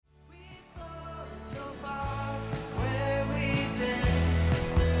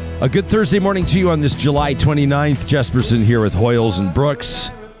A good Thursday morning to you on this July 29th. Jesperson here with Hoyles and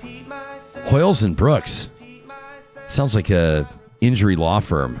Brooks. Hoyles and Brooks. Sounds like a injury law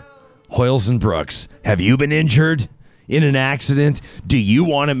firm. Hoyles and Brooks. Have you been injured in an accident? Do you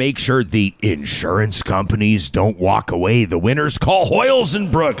want to make sure the insurance companies don't walk away the winners? Call Hoyles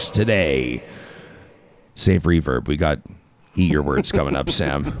and Brooks today. Save reverb. We got eat your words coming up,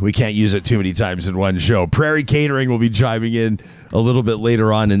 Sam. We can't use it too many times in one show. Prairie Catering will be chiming in a little bit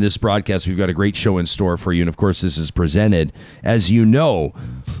later on in this broadcast. We've got a great show in store for you. And, of course, this is presented, as you know,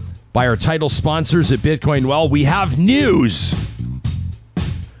 by our title sponsors at Bitcoin Well. We have news.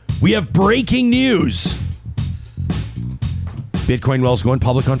 We have breaking news. Bitcoin Well's going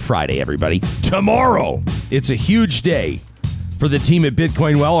public on Friday, everybody. Tomorrow. It's a huge day for the team at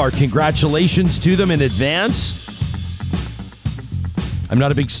Bitcoin Well. Our congratulations to them in advance. I'm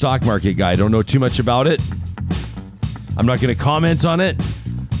not a big stock market guy. I don't know too much about it. I'm not going to comment on it.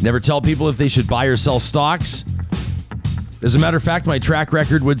 Never tell people if they should buy or sell stocks. As a matter of fact, my track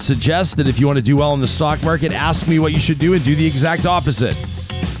record would suggest that if you want to do well in the stock market, ask me what you should do and do the exact opposite.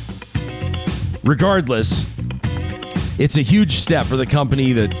 Regardless, it's a huge step for the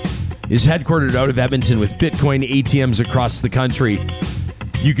company that is headquartered out of Edmonton with Bitcoin ATMs across the country.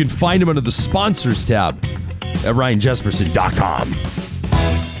 You can find them under the sponsors tab at RyanJesperson.com.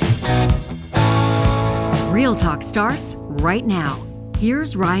 Real Talk starts right now.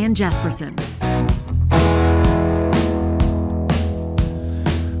 Here's Ryan Jesperson.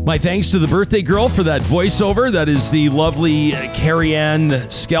 My thanks to the birthday girl for that voiceover. That is the lovely Carrie Ann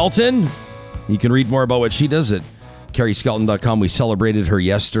Skelton. You can read more about what she does at CarrieSkelton.com. We celebrated her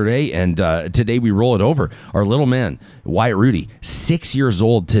yesterday, and today we roll it over. Our little man, Wyatt Rudy, 6 years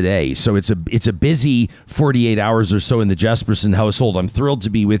old today. So it's a busy 48 hours or so in the Jesperson household. I'm thrilled to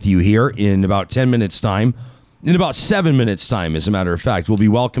be with you here in about 10 minutes' time. In about 7 minutes' time, as a matter of fact, we'll be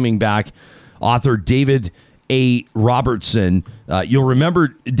welcoming back author David A. Robertson. You'll remember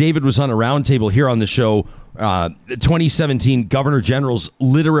David was on a roundtable here on the show, the 2017 Governor General's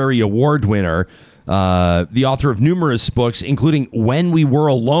Literary Award winner. The author of numerous books, including When We Were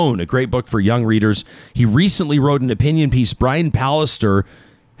Alone, a great book for young readers. He recently wrote an opinion piece. Brian Pallister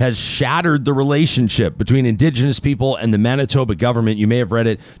has shattered the relationship between Indigenous people and the Manitoba government. You may have read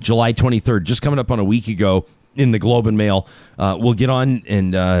it July 23rd, just coming up on a week ago in the Globe and Mail. We'll get on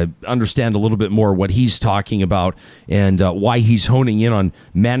and understand a little bit more what he's talking about and why he's honing in on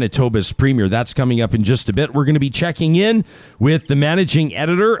Manitoba's premier. That's coming up in just a bit. We're going to be checking in with the managing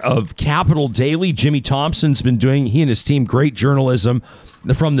editor of Capital Daily. Jimmy Thomson's been doing, he and his team, great journalism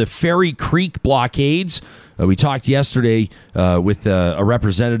from the Fairy Creek blockades. We talked yesterday with a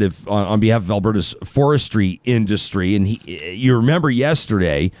representative on behalf of Alberta's forestry industry. And you remember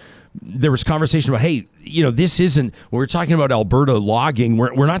yesterday, there was conversation about, hey, this isn't, when we're talking about Alberta logging,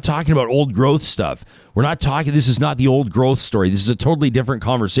 we're not talking about old growth stuff. We're not talking, this is not the old growth story. This is a totally different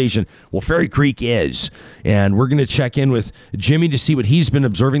conversation. Well, Fairy Creek is. And we're going to check in with Jimmy to see what he's been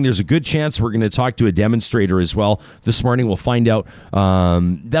observing. There's a good chance we're going to talk to a demonstrator as well this morning. We'll find out.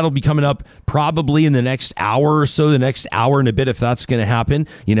 That'll be coming up probably in the next hour or so, the next hour and a bit, if that's going to happen.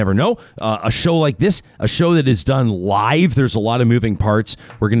 You never know. A show like this, a show that is done live, there's a lot of moving parts.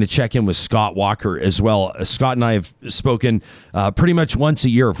 We're going to check in with Scott Walker as well. Scott and I have spoken pretty much once a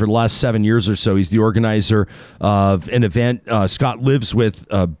year for the last 7 years or so. He's the organizer of an event. Scott lives with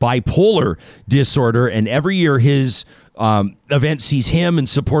bipolar disorder, and every year his event sees him and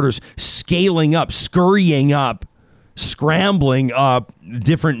supporters scaling up, scurrying up, scrambling up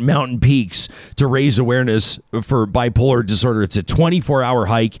different mountain peaks to raise awareness for bipolar disorder. It's a 24-hour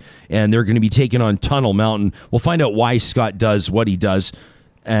hike, and they're going to be taking on Tunnel Mountain. We'll find out why Scott does what he does.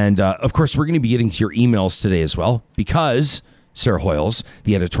 And, of course, we're going to be getting to your emails today as well, because Sarah Hoyles,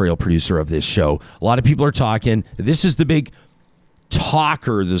 the editorial producer of this show, a lot of people are talking. This is the big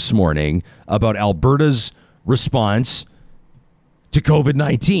talker this morning about Alberta's response to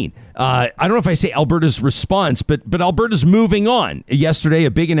COVID-19. I don't know if I say Alberta's response, but Alberta's moving on. Yesterday,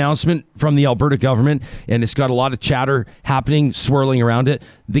 a big announcement from the Alberta government, and it's got a lot of chatter happening, swirling around it.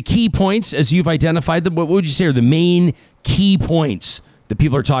 The key points, as you've identified them, what would you say are the main key points that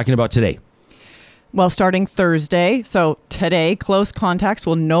people are talking about today? Well, starting Thursday, so today, close contacts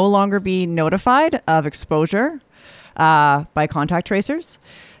will no longer be notified of exposure by contact tracers.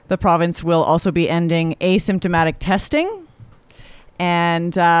 The province will also be ending asymptomatic testing,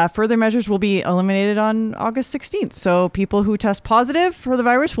 and further measures will be eliminated on August 16th. So people who test positive for the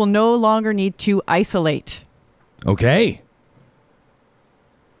virus will no longer need to isolate. Okay.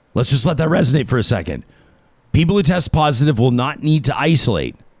 Let's just let that resonate for a second. People who test positive will not need to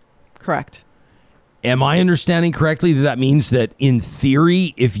isolate. Correct. Am I understanding correctly that means that in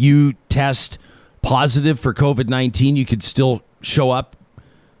theory, if you test positive for COVID-19, you could still show up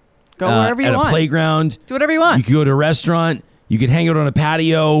Go wherever you want. At a playground. Do whatever you want. You could go to a restaurant. You could hang out on a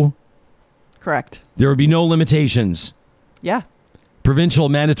patio. Correct. There would be no limitations. Yeah. Provincial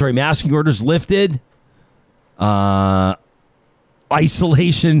mandatory masking orders lifted.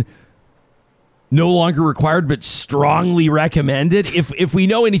 Isolation no longer required, but strongly recommended. If we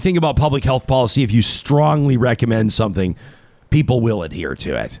know anything about public health policy, if you strongly recommend something, people will adhere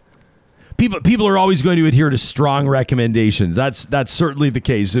to it. People are always going to adhere to strong recommendations. That's certainly the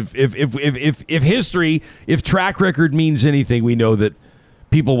case. If history, if track record means anything, we know that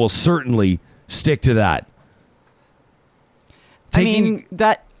people will certainly stick to that. I mean,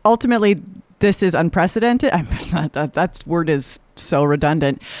 that ultimately, this is unprecedented. That word is so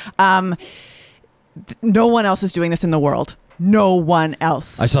redundant. No one else is doing this in the world. No one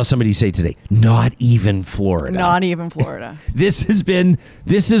else. I saw somebody say today, not even Florida. Not even Florida. This is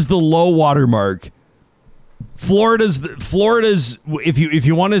the low water mark. Florida's, if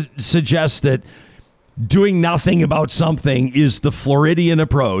you want to suggest that doing nothing about something is the Floridian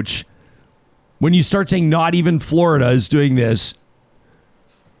approach, when you start saying not even Florida is doing this,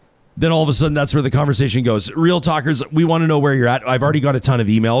 then all of a sudden that's where the conversation goes. Real talkers, we want to know where you're at. I've already got a ton of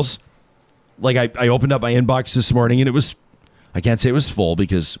emails. Like I opened up my inbox this morning and it was, I can't say it was full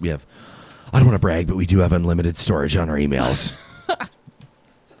because we have, I don't want to brag, but we do have unlimited storage on our emails.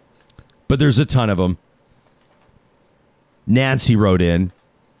 But there's a ton of them. Nancy wrote in.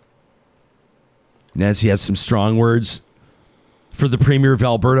 Nancy has some strong words for the Premier of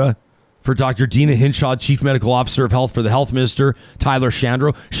Alberta, for Dr. Dina Hinshaw, Chief Medical Officer of Health for the Health Minister, Tyler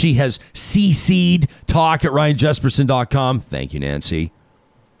Shandro. She has CC'd talk at ryanjesperson.com. Thank you, Nancy.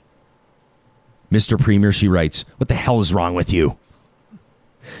 Mr. Premier, she writes, what the hell is wrong with you?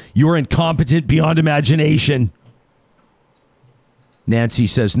 You are incompetent beyond imagination. Nancy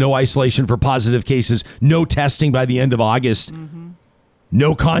says no isolation for positive cases, no testing by the end of August,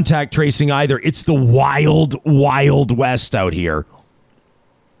 no contact tracing either. It's the wild, wild west out here.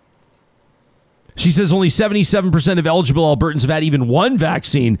 She says only 77% of eligible Albertans have had even one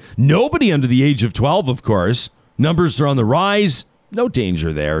vaccine. Nobody under the age of 12, of course. Numbers are on the rise. No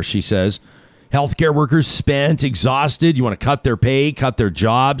danger there, she says. Healthcare workers spent, exhausted. You want to cut their pay, cut their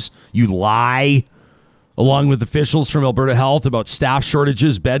jobs. You lie. Along with officials from Alberta Health about staff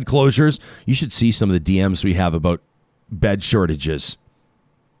shortages, bed closures. You should see some of the DMs we have about bed shortages.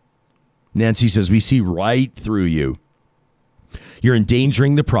 Nancy says, we see right through you. You're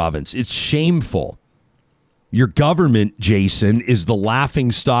endangering the province. It's shameful. Your government, Jason, is the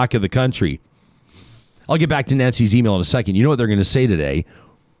laughing stock of the country. I'll get back to Nancy's email in a second. You know what they're going to say today?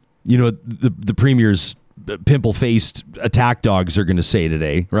 You know, the Premier's pimple-faced attack dogs are going to say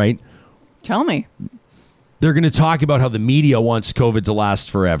today, right? Tell me. They're going to talk about how the media wants COVID to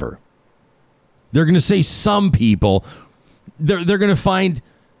last forever. They're going to say some people, they're going to find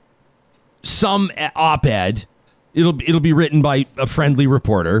some op-ed. It'll be written by a friendly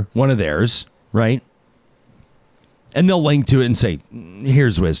reporter, one of theirs, right? And they'll link to it and say,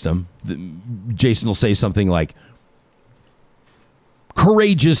 here's wisdom. Jason will say something like,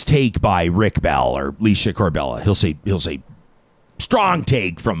 courageous take by Rick Bell or Leisha Corbella. He'll say strong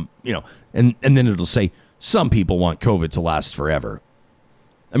take from, and then it'll say some people want COVID to last forever.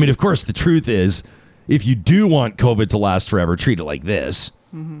 I mean, of course, the truth is, if you do want COVID to last forever, treat it like this.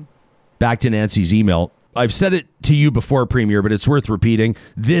 Mm-hmm. Back to Nancy's email. I've said it to you before, Premier, but it's worth repeating.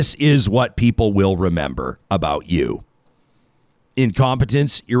 This is what people will remember about you.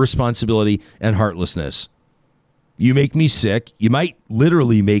 Incompetence, irresponsibility, and heartlessness. You make me sick. You might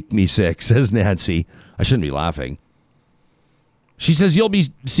literally make me sick, says Nancy. I shouldn't be laughing. She says, you'll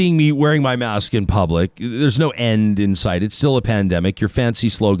be seeing me wearing my mask in public. There's no end in sight. It's still a pandemic. Your fancy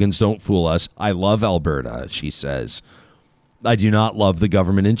slogans don't fool us. I love Alberta, she says. I do not love the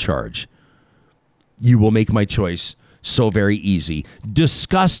government in charge. You will make my choice so very easy.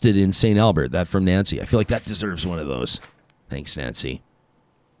 Disgusted in St. Albert. That from Nancy. I feel like that deserves one of those. Thanks, Nancy.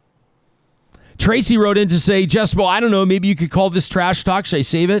 Tracy wrote in to say, Jessica, I don't know, maybe you could call this trash talk. Should I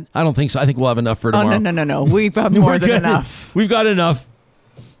save it? I don't think so. I think we'll have enough for tomorrow. Oh, no. We've got more than enough. We've got enough.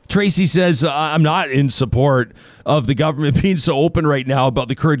 Tracy says, I'm not in support of the government being so open right now about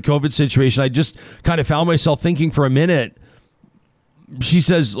the current COVID situation. I just kind of found myself thinking for a minute. She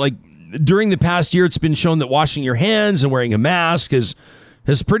says, during the past year, it's been shown that washing your hands and wearing a mask has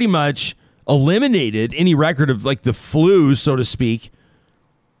pretty much eliminated any record of the flu, so to speak.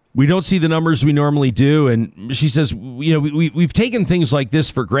 We don't see the numbers we normally do. And she says, we've taken things like this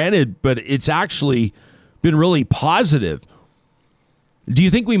for granted, but it's actually been really positive. Do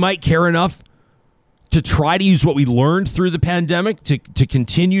you think we might care enough to try to use what we learned through the pandemic to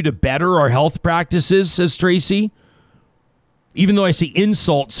continue to better our health practices, says Tracy. Even though I see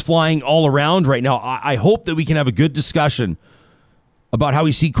insults flying all around right now, I hope that we can have a good discussion about how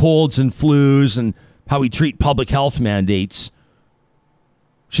we see colds and flus and how we treat public health mandates.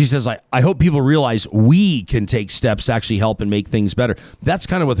 She says, I hope people realize we can take steps to actually help and make things better. That's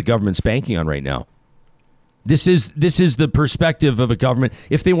kind of what the government's banking on right now. This is the perspective of a government.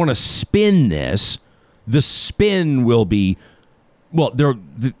 If they want to spin this, the spin will be, well,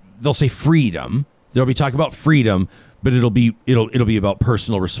 they'll say freedom. They'll be talking about freedom, but it'll be about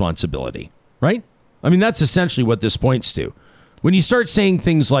personal responsibility, right? I mean, that's essentially what this points to. When you start saying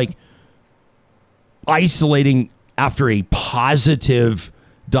things like isolating after a positive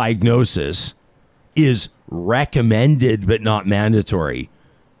diagnosis is recommended but not mandatory,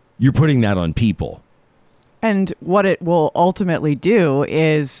 you're putting that on people. And what it will ultimately do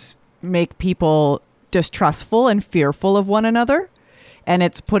is make people distrustful and fearful of one another. And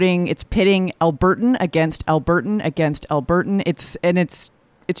it's pitting Albertan against Albertan against Albertan.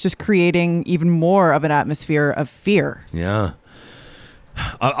 It's just creating even more of an atmosphere of fear. Yeah.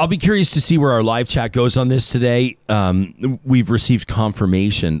 I'll be curious to see where our live chat goes on this today. We've received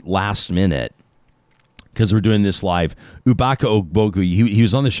confirmation last minute because we're doing this live. Ubaka Ogbogu, he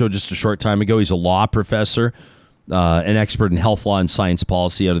was on the show just a short time ago. He's a law professor, an expert in health law and science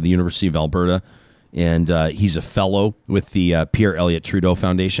policy out of the University of Alberta. And he's a fellow with the Pierre Elliott Trudeau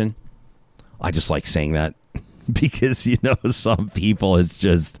Foundation. I just like saying that because, some people, it's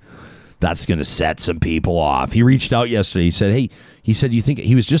just, that's going to set some people off. He reached out yesterday. He said, you think,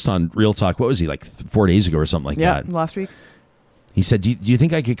 he was just on Real Talk. What was he, like 4 days ago or something like that? Yeah, last week. He said, do you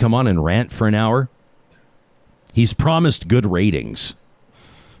think I could come on and rant for an hour? He's promised good ratings,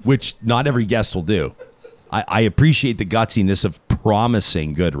 which not every guest will do. I appreciate the gutsiness of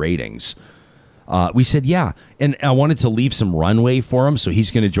promising good ratings. We said, yeah. And I wanted to leave some runway for him. So he's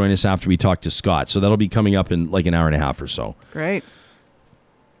going to join us after we talk to Scott. So that'll be coming up in like an hour and a half or so. Great.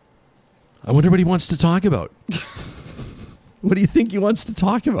 I wonder what he wants to talk about. What do you think he wants to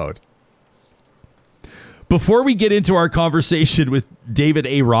talk about? Before we get into our conversation with David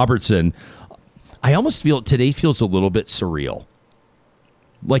A. Robertson, I almost feel today feels a little bit surreal.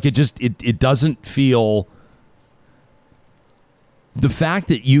 Like it doesn't feel... The fact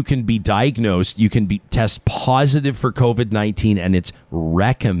that you can be diagnosed, you can be test positive for COVID-19, and it's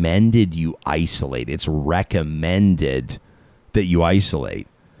recommended you isolate. It's recommended that you isolate.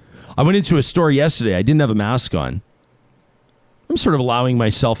 I went into a store yesterday. I didn't have a mask on. I'm sort of allowing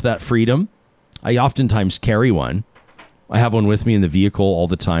myself that freedom. I oftentimes carry one. I have one with me in the vehicle all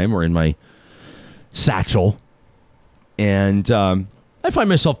the time or in my satchel. And I find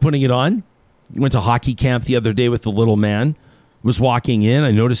myself putting it on. Went to hockey camp the other day with the little man. Was walking in, I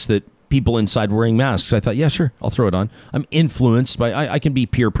noticed that people inside wearing masks. I thought, yeah, sure, I'll throw it on. I'm influenced by, I can be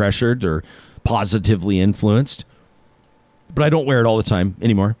peer pressured or positively influenced, but I don't wear it all the time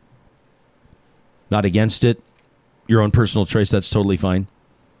anymore. Not against it. Your own personal choice, that's totally fine.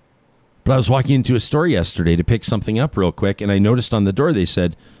 But I was walking into a store yesterday to pick something up real quick, and I noticed on the door they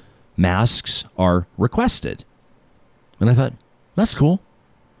said, masks are requested. And I thought, that's cool.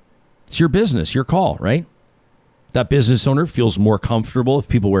 It's your business, your call, right? That business owner feels more comfortable if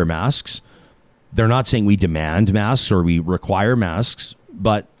people wear masks. They're not saying we demand masks or we require masks,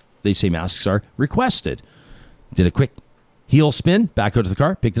 but they say masks are requested. Did a quick heel spin, back out to the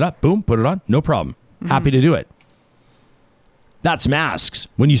car, picked it up, boom, put it on, no problem. Happy to do it. That's masks.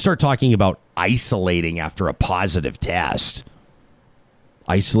 When you start talking about isolating after a positive test,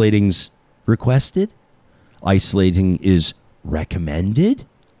 isolating's requested? Isolating is recommended?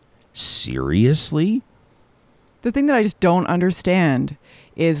 Seriously? The thing that I just don't understand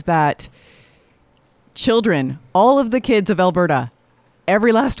is that children, all of the kids of Alberta,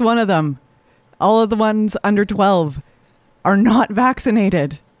 every last one of them, all of the ones under 12, are not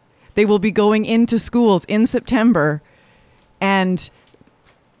vaccinated. They will be going into schools in September and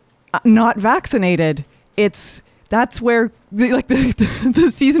not vaccinated. That's where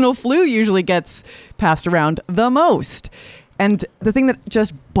the seasonal flu usually gets passed around the most. And the thing that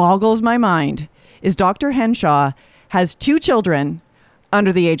just boggles my mind is Dr. Henshaw has 2 children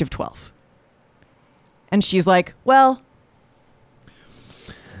under the age of 12. And she's like, well...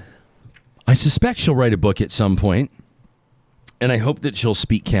 I suspect she'll write a book at some point, and I hope that she'll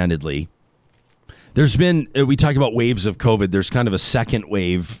speak candidly. There's been, we talk about waves of COVID, there's kind of a second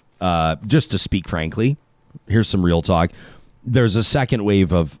wave, just to speak frankly. Here's some real talk. There's a second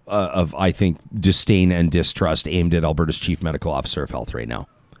wave of I think, disdain and distrust aimed at Alberta's Chief Medical Officer of Health right now.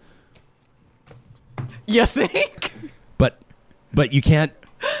 You think? But you can't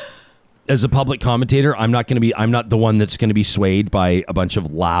as a public commentator, I'm not the one that's going to be swayed by a bunch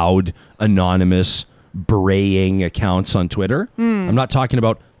of loud, anonymous, braying accounts on Twitter. I'm not talking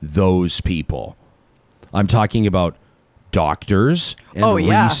about those people. I'm talking about doctors and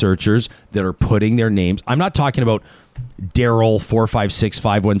researchers that are putting their names. I'm not talking about Daryl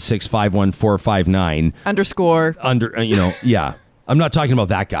 456-516-51459 underscore yeah. I'm not talking about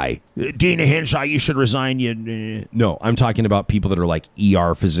that guy. Dana Henshaw, you should resign. No, I'm talking about people that are like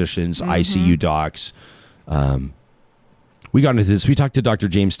ER physicians, ICU docs. We got into this. We talked to Dr.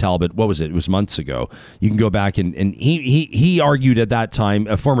 James Talbot. What was it? It was months ago. You can go back and he argued at that time,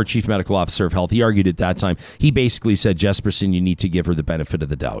 a former chief medical officer of health, he argued at that time, he basically said, Jesperson, you need to give her the benefit of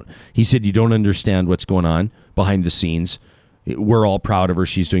the doubt. He said, you don't understand what's going on behind the scenes. We're all proud of her.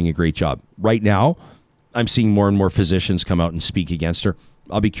 She's doing a great job. Right now, I'm seeing more and more physicians come out and speak against her.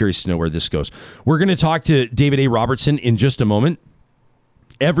 I'll be curious to know where this goes. We're going to talk to David A. Robertson in just a moment.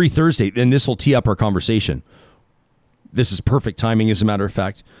 Every Thursday, and this will tee up our conversation. This is perfect timing, as a matter of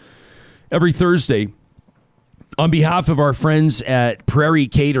fact. Every Thursday, on behalf of our friends at Prairie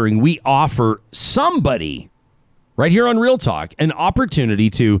Catering, we offer somebody right here on Real Talk an opportunity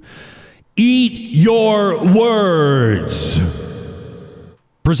to eat your words.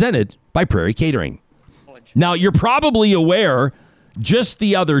 Presented by Prairie Catering. Now, you're probably aware, just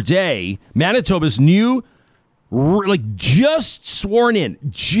the other day, Manitoba's new, just sworn in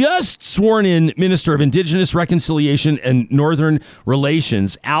Minister of Indigenous Reconciliation and Northern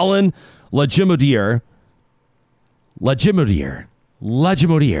Relations, Alan Lagimodiere.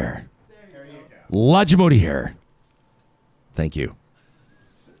 Thank you.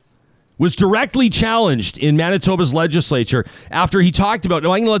 Was directly challenged in Manitoba's legislature after he talked about, I'm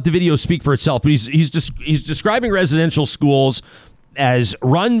going to let the video speak for itself, but he's describing residential schools as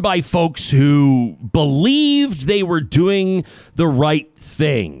run by folks who believed they were doing the right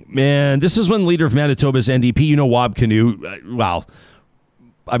thing. Man, this is when leader of Manitoba's NDP, Wab Kinew, well,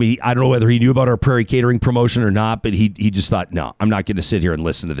 I mean, I don't know whether he knew about our Prairie Catering promotion or not, but he just thought, no, I'm not going to sit here and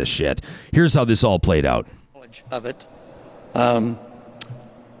listen to this shit. Here's how this all played out. Of it.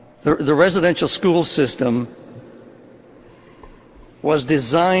 The residential school system was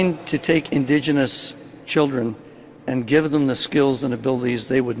designed to take Indigenous children and give them the skills and abilities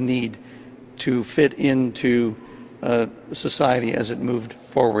they would need to fit into society as it moved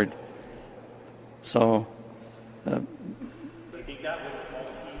forward. So, I think that was the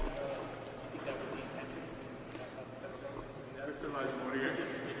policy.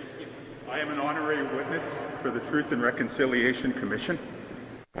 I am an honorary witness for the Truth and Reconciliation Commission.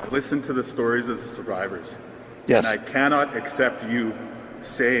 I listened to the stories of the survivors. yes. And I cannot accept you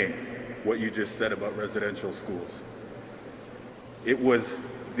saying what you just said about residential schools. It was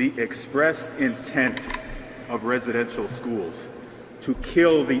the expressed intent of residential schools to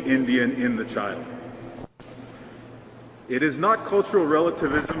kill the Indian in the child. It is not cultural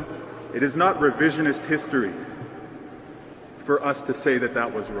relativism. It is not revisionist history for us to say that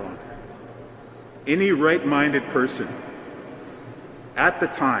that was wrong. Any right-minded person at the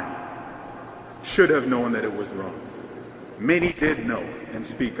time should have known that it was wrong. Many did know and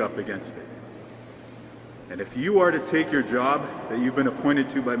speak up against it. And if you are to take your job that you've been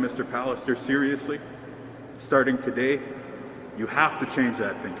appointed to by Mr. Pallister seriously, starting today, you have to change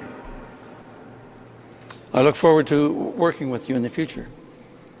that thinking. I look forward to working with you in the future.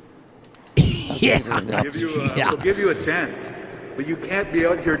 Yeah. We'll give you a chance, but you can't be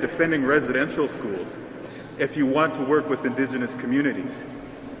out here defending residential schools if you want to work with Indigenous communities.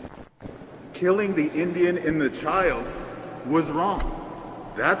 Killing the Indian in the child was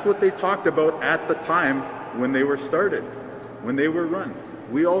wrong. That's what they talked about at the time when they were started, when they were run.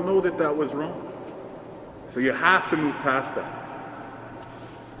 We all know that that was wrong. So you have to move past that.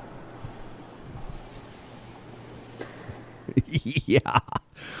 Yeah.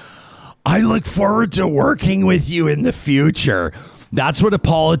 I look forward to working with you in the future. That's what a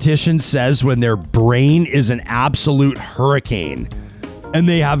politician says when their brain is an absolute hurricane and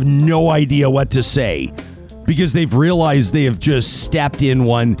they have no idea what to say because they've realized they have just stepped in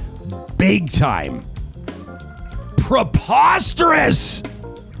one big time. Preposterous!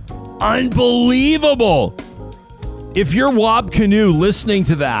 Unbelievable! If you're Wab Kinew listening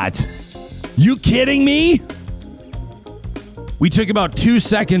to that, you kidding me? We took about 2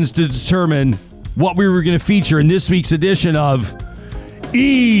 seconds to determine what we were going to feature in this week's edition of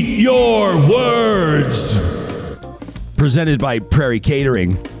Eat Your Words, presented by Prairie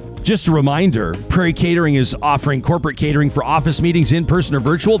Catering. Just a reminder, Prairie Catering is offering corporate catering for office meetings, in person or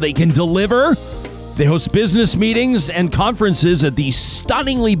virtual. They can deliver. They host business meetings and conferences at the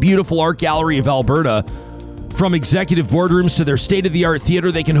stunningly beautiful Art Gallery of Alberta. From executive boardrooms to their state-of-the-art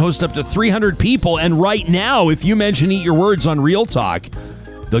theater, they can host up to 300 people. And right now, if you mention Eat Your Words on Real Talk,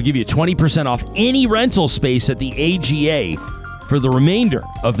 they'll give you 20% off any rental space at the AGA for the remainder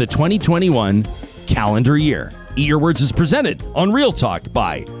of the 2021 calendar year. Eat Your Words is presented on Real Talk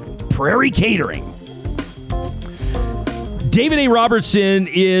by Prairie Catering. David A. Robertson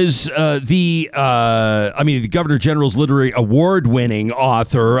is the Governor General's literary award-winning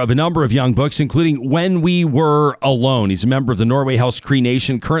author of a number of young books, including When We Were Alone. He's a member of the Norway House Cree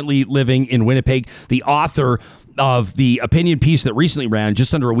Nation, currently living in Winnipeg. The author of the opinion piece that recently ran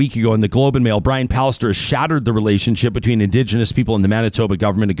just under a week ago in the Globe and Mail, Brian Pallister, has shattered the relationship between Indigenous people and the Manitoba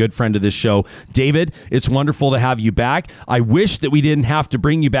government, a good friend of this show. David, it's wonderful to have you back. I wish that we didn't have to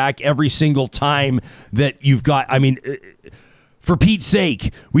bring you back every single time that you've got, for Pete's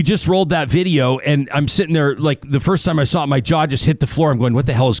sake, we just rolled that video and I'm sitting there, like, the first time I saw it, my jaw just hit the floor. I'm going, what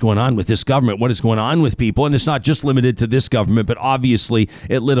the hell is going on with this government? What is going on with people? And it's not just limited to this government, but obviously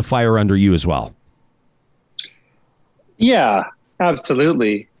it lit a fire under you as well. Yeah,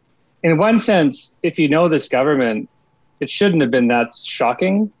 absolutely. In one sense, if you know this government, it shouldn't have been that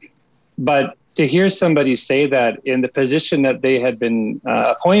shocking. But to hear somebody say that in the position that they had been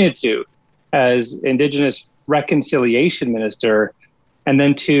appointed to as Indigenous Reconciliation Minister, and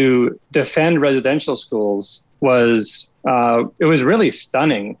then to defend residential schools was really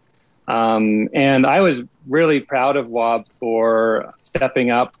stunning. And I was really proud of Wab for stepping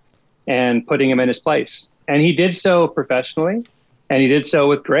up and putting him in his place. And he did so professionally, and he did so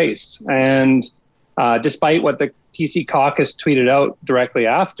with grace. And despite what the PC caucus tweeted out directly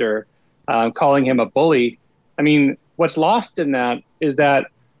after, calling him a bully, what's lost in that is that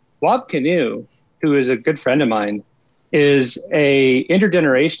Wab Kinew, who is a good friend of mine, is a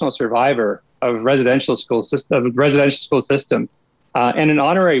intergenerational survivor of residential school system, and an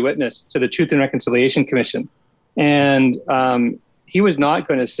honorary witness to the Truth and Reconciliation Commission. And he was not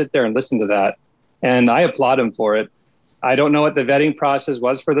going to sit there and listen to that. And I applaud him for it. I don't know what the vetting process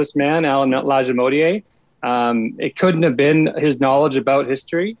was for this man, Alan Lagimodiere. It couldn't have been his knowledge about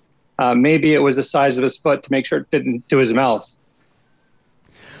history. Maybe it was the size of his foot to make sure it fit into his mouth.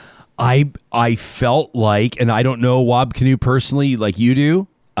 I felt like, and I don't know Wab Kinew personally like you do,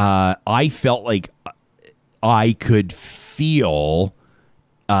 I felt like I could feel,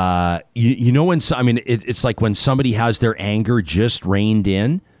 when it's like when somebody has their anger just reined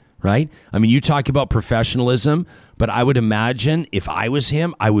in, right? You talk about professionalism, but I would imagine if I was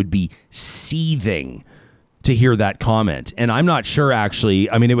him, I would be seething to hear that comment. And I'm not sure, actually.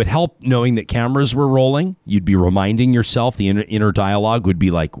 It would help knowing that cameras were rolling. You'd be reminding yourself, the inner dialogue would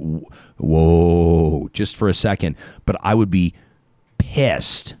be like, whoa, just for a second. But I would be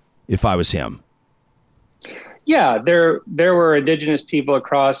pissed if I was him. Yeah, there were Indigenous people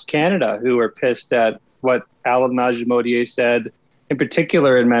across Canada who were pissed at what Alan Lagimodiere said, in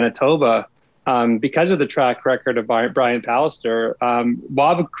particular in Manitoba, because of the track record of Brian Pallister.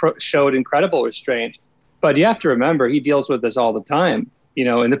 Wab showed incredible restraint. But you have to remember, he deals with this all the time.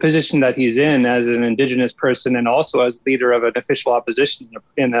 In the position that he's in as an Indigenous person and also as leader of an official opposition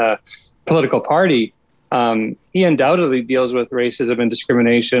in a political party, he undoubtedly deals with racism and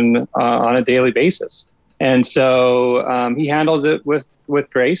discrimination on a daily basis. And so he handles it with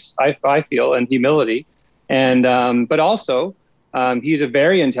grace, I feel, and humility. And but also, he's a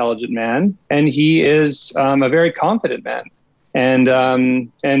very intelligent man, and he is a very confident man.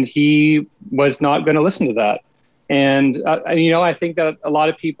 And he was not going to listen to that. And, I think that a lot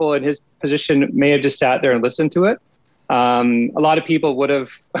of people in his position may have just sat there and listened to it. A lot of people would have,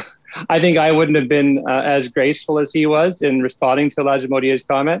 I think I wouldn't have been as graceful as he was in responding to Lagimodiere's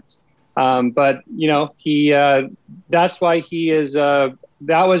comments. But, that's why he is, that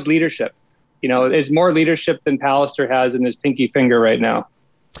was leadership. It's more leadership than Pallister has in his pinky finger right now.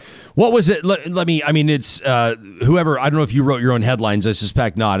 What was it? Let me, it's whoever, I don't know if you wrote your own headlines. I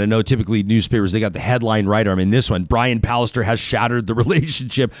suspect not. I know typically newspapers, they got the headline writer. This one, Brian Pallister has shattered the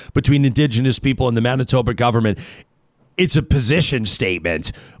relationship between Indigenous people and the Manitoba government. It's a position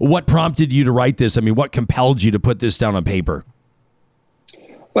statement. What prompted you to write this? What compelled you to put this down on paper?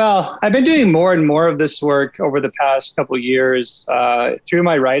 Well, I've been doing more and more of this work over the past couple of years through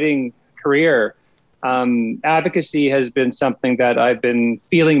my writing career. Advocacy has been something that I've been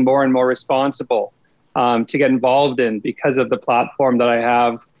feeling more and more responsible to get involved in because of the platform that I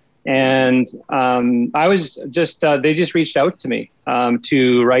have. And I was just, they just reached out to me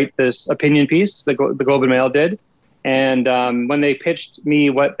to write this opinion piece, the Globe and Mail did. And when they pitched me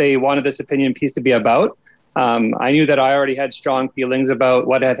what they wanted this opinion piece to be about, I knew that I already had strong feelings about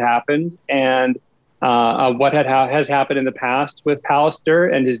what had happened and what has happened in the past with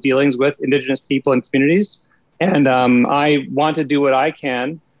Pallister and his dealings with Indigenous people and communities. And I want to do what I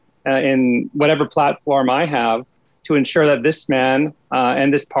can in whatever platform I have to ensure that this man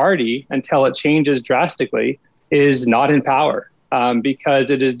and this party, until it changes drastically, is not in power,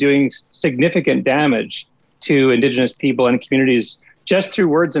 because it is doing significant damage to Indigenous people and communities just through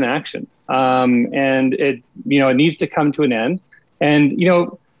words and action. And it needs to come to an end. And,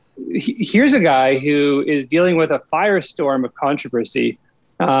 here's a guy who is dealing with a firestorm of controversy,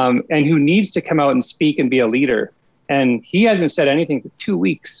 and who needs to come out and speak and be a leader. And he hasn't said anything for 2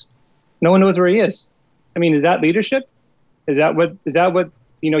 weeks. No one knows where he is. I mean, is that leadership? Is that what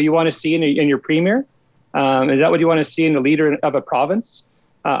you want to see in your premier? Is that what you want to see in the leader of a province?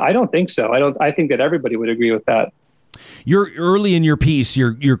 I don't think so. I think that everybody would agree with that. You're early in your piece.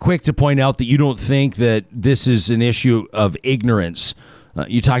 You're quick to point out that you don't think that this is an issue of ignorance.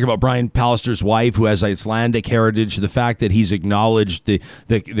 You talk about Brian Pallister's wife, who has Icelandic heritage, the fact that he's acknowledged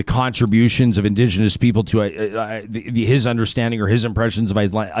the contributions of Indigenous people to his understanding or his impressions of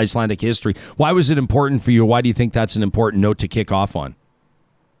Icelandic history. Why was it important for you? Why do you think that's an important note to kick off on?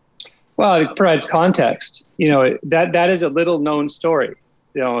 Well, it provides context. That is a little known story.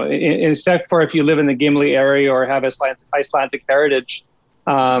 Except for if you live in the Gimli area or have Icelandic heritage,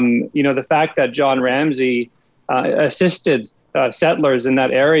 the fact that John Ramsay assisted settlers in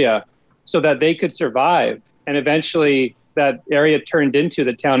that area so that they could survive, and eventually that area turned into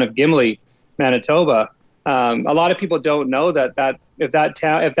the town of Gimli, Manitoba. A lot of people don't know that if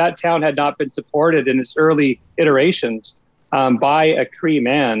that town had not been supported in its early iterations by a Cree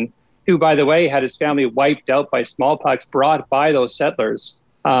man, who, by the way, had his family wiped out by smallpox brought by those settlers,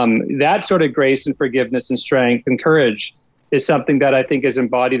 that sort of grace and forgiveness and strength and courage is something that I think is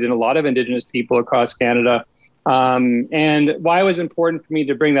embodied in a lot of Indigenous people across Canada. And why it was important for me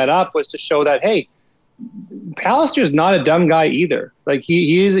to bring that up was to show that, hey, Pallister is not a dumb guy either. Like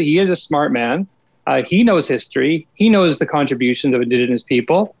he is a smart man. He knows history. He knows the contributions of Indigenous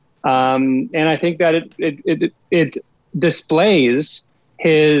people. And I think that it displays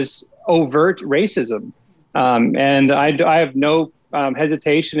his overt racism. And I have no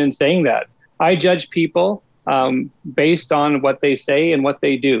hesitation in saying that. I judge people based on what they say and what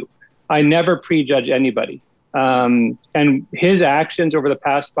they do. I never prejudge anybody. And his actions over the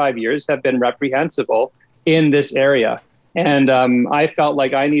past 5 years have been reprehensible in this area. And I felt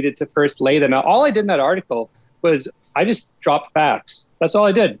like I needed to first lay them out. All I did in that article was I just dropped facts. That's all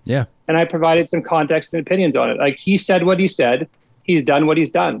I did. Yeah. And I provided some context and opinions on it. Like, he said what he said. He's done what he's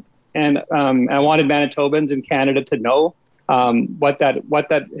done. And I wanted Manitobans in Canada to know what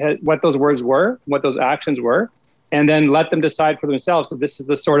those words were, what those actions were, and then let them decide for themselves. So this is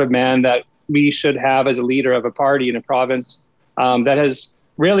the sort of man that we should have as a leader of a party in a province that has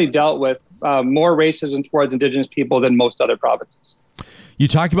really dealt with more racism towards Indigenous people than most other provinces. You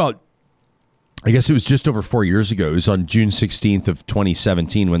talk about, I guess it was just over 4 years ago. It was on June 16th of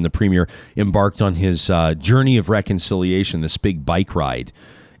 2017 when the Premier embarked on his journey of reconciliation, this big bike ride.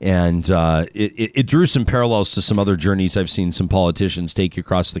 And it drew some parallels to some other journeys I've seen some politicians take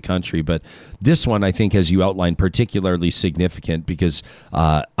across the country. But this one, I think, as you outlined, particularly significant because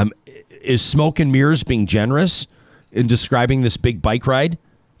is smoke and mirrors being generous in describing this big bike ride?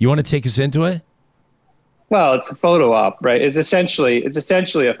 You want to take us into it? Well, it's a photo op, right? It's essentially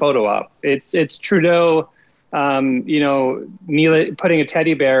a photo op. It's Trudeau, putting a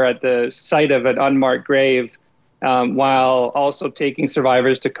teddy bear at the site of an unmarked grave, while also taking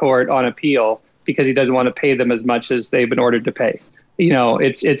survivors to court on appeal because he doesn't want to pay them as much as they've been ordered to pay.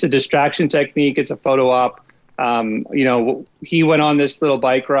 It's a distraction technique. It's a photo op. He went on this little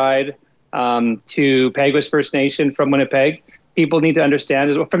bike ride to Peguis First Nation from Winnipeg. People need to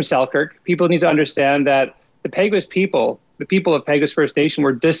understand, from Selkirk, people need to understand that the Peguis people, the people of Peguis First Nation,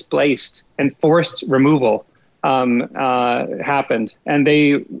 were displaced and forced removal happened. And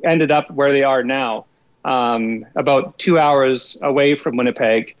they ended up where they are now, about 2 hours away from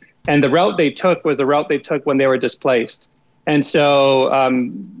Winnipeg. And the route they took was the route they took when they were displaced. And so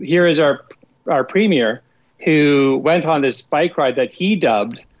here is our Premier, who went on this bike ride that he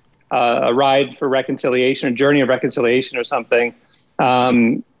dubbed a ride for reconciliation, a journey of reconciliation or something,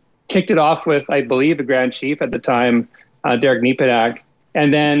 kicked it off with, I believe, the Grand Chief at the time, Derek Nepenak,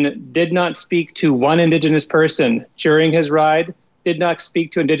 and then did not speak to one Indigenous person during his ride, did not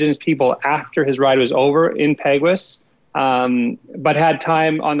speak to Indigenous people after his ride was over in Peguis, but had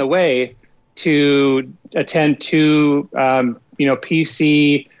time on the way to attend two,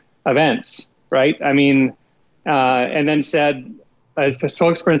 PC events, right? I mean, and then said, as the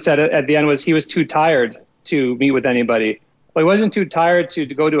spokesperson said at the end, was he was too tired to meet with anybody. Well, he wasn't too tired to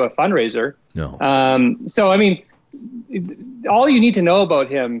go to a fundraiser. No. So, I mean, all you need to know about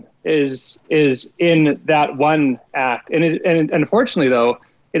him is in that one act. And unfortunately, though,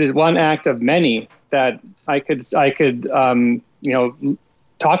 it is one act of many that I could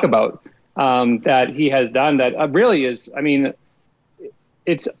talk about that he has done that really is, I mean,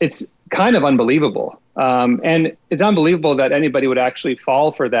 it's kind of unbelievable. And it's unbelievable that anybody would actually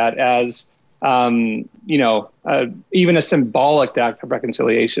fall for that as, even a symbolic act of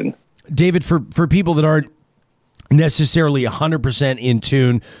reconciliation. David, for people that aren't necessarily 100% in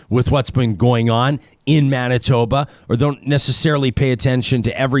tune with what's been going on in Manitoba, or don't necessarily pay attention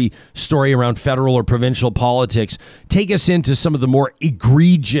to every story around federal or provincial politics, take us into some of the more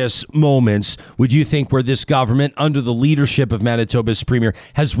egregious moments, would you think, where this government, under the leadership of Manitoba's premier,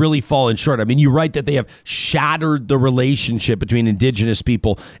 has really fallen short? I mean, you write that they have shattered the relationship between Indigenous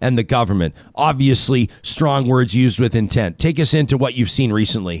people and the government. Obviously, strong words used with intent. Take us into what you've seen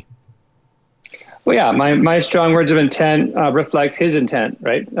recently. Well, yeah, my strong words of intent reflect his intent,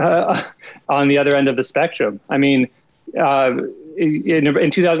 right? On the other end of the spectrum. I mean,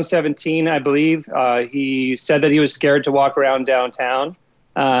 in 2017, I believe, he said that he was scared to walk around downtown.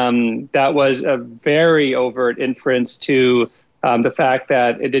 That was a very overt inference to the fact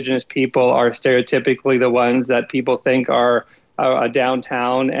that Indigenous people are stereotypically the ones that people think are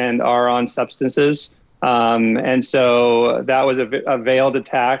downtown and are on substances. And so that was a veiled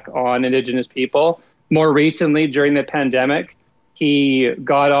attack on Indigenous people. More recently, during the pandemic, he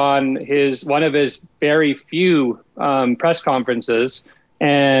got on one of his very few press conferences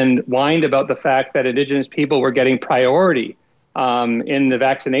and whined about the fact that Indigenous people were getting priority in the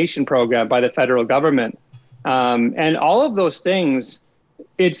vaccination program by the federal government. And all of those things,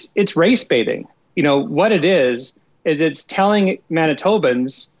 it's race baiting. You know, what it is it's telling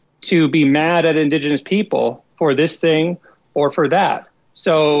Manitobans to be mad at Indigenous people for this thing or for that.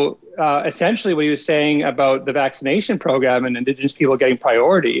 So essentially what he was saying about the vaccination program and Indigenous people getting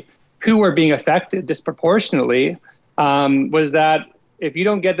priority, who were being affected disproportionately, was that if you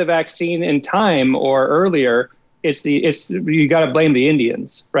don't get the vaccine in time or earlier, you got to blame the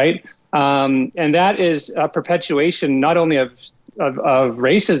Indians, right? And that is a perpetuation not only of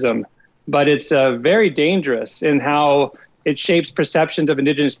racism, but it's very dangerous in how it shapes perceptions of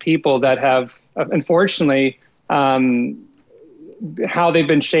Indigenous people that have, unfortunately, how they've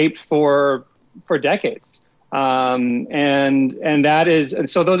been shaped for decades. And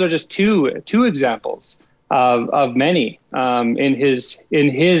so those are just two examples of many in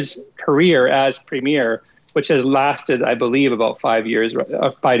his career as premier, which has lasted, I believe, about 5 years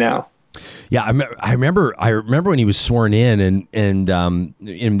by now. Yeah, I remember when he was sworn in, and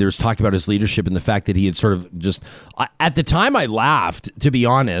there was talk about his leadership and the fact that he had sort of just, at the time I laughed, to be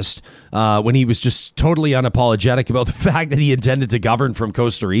honest, when he was just totally unapologetic about the fact that he intended to govern from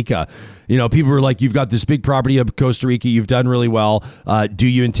Costa Rica. You know, people were like, "You've got this big property of Costa Rica, you've done really well. Do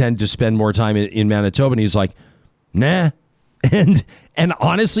you intend to spend more time in Manitoba?" And he's like, "Nah." And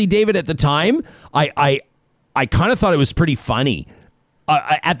honestly, David, at the time, I kind of thought it was pretty funny.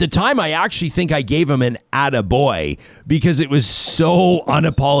 At the time, I actually think I gave him an attaboy because it was so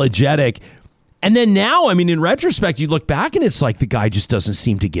unapologetic. And then now, I mean, in retrospect, you look back and it's like the guy just doesn't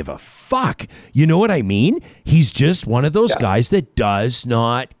seem to give a fuck. You know what I mean? He's just one of those guys that does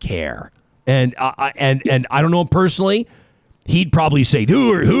not care. And I don't know personally, he'd probably say,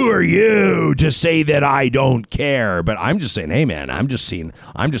 who are you to say that I don't care? But I'm just saying, hey, man, I'm just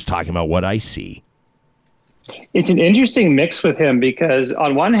talking about what I see. It's an interesting mix with him because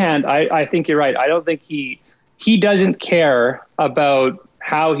on one hand, I think you're right. I don't think he doesn't care about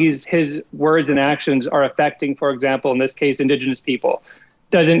how his words and actions are affecting, for example, in this case, Indigenous people.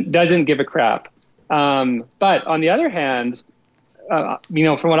 Doesn't give a crap. But on the other hand,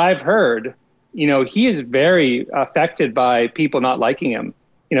 from what I've heard, he is very affected by people not liking him.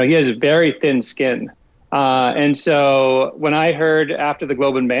 He has a very thin skin. And so when I heard after the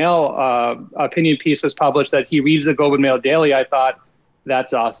Globe and Mail opinion piece was published that he reads the Globe and Mail daily, I thought,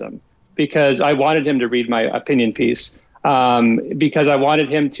 that's awesome, because I wanted him to read my opinion piece, because I wanted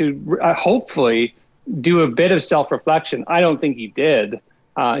him to hopefully do a bit of self-reflection. I don't think he did.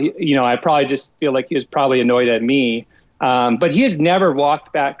 I probably just feel like he was probably annoyed at me. But he has never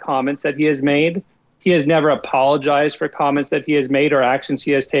walked back comments that he has made. He has never apologized for comments that he has made or actions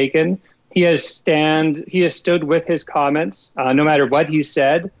he has taken. He has stood with his comments, no matter what he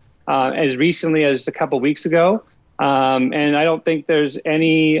said, as recently as a couple weeks ago. And I don't think there's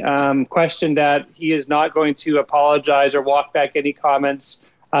any question that he is not going to apologize or walk back any comments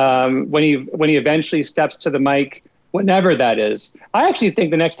when he eventually steps to the mic, whenever that is. I actually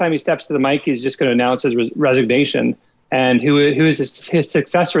think the next time he steps to the mic, he's just going to announce his resignation and who his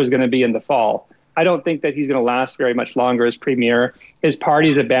successor is going to be in the fall. I don't think that he's going to last very much longer as premier. His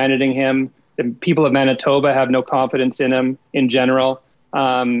party's abandoning him. The people of Manitoba have no confidence in him in general.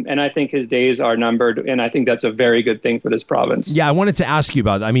 And I think his days are numbered, and I think that's a very good thing for this province. Yeah, I wanted to ask you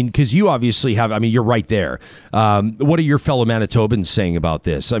about that. I mean, because you obviously have, I mean, you're right there. What are your fellow Manitobans saying about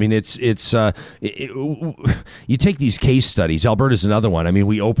this? I mean, you take these case studies. Alberta's another one. I mean,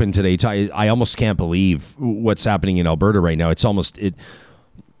 we opened today. I almost can't believe what's happening in Alberta right now.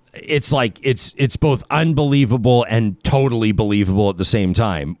 It's like it's both unbelievable and totally believable at the same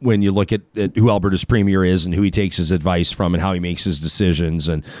time when you look at who Alberta's premier is and who he takes his advice from and how he makes his decisions.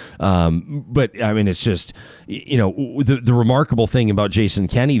 And but I mean, it's just, you know, the remarkable thing about Jason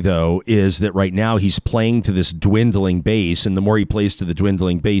Kenney, though, is that right now he's playing to this dwindling base, and the more he plays to the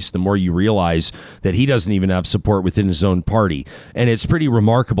dwindling base, the more you realize that he doesn't even have support within his own party. And it's pretty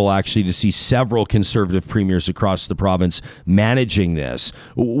remarkable, actually, to see several Conservative premiers across the province managing this.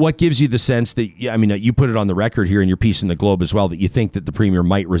 What gives you the sense that, I mean, you put it on the record here in your piece in the Globe as well, that you think that the premier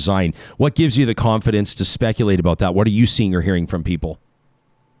might resign? What gives you the confidence to speculate about that? What are you seeing or hearing from people?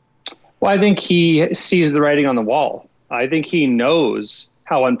 Well, I think he sees the writing on the wall. I think he knows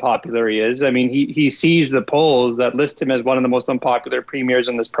how unpopular he is. I mean, he sees the polls that list him as one of the most unpopular premiers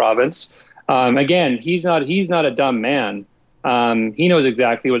in this province. Again, he's not a dumb man. He knows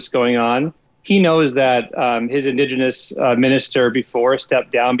exactly what's going on. He knows that his Indigenous minister before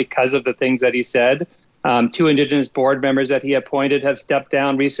stepped down because of the things that he said. 2 Indigenous board members that he appointed have stepped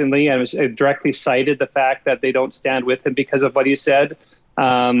down recently and directly cited the fact that they don't stand with him because of what he said.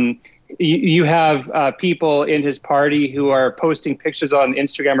 You have people in his party who are posting pictures on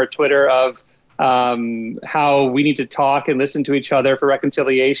Instagram or Twitter of how we need to talk and listen to each other for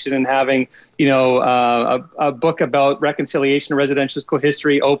reconciliation, and having, you know, a book about reconciliation and residential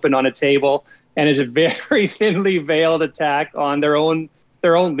history open on a table, and is a very thinly veiled attack on their own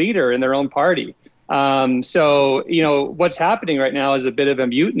leader in their own party. So, you know, what's happening right now is a bit of a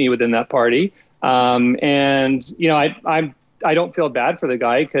mutiny within that party. And, you know, I don't feel bad for the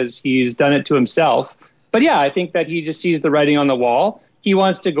guy because he's done it to himself. But yeah, I think that he just sees the writing on the wall. He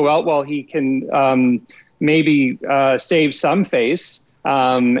wants to go out while he can maybe save some face,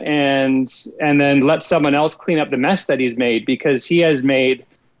 and then let someone else clean up the mess that he's made, because he has made,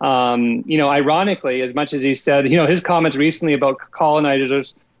 you know, ironically, as much as he said, you know, his comments recently about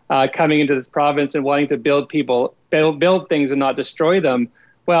colonizers coming into this province and wanting to build things and not destroy them.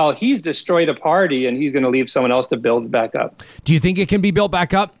 Well, he's destroyed a party, and he's going to leave someone else to build it back up. Do you think it can be built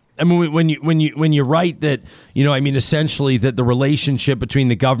back up? I mean, when you write that, you know, I mean, essentially that the relationship between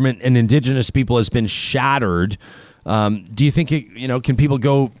the government and Indigenous people has been shattered. Do you think can people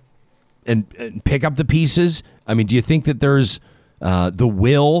go and pick up the pieces? I mean, do you think that there's the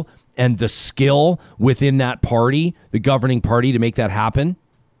will and the skill within that party, the governing party, to make that happen?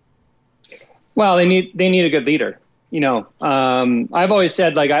 Well, they need a good leader. You know, I've always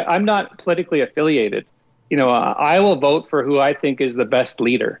said, like, I'm not politically affiliated. You know, I will vote for who I think is the best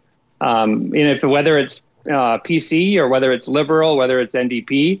leader. And whether it's PC or whether it's Liberal, whether it's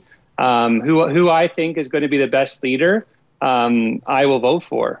NDP, who I think is going to be the best leader, I will vote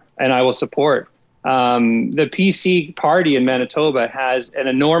for and I will support. The PC party in Manitoba has an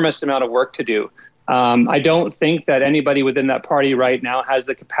enormous amount of work to do. I don't think that anybody within that party right now has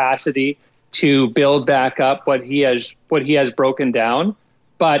the capacity to build back up what he has broken down.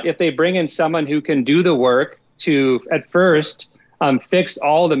 But if they bring in someone who can do the work to, at first, fix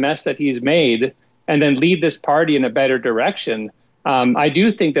all the mess that he's made and then lead this party in a better direction, I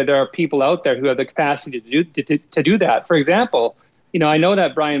do think that there are people out there who have the capacity to do that. For example, you know, I know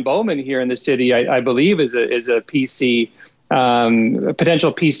that Brian Bowman here in the city, I believe, is a PC, a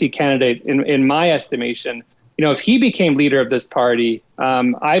potential PC candidate in my estimation. You know, if he became leader of this party,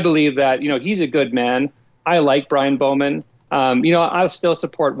 I believe that, you know, he's a good man. I like Brian Bowman. You know, I'll still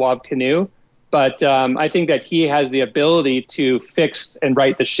support Wab Kinew, but I think that he has the ability to fix and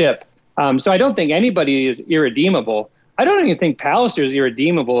right the ship. So I don't think anybody is irredeemable. I don't even think Pallister is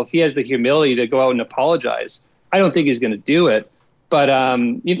irredeemable if he has the humility to go out and apologize. I don't think he's going to do it. But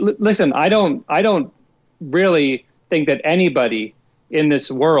listen, I don't really think that anybody in this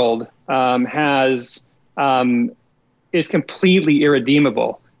world is completely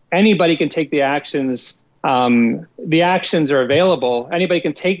irredeemable. Anybody can take the actions. The actions are available. Anybody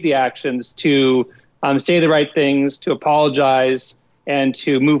can take the actions to say the right things, to apologize, and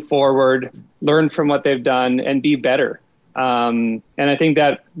to move forward, learn from what they've done, and be better. And I think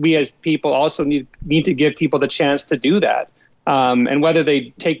that we as people also need to give people the chance to do that. And whether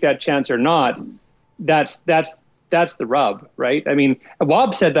they take that chance or not, that's the rub, right? I mean,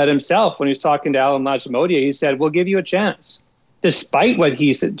 Wab said that himself when he was talking to Lagimodiere. He said, "We'll give you a chance." despite what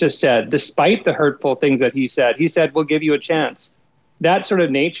he just said, despite the hurtful things that he said, we'll give you a chance. That sort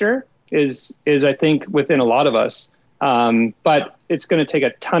of nature is I think, within a lot of us. But it's going to take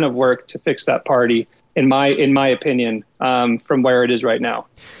a ton of work to fix that party, in my opinion, from where it is right now.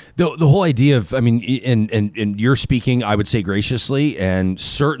 The whole idea of, I mean, and you're speaking, I would say, graciously, and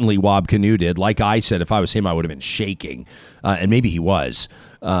certainly Wab Kinew did. Like I said, if I was him, I would have been shaking, and maybe he was.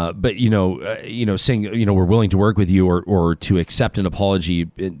 But saying, we're willing to work with you, or to accept an apology,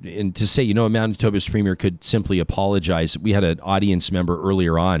 and to say, Manitoba's premier could simply apologize. We had an audience member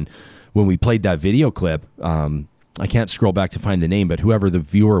earlier on when we played that video clip. I can't scroll back to find the name, but whoever the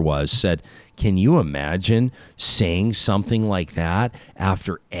viewer was said, can you imagine saying something like that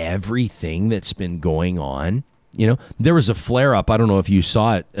after everything that's been going on? There was a flare up. I don't know if you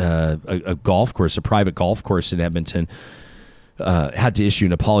saw it. A golf course, a private golf course in Edmonton, had to issue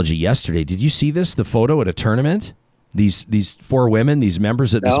an apology yesterday. Did you see this? The photo at a tournament? These four women, these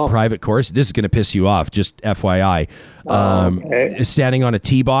members at this private course. This is going to piss you off, just FYI. Standing on a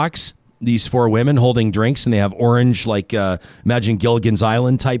tee box. These four women holding drinks, and they have orange, imagine Gilligan's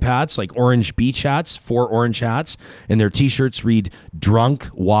Island type hats, like orange beach hats, 4 orange hats, and their T-shirts read "Drunk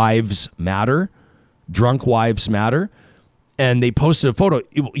Wives Matter," "Drunk Wives Matter," and they posted a photo.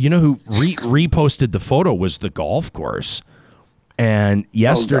 You know who reposted the photo was the golf course, and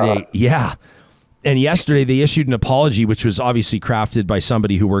yesterday, yesterday they issued an apology, which was obviously crafted by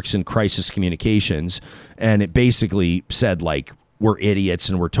somebody who works in crisis communications, and it basically said we're idiots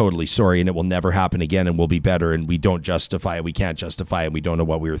and we're totally sorry and it will never happen again and we'll be better and we don't justify it, we can't justify it, we don't know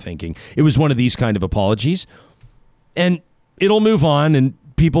what we were thinking. It was one of these kind of apologies, and it'll move on and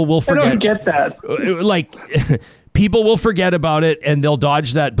people will forget. I don't get that. People will forget about it and they'll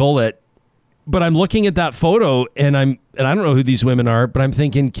dodge that bullet. But I'm looking at that photo and I don't know who these women are, but I'm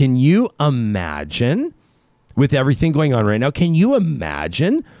thinking, can you imagine, with everything going on right now, can you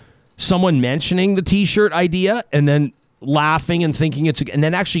imagine someone mentioning the T-shirt idea and then laughing and thinking and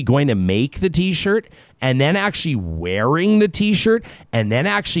then actually going to make the T-shirt and then actually wearing the T-shirt and then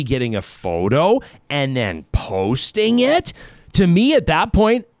actually getting a photo and then posting it? To me at that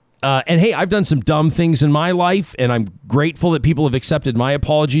point, and hey, I've done some dumb things in my life and I'm grateful that people have accepted my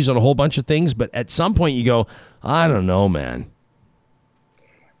apologies on a whole bunch of things, but at some point you go, I don't know, man.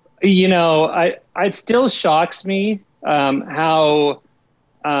 It still shocks me how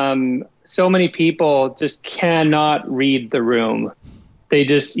so many people just cannot read the room. They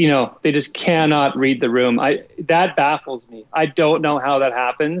just cannot read the room. That baffles me. I don't know how that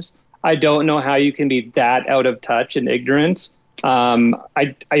happens. I don't know how you can be that out of touch and ignorant.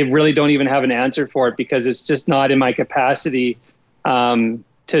 I really don't even have an answer for it because it's just not in my capacity to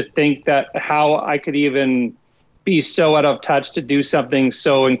think that how I could even be so out of touch to do something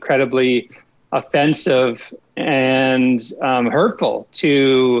so incredibly offensive and hurtful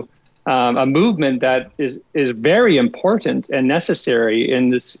to a movement that is very important and necessary in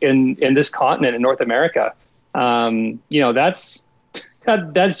this continent in North America. That's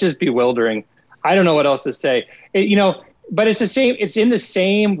just bewildering. I don't know what else to say. But it's the same. It's in the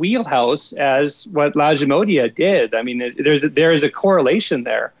same wheelhouse as what Lagimodiere did. I mean, there is a correlation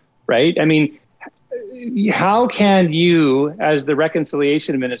there, right? I mean, how can you, as the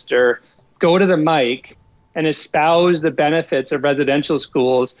reconciliation minister, go to the mic and espouse the benefits of residential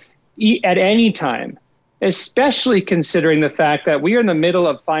schools at any time, especially considering the fact that we are in the middle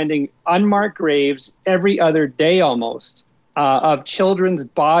of finding unmarked graves every other day almost of children's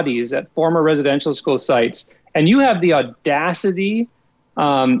bodies at former residential school sites. And you have the audacity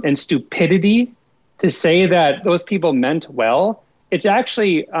and stupidity to say that those people meant well. It's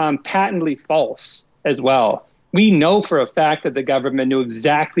actually patently false as well. We know for a fact that the government knew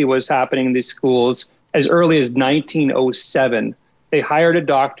exactly what was happening in these schools as early as 1907. They hired a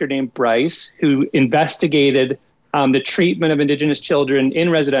doctor named Bryce who investigated the treatment of Indigenous children in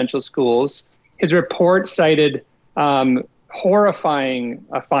residential schools. His report cited horrifying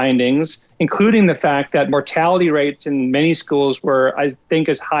findings, including the fact that mortality rates in many schools were, I think,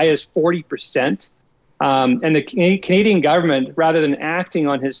 as high as 40%. And the Canadian government, rather than acting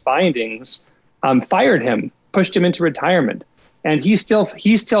on his findings, fired him, pushed him into retirement. And he still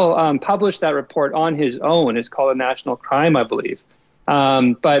published that report on his own. It's called a national crime, I believe.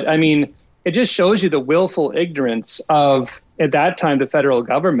 But I mean, it just shows you the willful ignorance of, at that time, the federal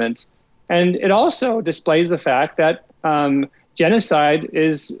government. And it also displays the fact that genocide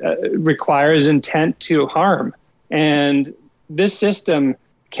requires intent to harm. And this system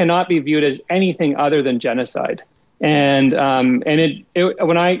cannot be viewed as anything other than genocide. And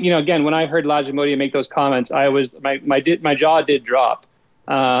when I heard Lagimodiere make those comments, my jaw did drop.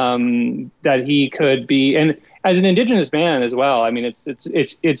 That he could be, and as an Indigenous man as well, I mean,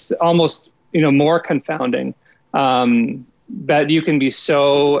 it's almost, more confounding that you can be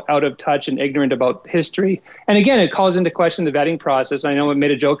so out of touch and ignorant about history. And again, it calls into question the vetting process. I know I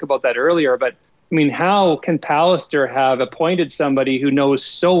made a joke about that earlier, but I mean, how can Pallister have appointed somebody who knows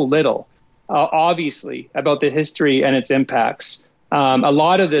so little, obviously, about the history and its impacts? A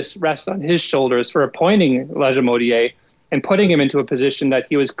lot of this rests on his shoulders for appointing Lagimodiere and putting him into a position that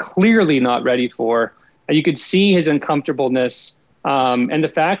he was clearly not ready for. And you could see his uncomfortableness. And the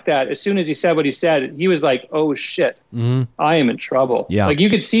fact that as soon as he said what he said, he was like, oh, shit, I am in trouble. Yeah. Like you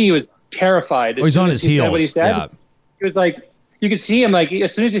could see he was terrified. He's on his heels. Said what he said, yeah. He was like, you could see him like,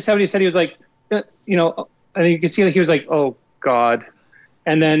 as soon as he said what he said, he was like, and you could see that he was like, oh, God.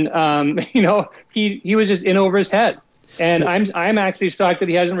 And then, he was just in over his head. And I'm actually shocked that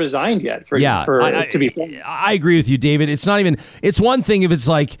he hasn't resigned yet. To be fair. I agree with you, David. It's not even. It's one thing if it's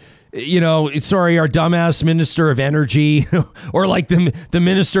like, our dumbass minister of energy, or like the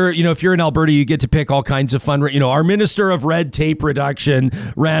minister. If you're in Alberta, you get to pick all kinds of fun. Our minister of red tape reduction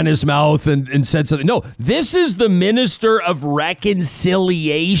ran his mouth and said something. No, this is the minister of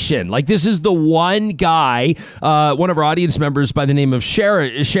reconciliation. Like this is the one guy. One of our audience members by the name of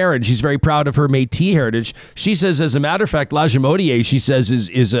Sharon. She's very proud of her Métis heritage. She says, as a matter of fact, Lagimodiere, she says,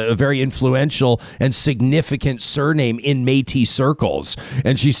 is a very influential and significant surname in Métis circles,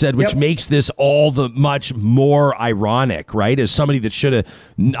 and she said, which makes this all the much more ironic, right? As somebody that should have,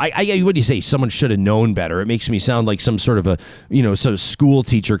 what do you say? Someone should have known better. It makes me sound like some sort of a, sort of school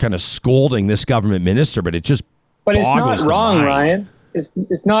teacher kind of scolding this government minister, but it just But it's not wrong, Ryan.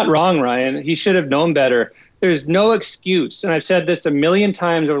 It's not wrong, Ryan. He should have known better. There's no excuse, and I've said this a million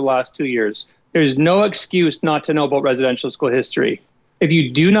times over the last 2 years, there's no excuse not to know about residential school history. If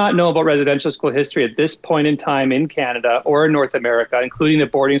you do not know about residential school history at this point in time in Canada or in North America, including the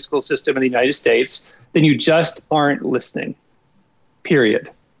boarding school system in the United States, then you just aren't listening,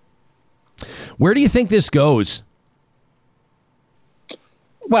 period. Where do you think this goes?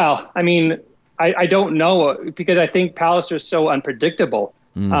 Well, I mean, I don't know, because I think Pallister is so unpredictable.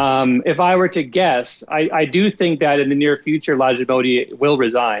 If I were to guess, I do think that in the near future, Lagimodiere will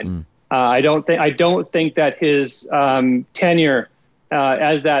resign. I don't think that his tenure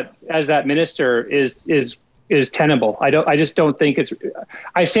as that minister is tenable. I just don't think it's.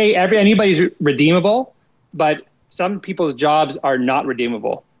 I say anybody's redeemable, but some people's jobs are not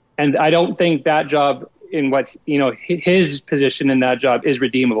redeemable, and I don't think that job in what his position in that job is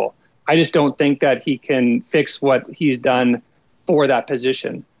redeemable. I just don't think that he can fix what he's done for that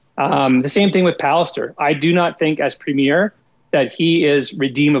position. The same thing with Pallister. I do not think as premier that he is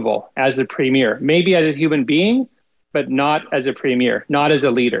redeemable as the premier. Maybe as a human being, but not as a premier, not as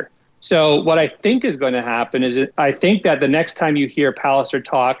a leader. So what I think is going to happen is I think that the next time you hear Pallister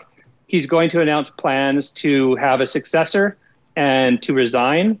talk, he's going to announce plans to have a successor and to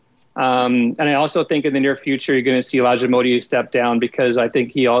resign. And I also think in the near future, you're going to see Lagimodiere step down, because I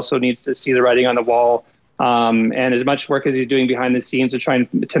think he also needs to see the writing on the wall. And as much work as he's doing behind the scenes to try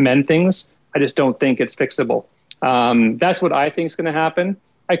to mend things, I just don't think it's fixable. That's what I think is going to happen.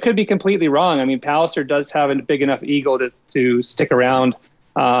 I could be completely wrong. I mean, Pallister does have a big enough ego to stick around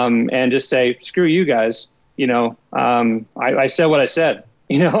and just say, screw you guys. I said what I said,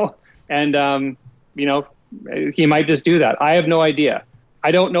 and, he might just do that. I have no idea. I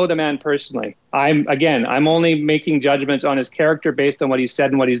don't know the man personally. I'm only making judgments on his character based on what he's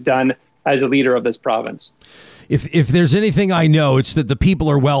said and what he's done as a leader of this province. If there's anything I know, it's that the people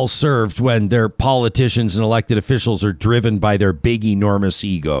are well served when their politicians and elected officials are driven by their big, enormous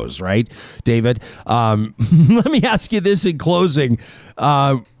egos, right, David? Let me ask you this in closing.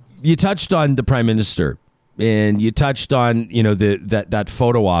 You touched on the Prime Minister, and you touched on that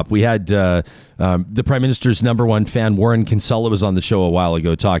photo op. We had the Prime Minister's number one fan, Warren Kinsella, was on the show a while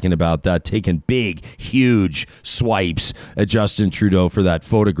ago talking about that, taking big, huge swipes at Justin Trudeau for that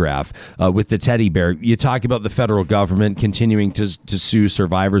photograph with the teddy bear. You talk about the federal government continuing to sue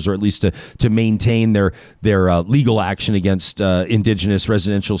survivors, or at least to maintain their legal action against Indigenous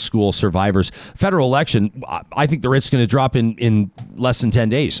residential school survivors. Federal election, I think the risk's going to drop in less than 10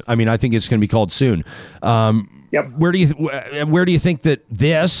 days. I mean, I think it's going to be called soon. Yep. Where do you think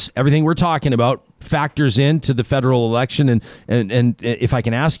that everything we're talking about, factors into the federal election? And if I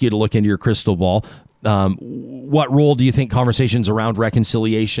can ask you to look into your crystal ball, what role do you think conversations around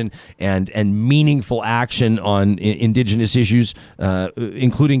reconciliation and meaningful action on Indigenous issues,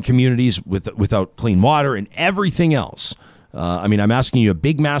 including communities without clean water and everything else? I'm asking you a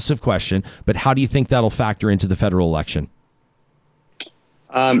big, massive question, but how do you think that'll factor into the federal election?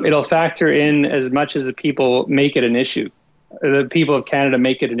 It'll factor in as much as the people make it an issue. The people of Canada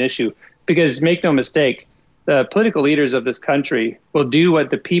make it an issue, because make no mistake, the political leaders of this country will do what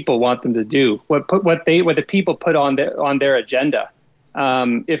the people want them to do, what the people put on their agenda.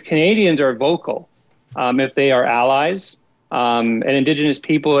 If Canadians are vocal, if they are allies, and Indigenous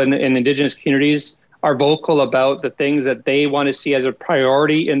people and Indigenous communities are vocal about the things that they want to see as a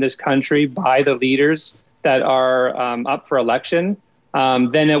priority in this country by the leaders that are up for election,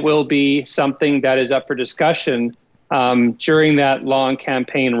 then it will be something that is up for discussion during that long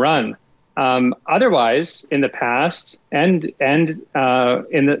campaign run. Otherwise, in the past and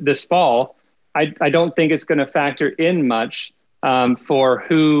in this fall, I don't think it's going to factor in much for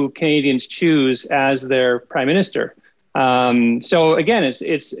who Canadians choose as their prime minister. So again,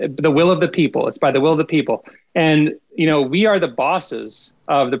 it's the will of the people. It's by the will of the people, and we are the bosses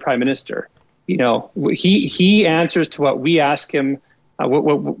of the prime minister. He answers to what we ask him,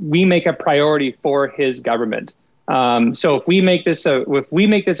 what we make a priority for his government. So if we make this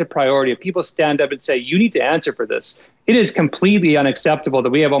a priority, if people stand up and say, you need to answer for this, it is completely unacceptable that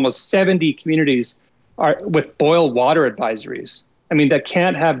we have almost 70 communities with boil water advisories. I mean, that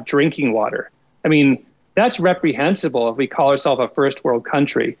can't have drinking water. I mean, that's reprehensible if we call ourselves a first world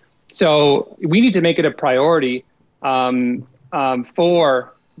country. So we need to make it a priority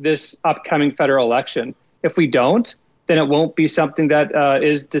for this upcoming federal election. If we don't, then it won't be something that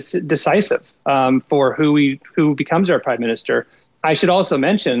is decisive for who becomes our prime minister. I should also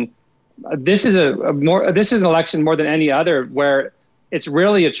mention this is an election more than any other where it's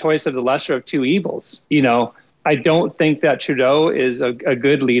really a choice of the lesser of two evils. I don't think that Trudeau is a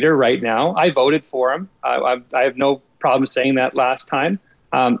good leader right now. I voted for him. I have no problem saying that last time.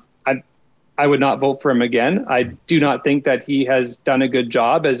 I would not vote for him again. I do not think that he has done a good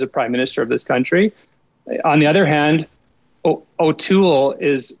job as a prime minister of this country. On the other hand, O'Toole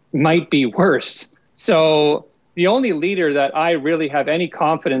might be worse. So the only leader that I really have any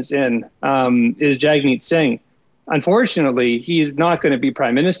confidence in is Jagmeet Singh. Unfortunately, he's not going to be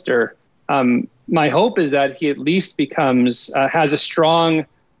prime minister. My hope is that he at least has a strong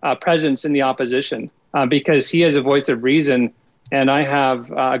presence in the opposition because he has a voice of reason, and I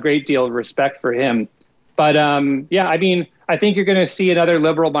have a great deal of respect for him. But I think you're going to see another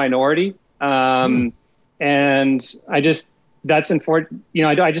Liberal minority, and that's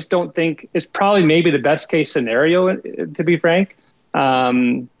unfortunate. I just don't think it's probably maybe the best case scenario, to be frank.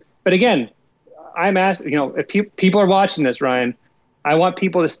 But again, I'm asking, if people are watching this, Ryan, I want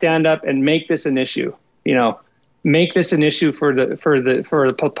people to stand up and make this an issue. Make this an issue for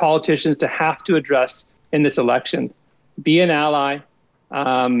the politicians to have to address in this election. Be an ally.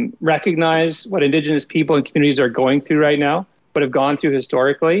 Recognize what Indigenous people and communities are going through right now, what have gone through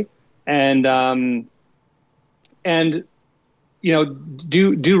historically, and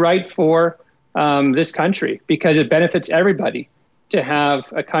do right for this country, because it benefits everybody to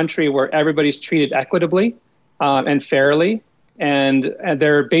have a country where everybody's treated equitably and fairly, and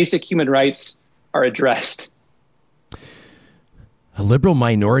their basic human rights are addressed. A Liberal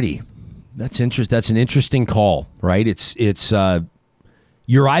minority. That's an interesting call, right? It's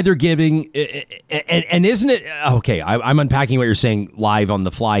you're either giving, and isn't it okay? I'm unpacking what you're saying live on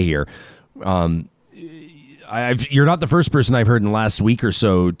the fly here. You're not the first person I've heard in the last week or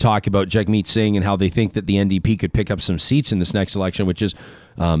so talk about Jagmeet Singh and how they think that the NDP could pick up some seats in this next election, which is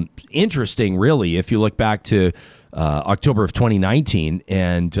interesting, really, if you look back to October of 2019.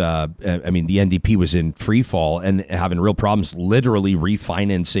 And the NDP was in free fall and having real problems, literally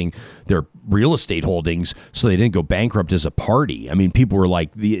refinancing their real estate holdings so they didn't go bankrupt as a party. I mean, people were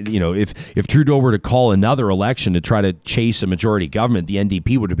like, if Trudeau were to call another election to try to chase a majority government, the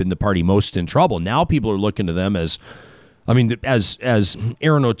NDP would have been the party most in trouble. Now people are looking to them as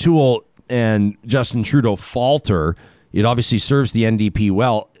Aaron O'Toole and Justin Trudeau falter, it obviously serves the NDP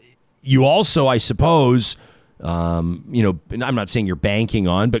well. You also, I suppose, I'm not saying you're banking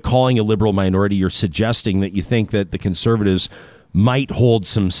on, but calling a Liberal minority, you're suggesting that you think that the Conservatives might hold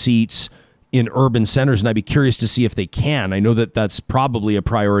some seats in urban centers, and I'd be curious to see if they can. I know that that's probably a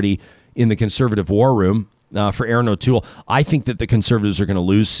priority in the Conservative war room for Aaron O'Toole. I think that the Conservatives are going to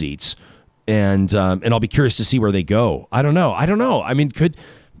lose seats, and I'll be curious to see where they go. I don't know. I mean, could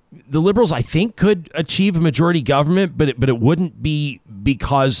the Liberals, I think, could achieve a majority government, but it wouldn't be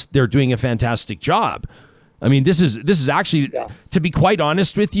because they're doing a fantastic job. I mean, this is actually, to be quite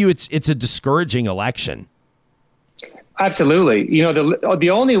honest with you, it's a discouraging election. Absolutely. The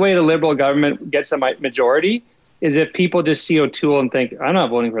only way the Liberal government gets a majority is if people just see O'Toole and think, I'm not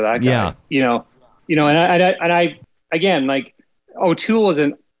voting for that guy. Yeah. And I again, like,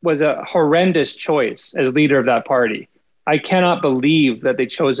 O'Toole was a horrendous choice as leader of that party. I cannot believe that they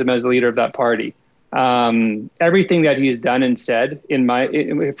chose him as the leader of that party. Everything that he's done and said, in my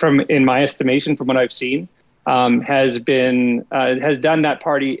estimation, from what I've seen, has done that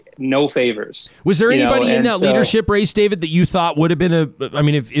party no favors. Was there anybody in that leadership race, David, that you thought would have been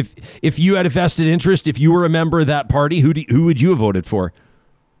if you had a vested interest, if you were a member of that party, who would you have voted for?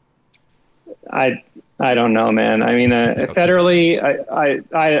 I don't know, man. I mean, federally,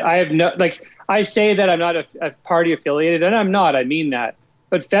 I have no, like, I say that I'm not a party affiliated, and I'm not. I mean that.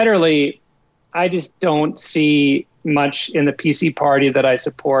 But federally, I just don't see much in the PC party that I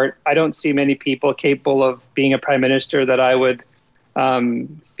support. I don't see many people capable of being a prime minister that I would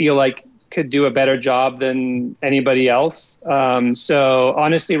feel like could do a better job than anybody else. So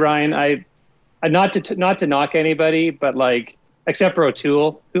honestly, Ryan, I not to knock anybody, but like, except for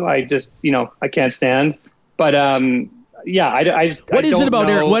O'Toole, who I just, I can't stand. But what is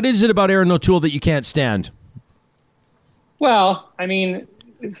it about Aaron O'Toole that you can't stand? Well, I mean,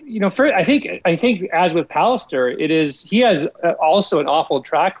 I think as with Pallister, he has also an awful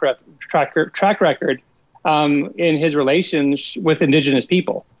track record in his relations with Indigenous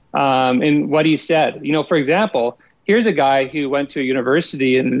people, in what he said. For example, here's a guy who went to a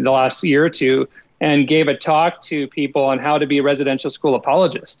university in the last year or two and gave a talk to people on how to be a residential school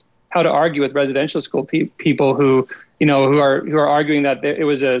apologist, how to argue with residential school people who are arguing that it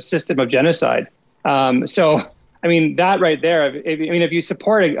was a system of genocide. So, I mean, that right there. If you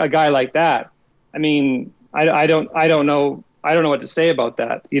support a guy like that, I mean, I don't know what to say about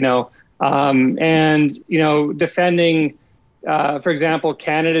that. Defending, for example,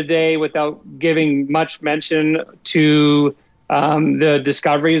 Canada Day without giving much mention to the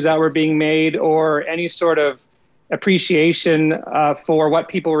discoveries that were being made or any sort of appreciation for what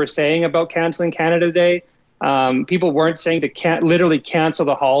people were saying about canceling Canada Day. People weren't saying to literally cancel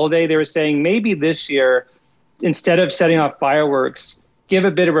the holiday. They were saying maybe this year, instead of setting off fireworks, give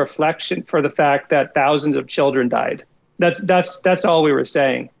a bit of reflection for the fact that thousands of children died. That's all we were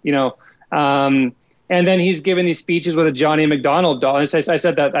saying, And then he's giving these speeches with a Johnny McDonald doll. And I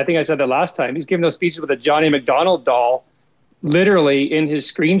said that. I think I said that last time. He's giving those speeches with a Johnny McDonald doll, literally in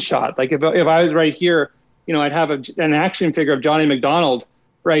his screenshot. Like if I was right here, I'd have an action figure of Johnny McDonald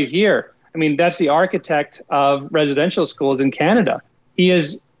right here. I mean, that's the architect of residential schools in Canada. He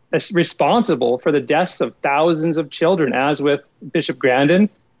is responsible for the deaths of thousands of children, as with Bishop Grandin,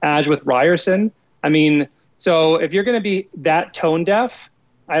 as with Ryerson. I mean, so if you're going to be that tone deaf,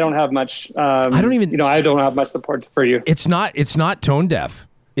 I don't have much. I don't have much support for you. It's not tone deaf.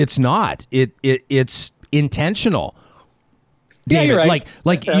 It's not. It's intentional. David, yeah, you're right.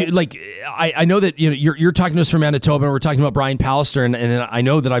 I know that you're talking to us from Manitoba, and we're talking about Brian Pallister, and I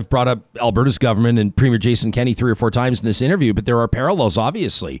know that I've brought up Alberta's government and Premier Jason Kenney 3 or 4 times in this interview, but there are parallels,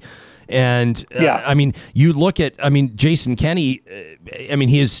 obviously. And you look at, Jason Kenney,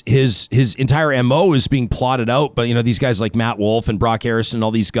 his entire MO is being plotted out, but these guys like Matt Wolf and Brock Harrison,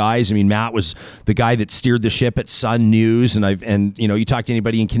 all these guys. Matt was the guy that steered the ship at Sun News, and you talk to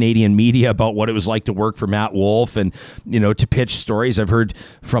anybody in Canadian media about what it was like to work for Matt Wolf and to pitch stories. I've heard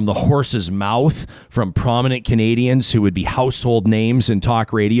from the horse's mouth from prominent Canadians who would be household names in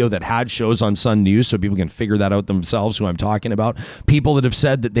talk radio that had shows on Sun News, so people can figure that out themselves who I'm talking about. People that have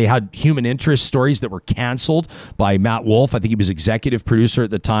said that they had human interest stories that were canceled by Matt Wolf. I think he was executive producer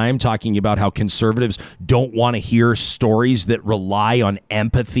at the time, talking about how conservatives don't want to hear stories that rely on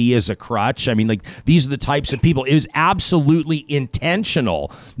empathy as a crutch. These are the types of people. It was absolutely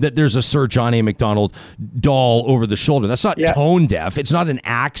intentional that there's a Sir John A. Macdonald doll over the shoulder. That's not tone deaf. It's not an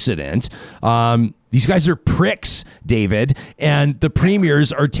accident. These guys are pricks, David, and the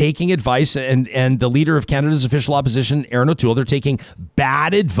premiers are taking advice, and the leader of Canada's official opposition, Aaron O'Toole, they're taking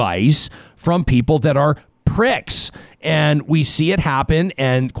bad advice from people that are pricks. And we see it happen,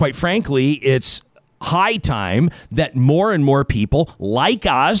 and quite frankly, it's high time that more and more people like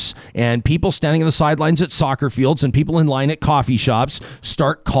us and people standing on the sidelines at soccer fields and people in line at coffee shops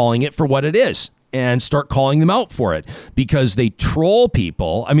start calling it for what it is. And start calling them out for it, because they troll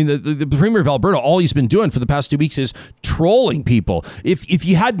people. The Premier of Alberta, all he's been doing for the past 2 weeks is trolling people. If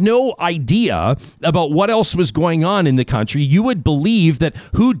you had no idea about what else was going on in the country, you would believe that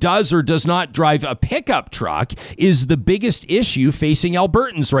who does or does not drive a pickup truck is the biggest issue facing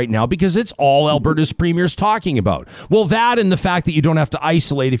Albertans right now, because it's all Alberta's premier's talking about. Well, that and the fact that you don't have to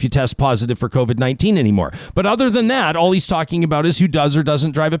isolate if you test positive for COVID-19 anymore. But other than that, all he's talking about is who does or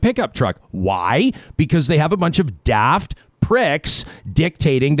doesn't drive a pickup truck. Why? Because they have a bunch of daft pricks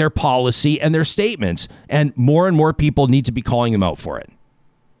dictating their policy and their statements, and more people need to be calling them out for it.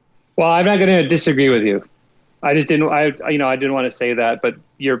 Well, I'm not going to disagree with you. I just didn't. I didn't want to say that, but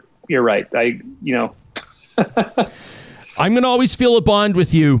you're right. I'm going to always feel a bond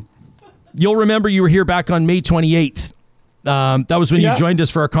with you. You'll remember you were here back on May 28th. That was when you joined us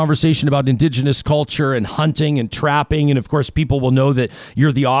for our conversation about Indigenous culture and hunting and trapping. And of course, people will know that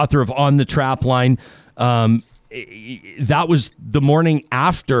you're the author of On the Trap Line. That was the morning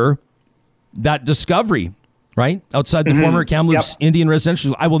after that discovery, right? Outside the former Kamloops Indian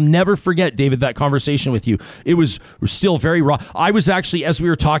residential. I will never forget, David, that conversation with you. It was still very raw. I was actually, as we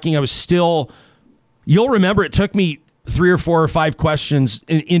were talking, you'll remember it took me 3 or 4 or 5 questions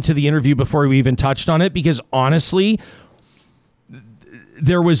into the interview before we even touched on it, because honestly,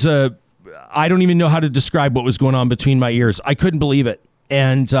 there was I don't even know how to describe what was going on between my ears. I couldn't believe it.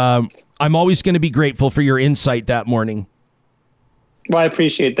 And I'm always going to be grateful for your insight that morning. Well, I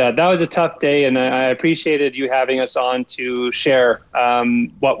appreciate that. That was a tough day, and I appreciated you having us on to share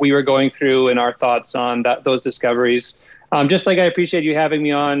what we were going through and our thoughts on those discoveries. Just like I appreciate you having me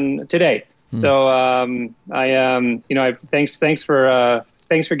on today. So thanks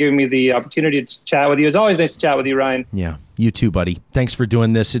for giving me the opportunity to chat with you. It's always nice to chat with you, Ryan. Yeah, you too, buddy. Thanks for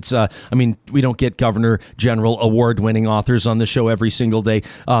doing this. It's we don't get Governor General award-winning authors on the show every single day.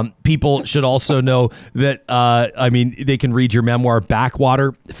 People should also know that they can read your memoir,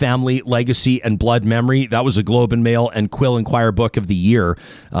 Backwater: Family, Legacy, and Blood Memory. That was a Globe and Mail and Quill Inquirer Book of the Year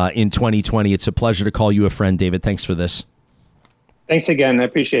in 2020. It's a pleasure to call you a friend, David. Thanks for this. Thanks again. I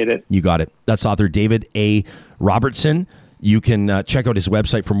appreciate it. You got it. That's author David A. Robertson. You can check out his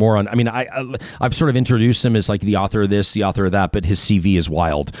website for more on. I've sort of introduced him as like the author of this, the author of that, but his CV is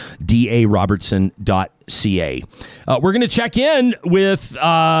wild. darobertson.ca. We're going to check in with.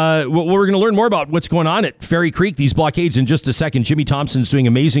 We're going to learn more about what's going on at Fairy Creek, these blockades, in just a second. Jimmy Thomson's doing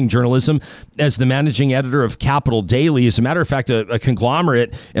amazing journalism as the managing editor of Capital Daily. As a matter of fact, a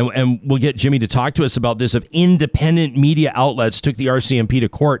conglomerate, and we'll get Jimmy to talk to us about this, of independent media outlets took the RCMP to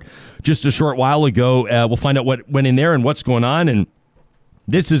court just a short while ago. We'll find out what went in there and what's going on. And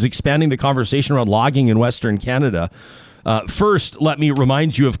this is expanding the conversation around logging in Western Canada. First, let me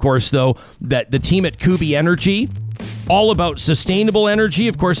remind you, of course, though, that the team at Kubi Energy, all about sustainable energy.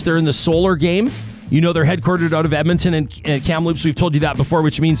 Of course, they're in the solar game. You know, they're headquartered out of Edmonton and Kamloops. We've told you that before,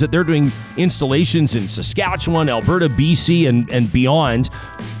 which means that they're doing installations in Saskatchewan, Alberta, BC, and beyond.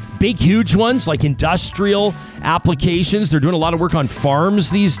 Big, huge ones like industrial applications. They're doing a lot of work on farms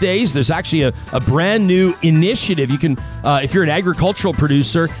these days. There's actually a brand new initiative. You can, if you're an agricultural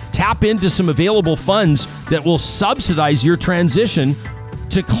producer, tap into some available funds that will subsidize your transition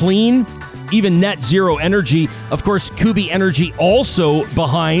to clean, even net zero energy. Of course, Kubi Energy also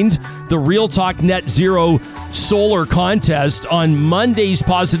behind the Real Talk Net Zero Solar Contest. On Monday's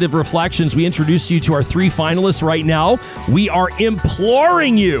Positive Reflections, we introduced you to our 3 finalists. Right now, we are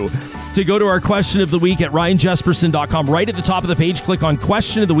imploring you to go to our question of the week at ryanjesperson.com. Right at the top of the page, click on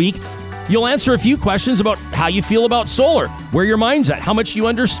Question of the Week. You'll answer a few questions about how you feel about solar, where your mind's at, how much you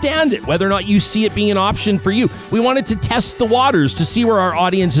understand it, whether or not you see it being an option for you. We wanted to test the waters to see where our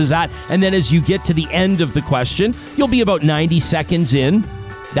audience is at. And then as you get to the end of the question, you'll be about 90 seconds in.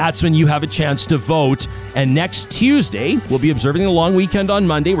 That's when you have a chance to vote. And next Tuesday, we'll be observing the long weekend on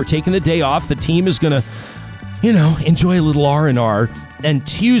Monday. We're taking the day off. The team is going to, enjoy a little R&R. And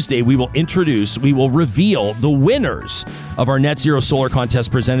Tuesday, we will reveal the winners of our Net Zero Solar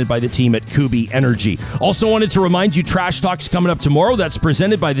Contest presented by the team at Kubi Energy. Also wanted to remind you, Trash Talk's coming up tomorrow. That's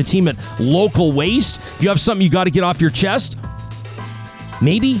presented by the team at Local Waste. If you have something you got to get off your chest,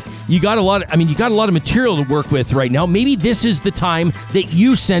 maybe you got a lot of material to work with right now. Maybe this is the time that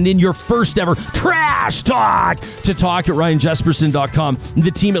you send in your first ever trash talk to talk@ryanjesperson.com.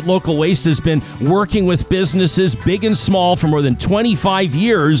 The team at Local Waste has been working with businesses big and small for more than 25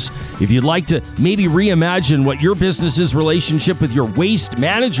 years. If you'd like to maybe reimagine what your business's relationship with your waste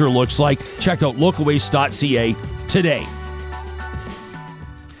manager looks like, check out localwaste.ca today.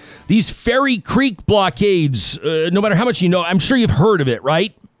 These Fairy Creek blockades, no matter how much you know, I'm sure you've heard of it,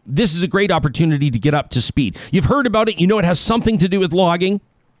 right? This is a great opportunity to get up to speed. You've heard about it. You know it has something to do with logging.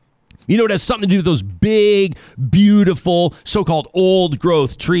 You know it has something to do with those big, beautiful, so-called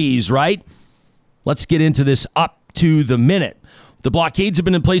old-growth trees, right? Let's get into this up to the minute. The blockades have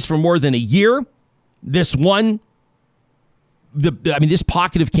been in place for more than a year. This pocket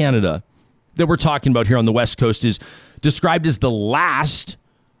of Canada that we're talking about here on the West Coast is described as the last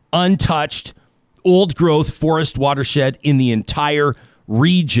untouched old-growth forest watershed in the entire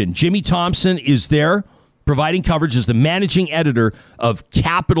region. Jimmy Thomson is there providing coverage as the managing editor of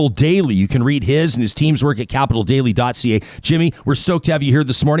Capital Daily. You can read his and his team's work at capitaldaily.ca. Jimmy, we're stoked to have you here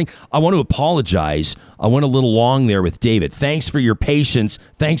this morning. I want to apologize. I went a little long there with David. Thanks for your patience.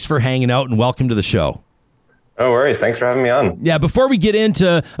 Thanks for hanging out, and welcome to the show. No worries. Thanks for having me on. Yeah, before we get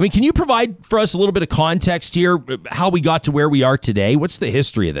into, can you provide for us a little bit of context here, how we got to where we are today? What's the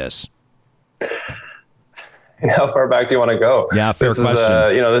history of this? how far back do you want to go? Yeah, fair question.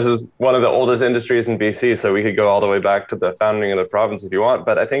 This is one of the oldest industries in BC, so we could go all the way back to the founding of the province if you want.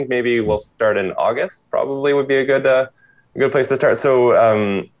 But I think maybe we'll start in August. Probably would be a good place to start.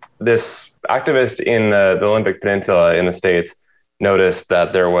 So this activist in the Olympic Peninsula in the States noticed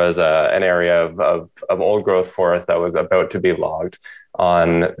that there was an area of old growth forest that was about to be logged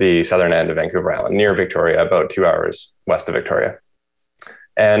on the southern end of Vancouver Island, near Victoria, about 2 hours west of Victoria.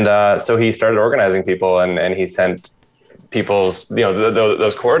 And so he started organizing people, and he sent people's,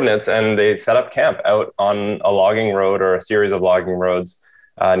 those coordinates, and they set up camp out on a logging road or a series of logging roads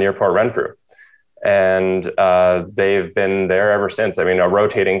near Port Renfrew. And they've been there ever since. I mean, a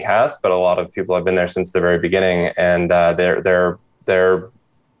rotating cast, but a lot of people have been there since the very beginning. And they're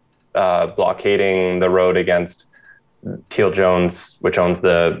blockading the road against Teal Jones, which owns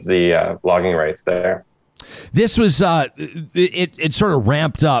the logging rights there. This was it sort of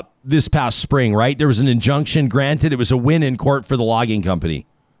ramped up this past spring, right? There was an injunction granted. It was a win in court for the logging company.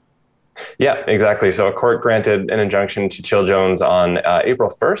 Yeah, exactly. So a court granted an injunction to Teal Jones on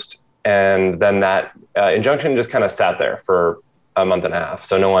April 1st. And then that injunction just kind of sat there for a month and a half.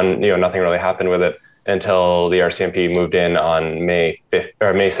 So nothing really happened with it until the RCMP moved in on May 5th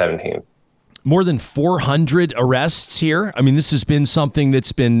or May 17th. More than 400 arrests here. I mean, this has been something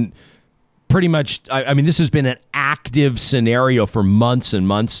that's been pretty much, this has been an active scenario for months and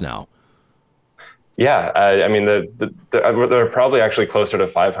months now. Yeah. They're probably actually closer to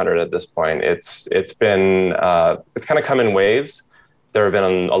 500 at this point. It's kind of come in waves. There have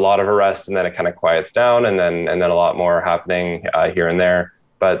been a lot of arrests, and then it kind of quiets down, and then a lot more happening here and there.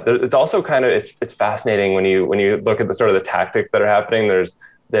 But it's also it's fascinating when you look at the sort of the tactics that are happening.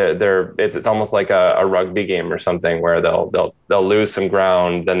 It's almost like a rugby game or something, where they'll lose some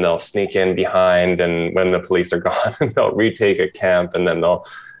ground, then they'll sneak in behind, and when the police are gone, they'll retake a camp, and then they'll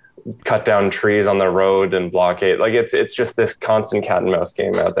cut down trees on the road and blockade. Like it's just this constant cat and mouse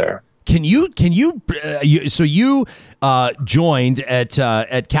game out there. Can you joined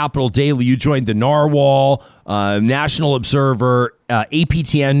at Capital Daily, you joined the Narwhal, National Observer,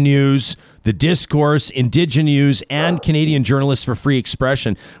 APTN News, The Discourse, Indigenous, and Canadian Journalists for Free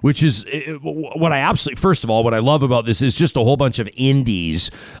Expression, which is what I love about this is just a whole bunch of indies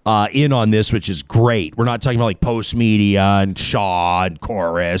in on this, which is great. We're not talking about like Post Media and Shaw and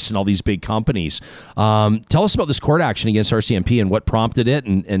Chorus and all these big companies. Tell us about this court action against RCMP and what prompted it,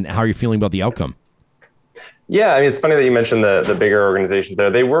 and how you're feeling about the outcome. Yeah, it's funny that you mentioned the bigger organizations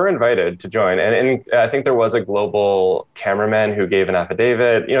there. They were invited to join, and I think there was a global cameraman who gave an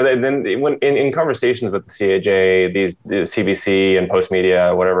affidavit. They went in conversations with the CAJ, the CBC and Post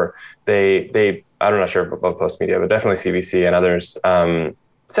Media, whatever. I'm not sure about Post Media, but definitely CBC and others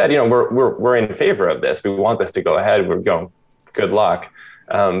said, we're in favor of this. We want this to go ahead. We're going, good luck,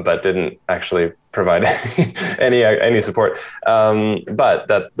 but didn't actually provide any support. But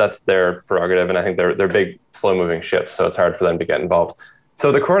that's their prerogative, and I think they're big, slow-moving ships, so it's hard for them to get involved.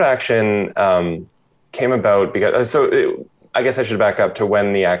 So the court action came about because. I guess I should back up to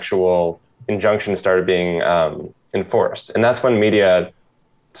when the actual injunction started being enforced, and that's when media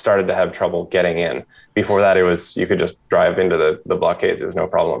started to have trouble getting in. Before that, you could just drive into the blockades; it was no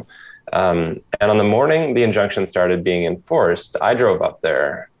problem. And on the morning the injunction started being enforced, I drove up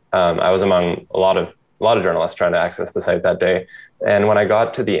there. I was among a lot of journalists trying to access the site that day. And when I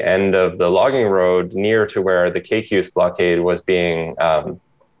got to the end of the logging road near to where the KQ's blockade was being,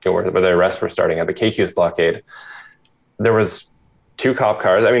 where the arrests were starting at the KQ's blockade, there was 2 cop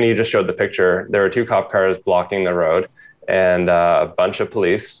cars. You just showed the picture. There were 2 cop cars blocking the road and a bunch of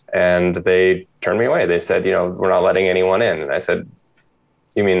police, and they turned me away. They said, we're not letting anyone in. And I said,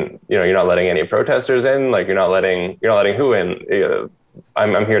 you mean, you're not letting any protesters in? Like you're not letting who in?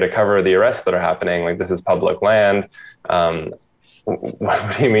 I'm here to cover the arrests that are happening. Like this is public land.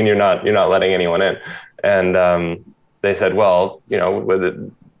 What do you mean you're not letting anyone in? And they said, well,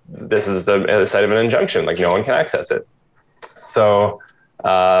 this is a site of an injunction. Like no one can access it. So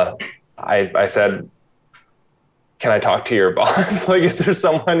I said, can I talk to your boss? Like, is there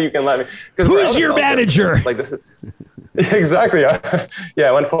someone you can let me? Who's your manager? Like this is exactly. Yeah,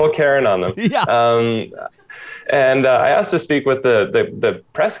 I went full Karen on them. Yeah. And I asked to speak with the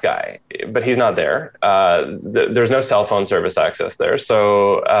press guy, but he's not there. There's no cell phone service access there.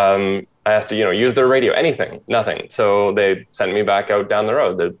 So I asked to, use their radio, anything, nothing. So they sent me back out down the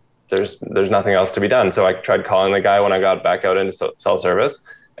road. There's nothing else to be done. So I tried calling the guy when I got back out into cell service,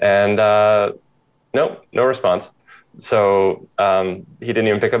 and no response. So he didn't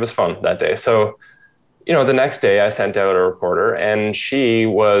even pick up his phone that day. So the next day I sent out a reporter, and she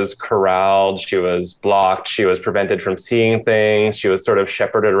was corralled. She was blocked. She was prevented from seeing things. She was sort of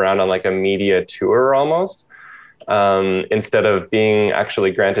shepherded around on like a media tour almost. instead of being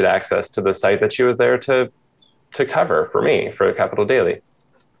actually granted access to the site that she was there to cover for me, for Capital Daily.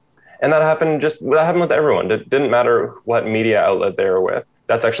 And that happened with everyone. It didn't matter what media outlet they were with.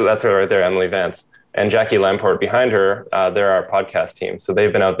 That's her right there, Emily Vance. And Jackie Lamport behind her, they're our podcast team. So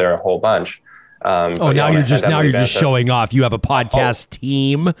they've been out there a whole bunch. Now you're just showing off. You have a podcast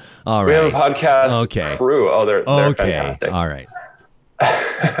team. All right. We have a podcast crew. Oh, they're fantastic. All right.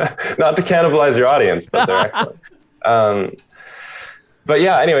 Not to cannibalize your audience, but they're excellent. But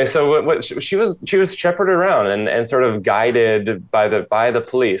yeah, anyway, so what she was shepherded around and sort of guided by the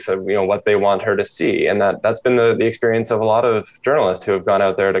police of, what they want her to see. And that's been the experience of a lot of journalists who have gone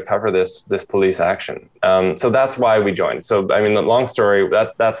out there to cover this police action. So that's why we joined. So, I mean, the long story,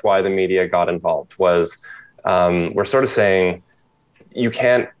 that's why the media got involved was, we're sort of saying you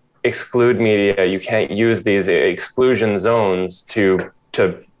can't exclude media. You can't use these exclusion zones to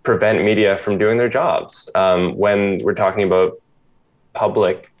prevent media from doing their jobs. When we're talking about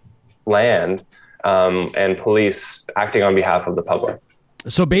public land and police acting on behalf of the public.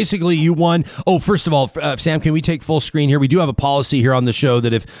 So basically you won. Oh, first of all, Sam, can we take full screen here? We do have a policy here on the show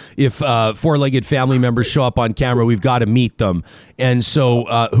that if four-legged family members show up on camera, we've got to meet them. And so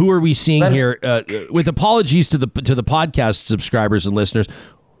who are we seeing here? With apologies to the podcast subscribers and listeners,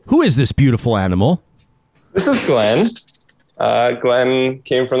 who is this beautiful animal? This is Glenn. Glenn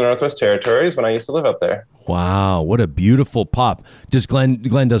came from the Northwest Territories when I used to live up there. Wow, what a beautiful pup.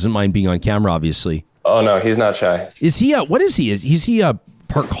 Glenn doesn't mind being on camera, obviously. Oh, no, he's not shy. Is he what is he? Is he a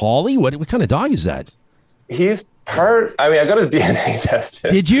part collie? What kind of dog is that? He's part, I got his DNA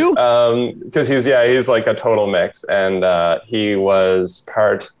tested. Did you? Because he's like a total mix. And he was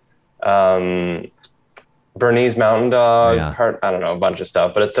part Bernese Mountain Dog, part, I don't know, a bunch of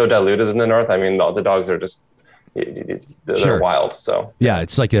stuff. But it's so diluted in the north. I mean, all the dogs are just, they're wild. So yeah,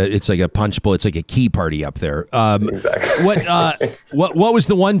 it's like a punch bowl. It's like a key party up there. Exactly. What was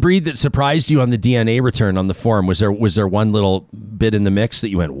the one breed that surprised you on the DNA return on the form? Was there one little bit in the mix that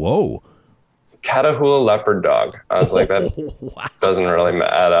you went, whoa? Catahoula leopard dog. I was like, that doesn't really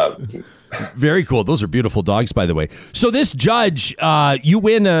add up. Very cool. Those are beautiful dogs, by the way. So this judge, you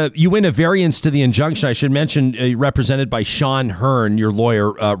win a variance to the injunction. I should mention, represented by Sean Hearn, your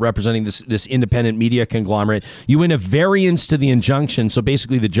lawyer, representing this independent media conglomerate. You win a variance to the injunction. So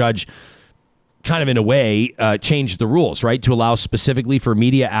basically, the judge, kind of in a way, changed the rules, right, to allow specifically for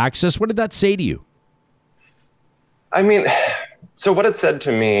media access. What did that say to you? I mean, so what it said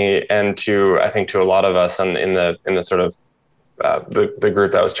to me, and I think to a lot of us in the sort of the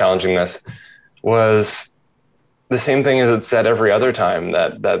group that was challenging this, was the same thing as it said every other time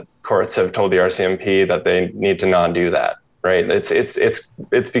that courts have told the RCMP that they need to not do that, right?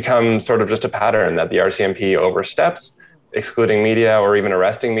 It's become sort of just a pattern that the RCMP oversteps, excluding media or even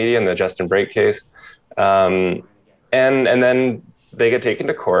arresting media in the Justin Brake case, and then they get taken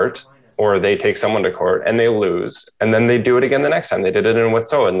to court, or they take someone to court and they lose, and then they do it again the next time. They did it in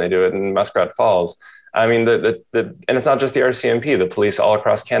Wet'suwet'en, and they do it in Muskrat Falls. I mean, and it's not just the RCMP. The police all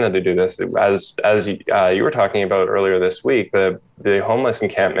across Canada do this. As you were talking about earlier this week, the homeless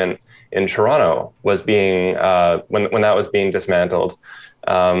encampment in Toronto was being when that was being dismantled.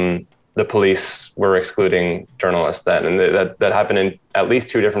 The police were excluding journalists then, and that happened in at least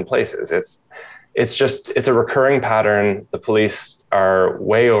two different places. It's a recurring pattern. The police are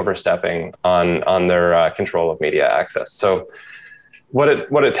way overstepping on their control of media access. So what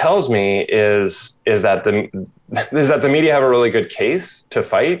it tells me is that the media have a really good case to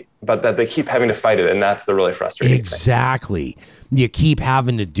fight, but that they keep having to fight it, and that's the really frustrating thing. You keep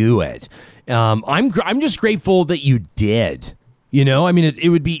having to do it. I'm just grateful that you did. I mean,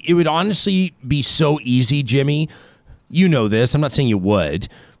 it would honestly be so easy, Jimmy. You know this. I'm not saying you would.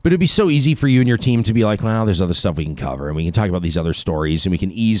 But it'd be so easy for you and your team to be like, well, there's other stuff we can cover, and we can talk about these other stories, and we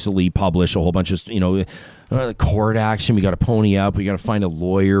can easily publish a whole bunch of, court action. We got to pony up. We got to find a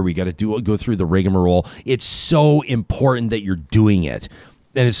lawyer. We got to go through the rigmarole. It's so important that you're doing it,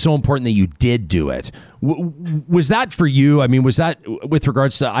 and it's so important that you did do it. Was that for you? I mean, was that with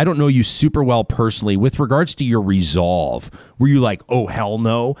regards to, I don't know you super well personally, with regards to your resolve, were you like, oh, hell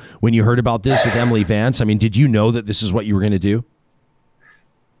no, when you heard about this with Emily Vance? I mean, did you know that this is what you were going to do?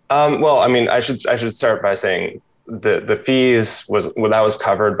 Well, I mean, I should start by saying the fees that was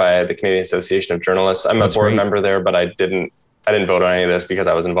covered by the Canadian Association of Journalists. I'm a board member there, but I didn't vote on any of this because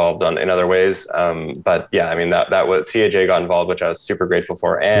I was involved in other ways. But yeah, I mean, that was CAJ got involved, which I was super grateful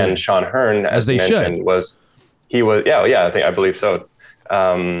for. And Sean Hearn, as they mentioned, I believe so.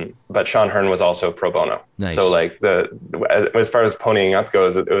 But Sean Hearn was also pro bono. Nice. So like as far as ponying up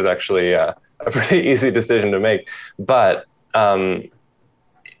goes, it was actually a pretty easy decision to make. But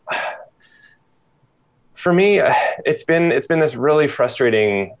for me, it's been this really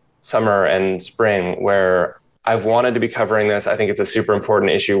frustrating summer and spring where I've wanted to be covering this. I think it's a super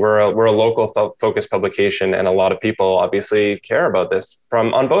important issue. We're a local focused publication, and a lot of people obviously care about this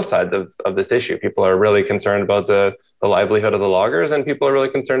on both sides of this issue. People are really concerned about the livelihood of the loggers, and people are really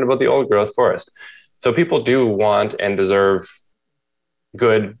concerned about the old growth forest. So people do want and deserve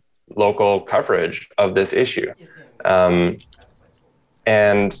good local coverage of this issue. And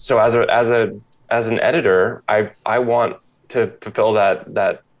so as an editor, I want to fulfill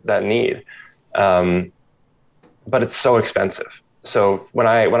that need. But it's so expensive. So when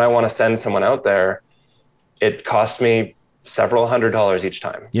I want to send someone out there, it costs me several $100s each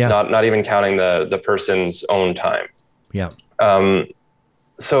time. Yeah. Not even counting the person's own time. Yeah.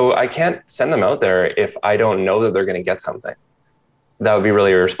 So I can't send them out there if I don't know that they're going to get something. That would be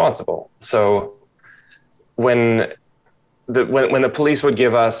really irresponsible. So when the police would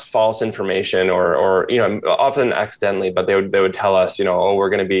give us false information or often accidentally, but they would tell us, oh, we're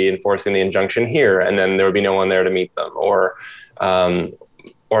going to be enforcing the injunction here, and then there would be no one there to meet them, or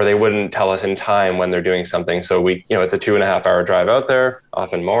they wouldn't tell us in time when they're doing something. So it's a 2.5 hour drive out there,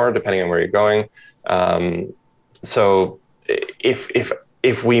 often more, depending on where you're going. So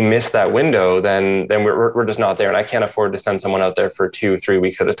if we miss that window, then we're just not there, and I can't afford to send someone out there for 2-3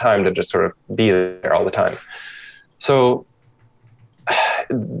 weeks at a time to just sort of be there all the time. So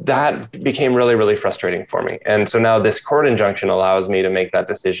that became really, really frustrating for me. And so now this court injunction allows me to make that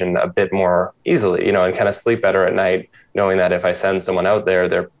decision a bit more easily, and kind of sleep better at night, knowing that if I send someone out there,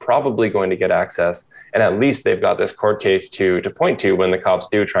 they're probably going to get access. And at least they've got this court case to point to when the cops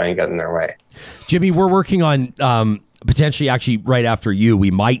do try and get in their way. Jimmy, we're working on potentially, actually, right after you, we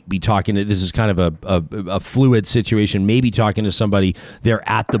might be talking to, this is kind of a fluid situation, maybe talking to somebody there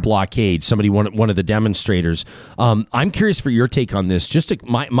at the blockade, one of the demonstrators. I'm curious for your take on this.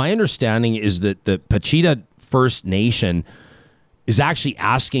 My understanding is that the Pachita First Nation is actually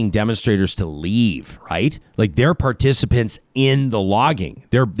asking demonstrators to leave, right? Like they're participants in the logging.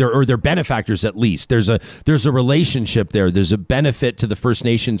 They're benefactors, at least. There's a relationship there. There's a benefit to the First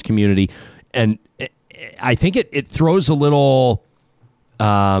Nations community. And I think it throws a little,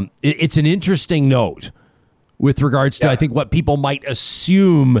 it's an interesting note with regards to, I think, what people might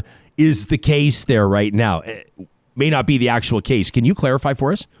assume is the case there right now. It may not be the actual case. Can you clarify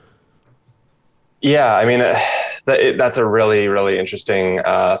for us? Yeah, I mean, that's a really, really interesting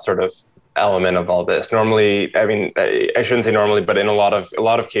sort of element of all this. Normally, I mean, I shouldn't say normally, but in a lot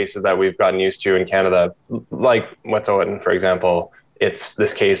of cases that we've gotten used to in Canada, like Wet'suwet'en, for example, it's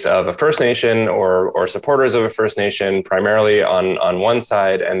this case of a First Nation or supporters of a First Nation, primarily on one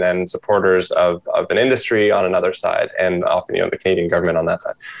side, and then supporters of an industry on another side, and often the Canadian government on that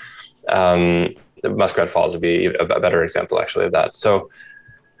side. Muskrat Falls would be a better example, actually, of that. So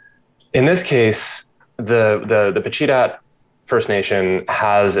in this case, the Pachita First Nation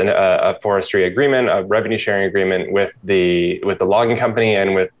has a forestry agreement, a revenue sharing agreement with the logging company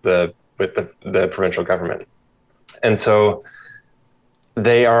and with the provincial government, and so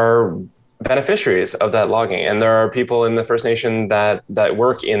they are beneficiaries of that logging. And there are people in the First Nation that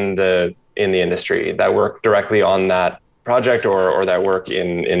work in the industry, that work directly on that project or that work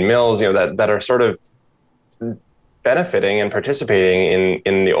in mills, that are sort of benefiting and participating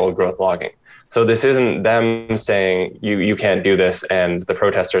in the old growth logging. So this isn't them saying you can't do this, and the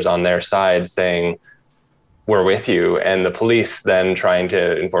protesters on their side saying we're with you, and the police then trying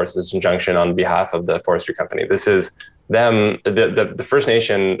to enforce this injunction on behalf of the forestry company. This is them, the First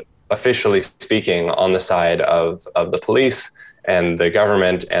Nation, officially speaking on the side of the police and the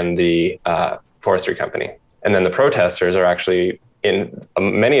government and the forestry company. And then the protesters are actually, in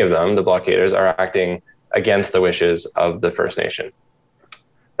many of them, the blockaders, are acting against the wishes of the First Nation.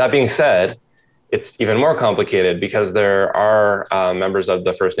 That being said, it's even more complicated because there are members of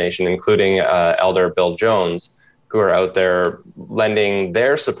the First Nation, including Elder Bill Jones, who are out there lending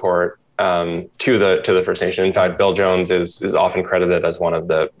their support to the First Nation. In fact, Bill Jones is often credited as one of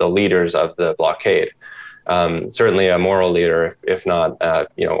the leaders of the blockade. Certainly a moral leader, if not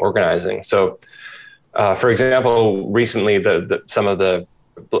organizing. So, for example, recently some of the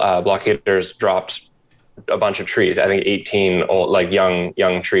blockaders dropped a bunch of trees. I think 18 old,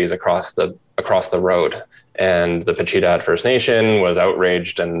 young trees across the road, and the Pachita First Nation was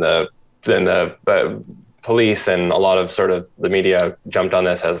outraged, and the police and a lot of sort of the media jumped on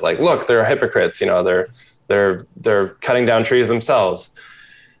this as like, look, they're hypocrites. They're cutting down trees themselves.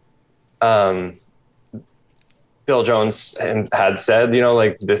 Bill Jones had said,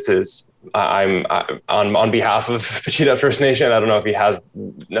 this is I'm on behalf of Pachita First Nation. I don't know if he has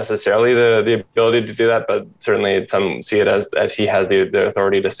necessarily the ability to do that, but certainly some see it as he has the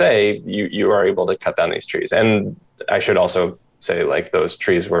authority to say you are able to cut down these trees. And I should also say, like, those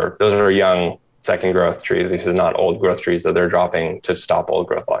are young second growth trees. These are not old growth trees that they're dropping to stop old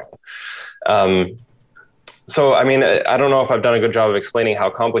growth logging. So, I mean, I don't know if I've done a good job of explaining how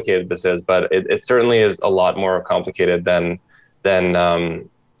complicated this is, but it certainly is a lot more complicated than the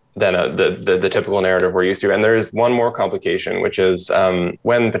typical narrative we're used to. And there is one more complication, which is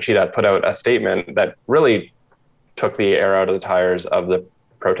when Pachita put out a statement that really took the air out of the tires of the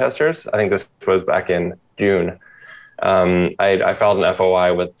protesters. I think this was back in June. I filed an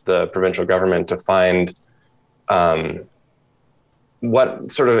FOI with the provincial government to find what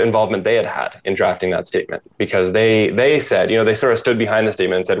sort of involvement they had in drafting that statement, because they said, they sort of stood behind the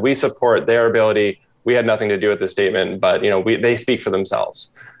statement and said, we support their ability. We had nothing to do with the statement, but they speak for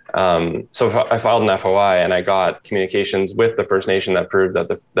themselves. So I filed an FOI, and I got communications with the First Nation that proved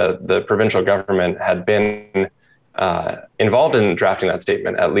that the provincial government had been involved in drafting that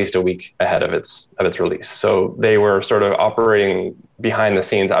statement at least a week ahead of its release. So they were sort of operating behind the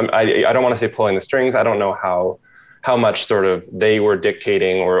scenes. I don't want to say pulling the strings. I don't know how much sort of they were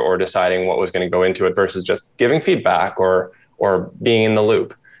dictating or deciding what was going to go into it versus just giving feedback or being in the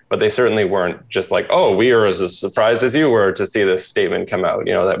loop. But they certainly weren't just like, oh, we are as surprised as you were to see this statement come out,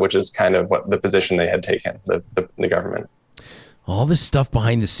 which is kind of what the position they had taken, the government. All this stuff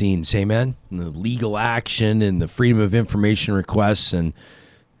behind the scenes, hey, man, and the legal action and the freedom of information requests, and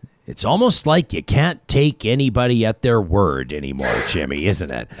it's almost like you can't take anybody at their word anymore, Jimmy, isn't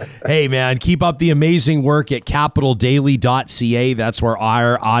it? Hey, man, keep up the amazing work at capitaldaily.ca. That's where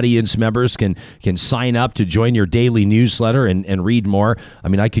our audience members can sign up to join your daily newsletter and read more. I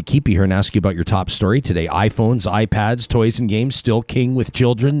mean, I could keep you here and ask you about your top story today. iPhones, iPads, toys and games, still king with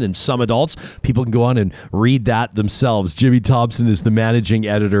children and some adults. People can go on and read that themselves. Jimmy Thomson is the managing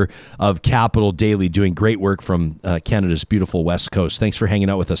editor of Capital Daily, doing great work from Canada's beautiful West Coast. Thanks for hanging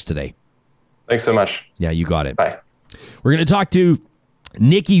out with us today. Thanks so much. Yeah, you got it. Bye. We're going to talk to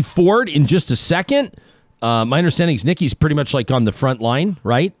Nikki Ford in just a second. My understanding is Nikki's pretty much like on the front line,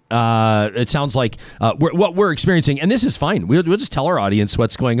 right? It sounds like what we're experiencing, and this is fine. We'll just tell our audience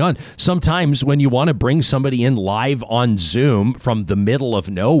what's going on. Sometimes when you want to bring somebody in live on Zoom from the middle of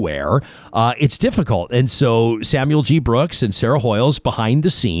nowhere, it's difficult. And so Samuel G. Brooks and Sarah Hoyles behind the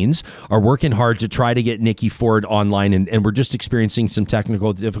scenes are working hard to try to get Nikki Ford online, and we're just experiencing some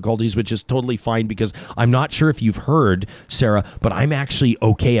technical difficulties, which is totally fine because I'm not sure if you've heard, Sarah, but I'm actually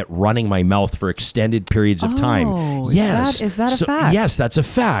okay at running my mouth for extended periods of time. Yes. Is that a fact? Yes, that's a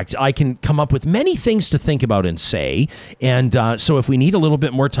fact. I can come up with many things to think about and say. And so if we need a little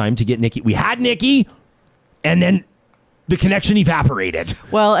bit more time to get Nikki, we had Nikki, and then the connection evaporated.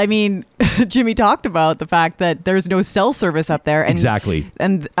 Well, I mean, Jimmy talked about the fact that there's no cell service up there. And, exactly.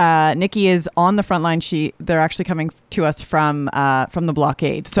 And Nikki is on the front line. They're actually coming to us from the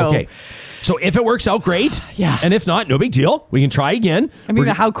blockade. So, okay. So if it works out, great. Yeah. And if not, no big deal. We can try again. I mean,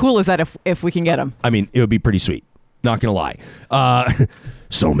 how cool is that if we can get them? I mean, it would be pretty sweet. Not going to lie.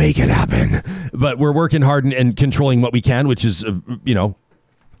 So make it happen. But we're working hard and controlling what we can, which is,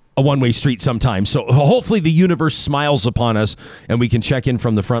 a one-way street sometimes. So hopefully the universe smiles upon us and we can check in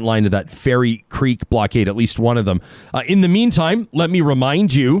from the front line of that Fairy Creek blockade, at least one of them. In the meantime, let me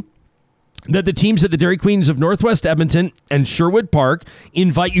remind you that the teams at the Dairy Queens of Northwest Edmonton and Sherwood Park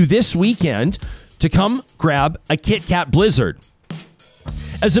invite you this weekend to come grab a Kit Kat Blizzard.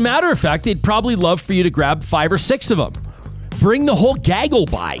 As a matter of fact, they'd probably love for you to grab 5 or 6 of them. Bring the whole gaggle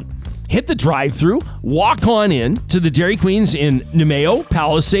by. Hit the drive-thru, walk on in to the Dairy Queens in Nemeo,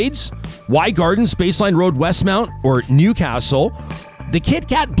 Palisades, Y Garden, Spaceline Road, Westmount, or Newcastle. The Kit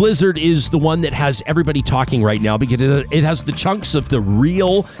Kat Blizzard is the one that has everybody talking right now because it has the chunks of the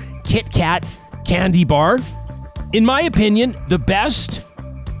real Kit Kat candy bar. In my opinion, the best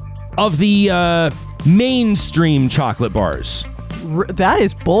of the mainstream chocolate bars. That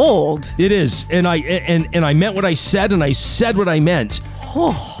is bold. It is, and I meant what I said, and I said what I meant.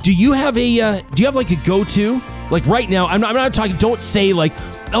 Do you have like a go-to? Like right now, I'm not talking. Don't say like,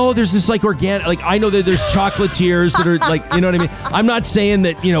 oh, there's this like organic. Like I know that there's chocolatiers that are like, you know what I mean. I'm not saying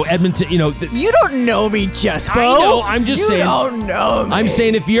that Edmonton. You don't know me, Jespo. I know. I'm just saying. You don't know me. I'm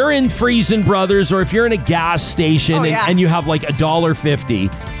saying if you're in Friesen Brothers or if you're in a gas station and you have like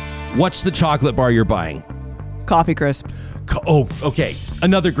 $1.50, what's the chocolate bar you're buying? Coffee Crisp. Oh, okay.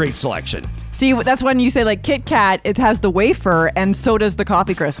 Another great selection. See, that's when you say like Kit Kat, it has the wafer, and so does the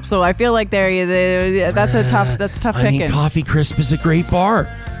Coffee Crisp. So I feel like that's tough picking. I mean, Coffee Crisp is a great bar.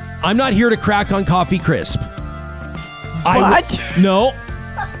 I'm not here to crack on Coffee Crisp. What? No.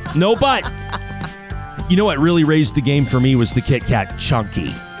 No but. You know what really raised the game for me was the Kit Kat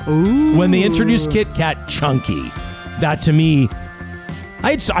Chunky. Ooh. When they introduced Kit Kat Chunky, that to me,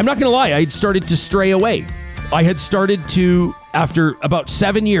 I'm not going to lie, I had started to stray away. I had started to, after about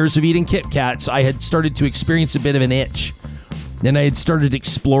 7 years of eating Kit Kats, I had started to experience a bit of an itch. Then I had started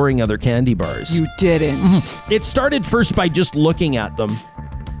exploring other candy bars. You didn't. It started first by just looking at them.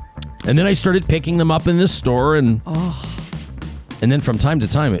 And then I started picking them up in the store. And then from time to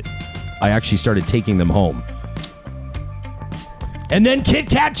time, I actually started taking them home. And then Kit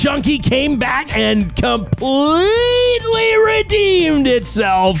Kat Chunky came back and completely redeemed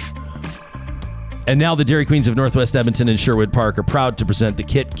itself. And now the Dairy Queens of Northwest Edmonton and Sherwood Park are proud to present the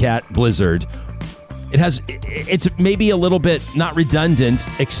Kit Kat Blizzard. It's maybe a little bit, not redundant,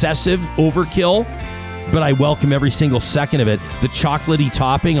 excessive, overkill, but I welcome every single second of it. The chocolatey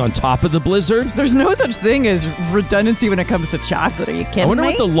topping on top of the Blizzard. There's no such thing as redundancy when it comes to chocolate. Are you kidding me? I wonder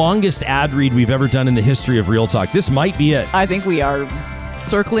what the longest ad read we've ever done in the history of Real Talk. This might be it. I think we are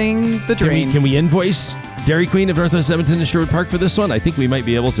circling the drain. Can we invoice Dairy Queen of Northwest Edmonton and Sherwood Park for this one? I think we might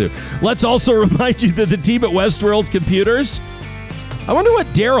be able to. Let's also remind you that the team at Westworld Computers, I wonder what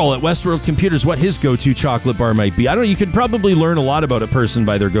Daryl at Westworld Computers, what his go-to chocolate bar might be. I don't know. You could probably learn a lot about a person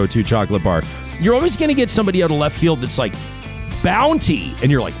by their go-to chocolate bar. You're always going to get somebody out of left field that's like, Bounty.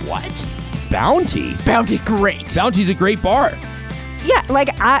 And you're like, what? Bounty? Bounty's great. Bounty's a great bar. Yeah, like,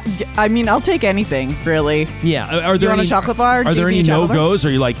 I mean, I'll take anything, really. Yeah. Are there you want any a chocolate bar? Are there any no-goes?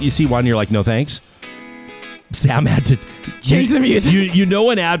 Or you see one, you're like, no thanks? Sam had to change the music. You know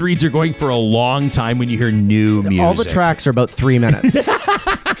when ad reads are going for a long time when you hear new music. All the tracks are about 3 minutes. I'm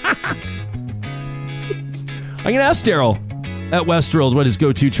going to ask Daryl at Westworld what his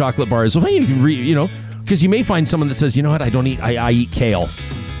go-to chocolate bar is. Well, you can because you may find someone that says, you know what, I eat kale.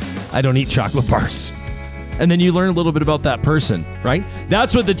 I don't eat chocolate bars. And then you learn a little bit about that person, right?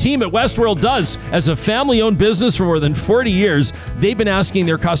 That's what the team at Westworld does. As a family-owned business for more than 40 years, they've been asking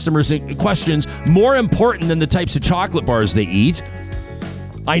their customers questions more important than the types of chocolate bars they eat.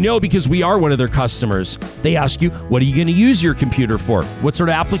 I know because we are one of their customers. They ask you, what are you going to use your computer for? What sort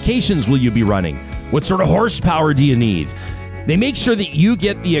of applications will you be running? What sort of horsepower do you need? They make sure that you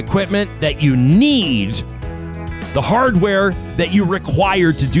get the equipment that you need, the hardware that you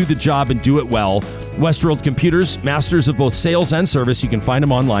require to do the job and do it well. Westworld Computers, masters of both sales and service. You can find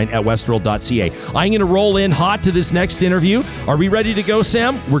them online at westworld.ca. I'm going to roll in hot to this next interview. Are we ready to go,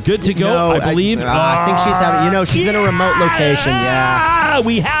 Sam? We're good to go, I believe. I think she's having, she's in a remote location. Yeah.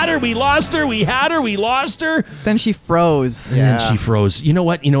 We had her. We lost her. We had her. We lost her. Then she froze. And then she froze. You know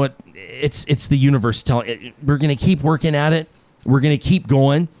what? It's the universe telling. We're going to keep working at it. We're going to keep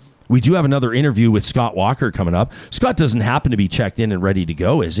going. We do have another interview with Scott Walker coming up. Scott doesn't happen to be checked in and ready to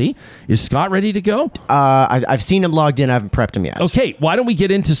go, is he? Is Scott ready to go? I've seen him logged in. I haven't prepped him yet. Okay, why don't we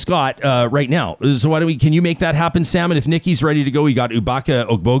get into Scott right now? So can you make that happen, Sam? And if Nikki's ready to go, we got Ubaka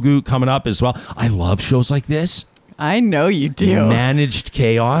Ogbogu coming up as well. I love shows like this. I know you do. Managed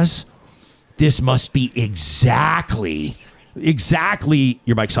chaos. This must be exactly,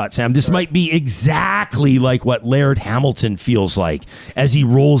 your mic's hot, Sam. This might be exactly like what Laird Hamilton feels like as he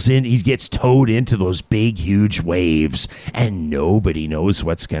rolls in. He gets towed into those big, huge waves, and nobody knows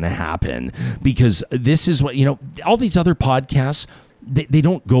what's going to happen because this is what, all these other podcasts, they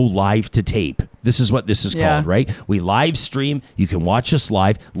don't go live to tape. This is what this is called, right? We live stream. You can watch us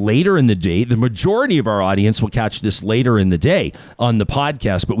live later in the day. The majority of our audience will catch this later in the day on the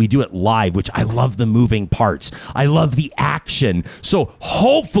podcast, but we do it live, which I love the moving parts. I love the action. So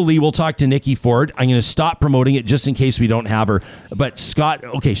hopefully we'll talk to Nikki Ford. I'm going to stop promoting it just in case we don't have her. But Scott,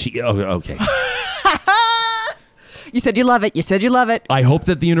 okay. You said you love it. You said you love it. I hope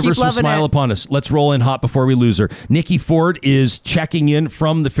that the universe will smile upon us. Let's roll in hot before we lose her. Nikki Ford is checking in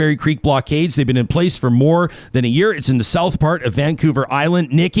from the Fairy Creek blockades. They've been in place for more than a year. It's in the south part of Vancouver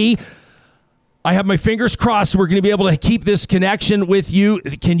Island. Nikki, I have my fingers crossed we're going to be able to keep this connection with you.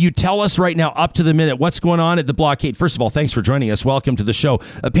 Can you tell us right now, up to the minute, what's going on at the blockade? First of all, thanks for joining us. Welcome to the show.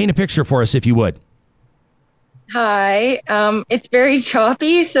 Paint a picture for us, if you would. Hi. It's very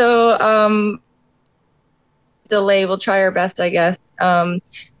choppy, so delay. We'll try our best, I guess.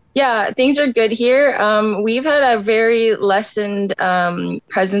 Things are good here. We've had a very lessened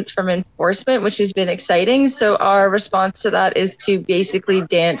presence from enforcement, which has been exciting. So our response to that is to basically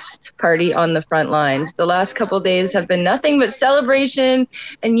dance party on the front lines. The last couple of days have been nothing but celebration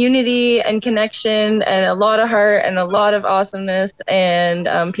and unity and connection and a lot of heart and a lot of awesomeness.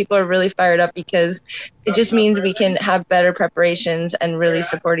 And people are really fired up because it just means we can have better preparations and really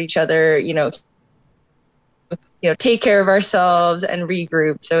support each other, take care of ourselves and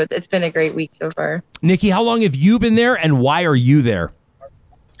regroup. So it's been a great week so far. Nikki, how long have you been there and why are you there?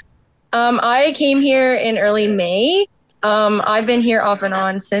 I came here in early May. I've been here off and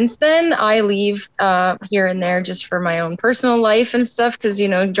on since then. I leave here and there just for my own personal life and stuff because,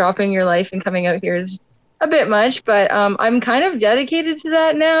 dropping your life and coming out here is a bit much. But I'm kind of dedicated to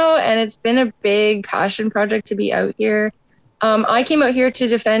that now, and it's been a big passion project to be out here. I came out here to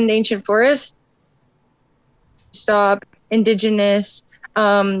defend ancient forests, stop Indigenous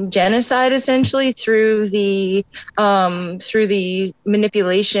genocide, essentially through the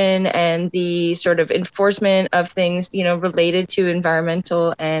manipulation and the sort of enforcement of things, related to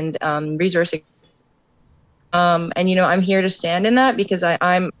environmental and resource. And I'm here to stand in that because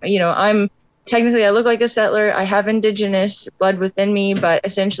I'm technically, I look like a settler. I have Indigenous blood within me, but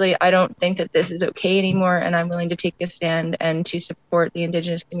essentially I don't think that this is okay anymore. And I'm willing to take a stand and to support the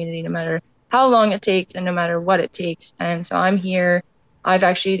Indigenous community, no matter how long it takes and no matter what it takes. And so I'm here. I've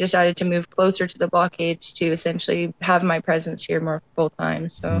actually decided to move closer to the blockades to essentially have my presence here more full time.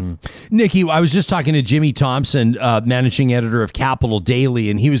 So, Nikki, I was just talking to Jimmy Thomson, managing editor of Capital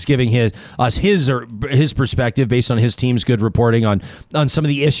Daily, and he was giving his perspective based on his team's good reporting on some of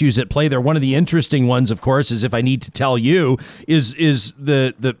the issues at play there. One of the interesting ones, of course, is if I need to tell you, is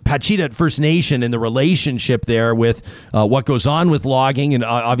the Pacheedaht First Nation and the relationship there with what goes on with logging and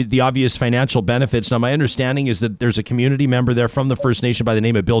the obvious financial benefits. Now, my understanding is that there's a community member there from the First Nation by the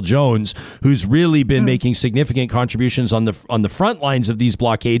name of Bill Jones, who's really been making significant contributions on the front lines of these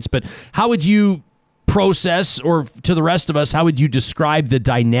blockades. But how would you process, or to the rest of us, how would you describe the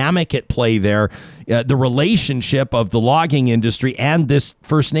dynamic at play there, the relationship of the logging industry and this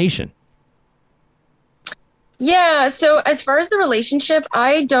First Nation? Yeah, so as far as the relationship,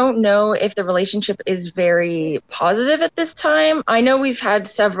 I don't know if the relationship is very positive at this time. I know we've had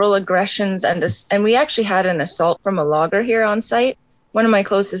several aggressions and we actually had an assault from a logger here on site. One of my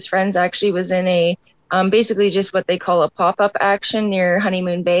closest friends actually was in a basically just what they call a pop-up action near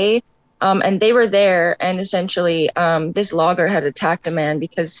Honeymoon Bay. And they were there, and essentially this logger had attacked a man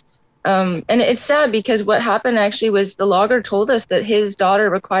because, and it's sad because what happened actually was the logger told us that his daughter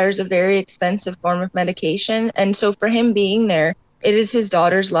requires a very expensive form of medication. And so for him being there, it is his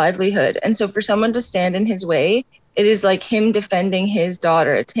daughter's livelihood. And so for someone to stand in his way, it is like him defending his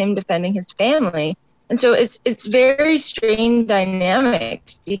daughter. It's him defending his family. And so it's very strained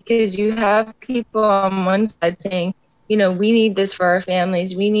dynamics because you have people on one side saying, we need this for our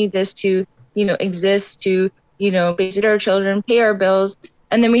families. We need this to, exist to, babysit our children, pay our bills.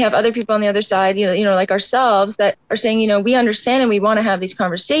 And then we have other people on the other side, like ourselves that are saying, we understand and we want to have these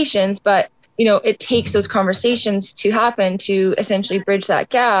conversations, but, it takes those conversations to happen to essentially bridge that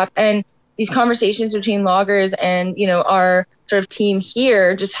gap. And these conversations between loggers and, our sort of team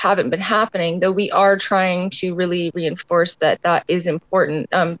here just haven't been happening, though we are trying to really reinforce that is important.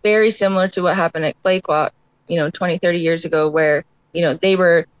 Very similar to what happened at Clayquat, 20, 30 years ago, where,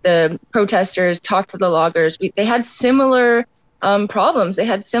 the protesters talked to the loggers. They had similar problems. They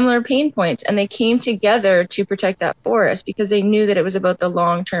had similar pain points, and they came together to protect that forest because they knew that it was about the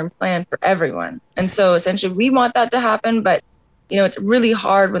long-term plan for everyone. And so essentially we want that to happen, but it's really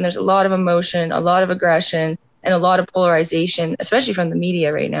hard when there's a lot of emotion, a lot of aggression, and a lot of polarization, especially from the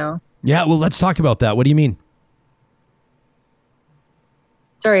media right now. Yeah, well, let's talk about that. What do you mean?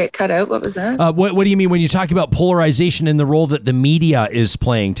 Sorry, it cut out. What was that? What do you mean when you talk about polarization and the role that the media is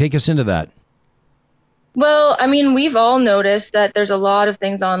playing? Take us into that. Well, I mean, we've all noticed that there's a lot of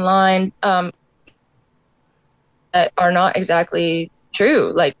things online that are not exactly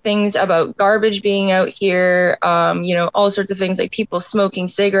true, like things about garbage being out here, all sorts of things like people smoking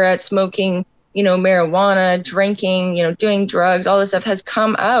cigarettes, smoking, marijuana, drinking, doing drugs, all this stuff has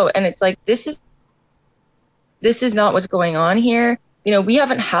come out. And it's like, this is not what's going on here. We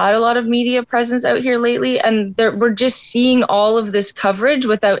haven't had a lot of media presence out here lately, and we're just seeing all of this coverage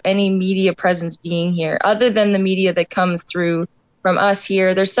without any media presence being here, other than the media that comes through from us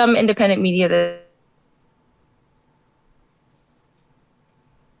here. There's some independent media that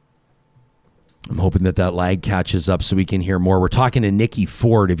I'm hoping that lag catches up so we can hear more. We're talking to Nikki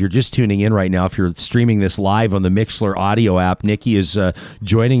Ford. If you're just tuning in right now, if you're streaming this live on the Mixlr audio app, Nikki is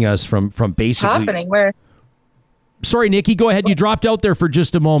joining us from basically... happening where... Sorry, Nikki, go ahead. You dropped out there for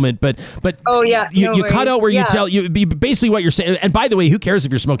just a moment, but oh yeah, you cut out where you tell you basically what you're saying. And by the way, who cares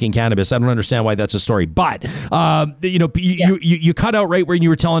if you're smoking cannabis? I don't understand why that's a story. But you cut out right where you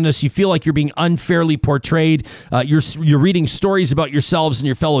were telling us you feel like you're being unfairly portrayed. You're reading stories about yourselves and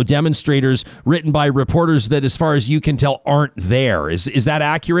your fellow demonstrators written by reporters that, as far as you can tell, aren't there. Is that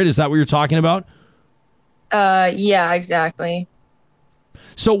accurate? Is that what you're talking about? Yeah, exactly.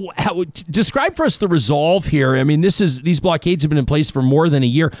 So describe for us the resolve here. I mean, these blockades have been in place for more than a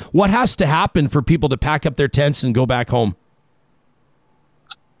year. What has to happen for people to pack up their tents and go back home?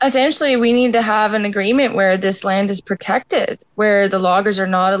 essentially we need to have an agreement where this land is protected, where the loggers are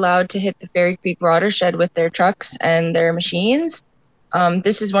not allowed to hit the Fairy Creek watershed with their trucks and their machines.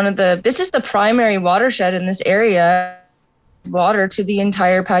 This is the primary watershed in this area, water to the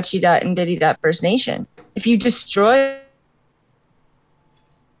entire Pacheedaht and Dididaht First Nation. If you destroy.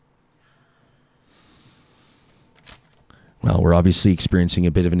 Well, we're obviously experiencing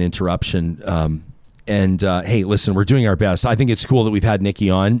a bit of an interruption. Hey, listen, we're doing our best. I think it's cool that we've had Nikki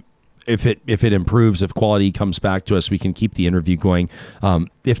on. If it improves, if quality comes back to us, we can keep the interview going.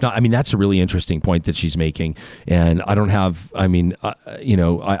 If not, I mean, that's a really interesting point that she's making. And I don't have, I mean,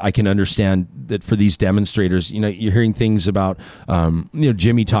 I can understand that for these demonstrators, you're hearing things about,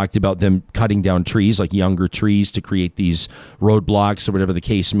 Jimmy talked about them cutting down trees, like younger trees, to create these roadblocks or whatever the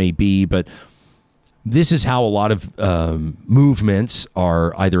case may be. But this is how a lot of movements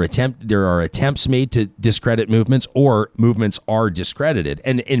are either there are attempts made to discredit movements, or movements are discredited.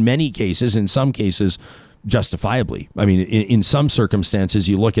 And in many cases, in some cases, justifiably. I mean, in some circumstances,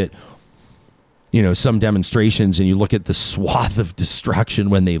 you look at, some demonstrations and you look at the swath of destruction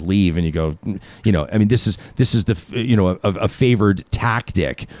when they leave and you go, I mean, this is the, a favored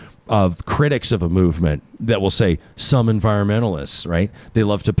tactic of critics of a movement that will say some environmentalists, right? They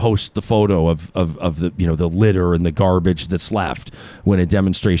love to post the photo of the, the litter and the garbage that's left when a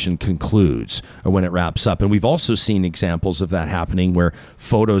demonstration concludes or when it wraps up. And we've also seen examples of that happening where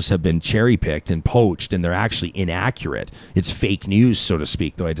photos have been cherry picked and poached and they're actually inaccurate. It's fake news, so to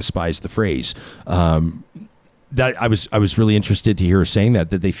speak, though I despise the phrase. That I was really interested to hear her saying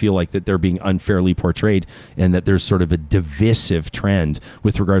that they feel like that they're being unfairly portrayed and that there's sort of a divisive trend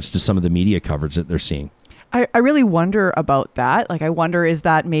with regards to some of the media coverage that they're seeing. I really wonder about that. Like, I wonder, is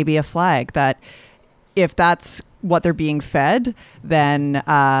that maybe a flag that if that's what they're being fed, then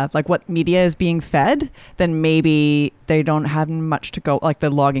like what media is being fed, then maybe they don't have much to go, like the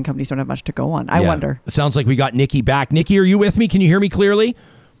logging companies don't have much to go on. I wonder. It sounds like we got Nikki back. Nikki, are you with me? Can you hear me clearly?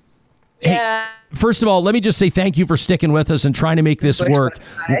 Yeah. Hey, first of all, let me just say thank you for sticking with us and trying to make this work.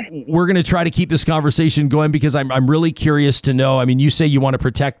 We're going to try to keep this conversation going because I'm really curious to know. I mean, you say you want to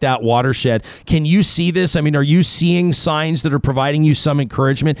protect that watershed. Can you see this? I mean, are you seeing signs that are providing you some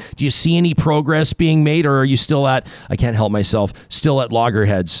encouragement? Do you see any progress being made, or are you still at, I can't help myself, still at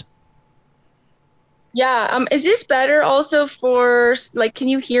loggerheads? Yeah. Is this better also for, like, can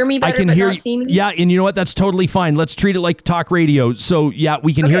you hear me better? I can hear you. See me? Yeah. And you know what? That's totally fine. Let's treat it like talk radio. So yeah,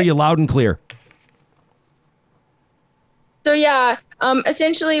 we can hear you loud and clear. So yeah,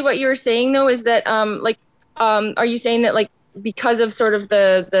 essentially what you were saying though is that, are you saying that, like, because of sort of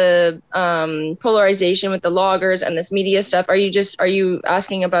the polarization with the loggers and this media stuff, are you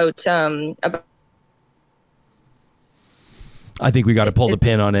asking about I think we got to pull the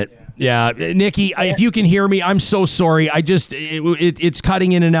pin on it. Yeah, Nikki, if you can hear me, I'm so sorry. It's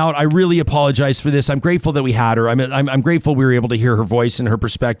cutting in and out. I really apologize for this. I'm grateful that we had her. I'm grateful we were able to hear her voice and her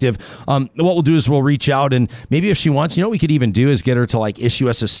perspective. What we'll do is we'll reach out, and maybe if she wants, what we could even do is get her to like issue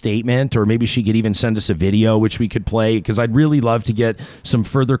us a statement, or maybe she could even send us a video which we could play, because I'd really love to get some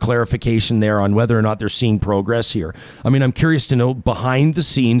further clarification there on whether or not they're seeing progress here. I mean, I'm curious to know behind the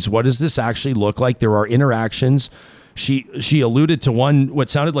scenes, what does this actually look like? There are interactions. She alluded to one, what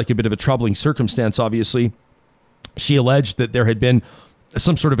sounded like a bit of a troubling circumstance, obviously. She alleged that there had been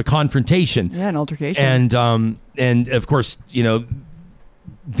some sort of a confrontation. Yeah, an altercation. And of course,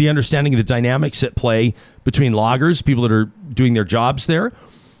 the understanding of the dynamics at play between loggers, people that are doing their jobs there,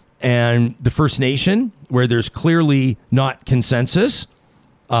 and the First Nation, where there's clearly not consensus,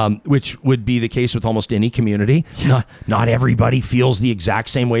 which would be the case with almost any community. Not everybody feels the exact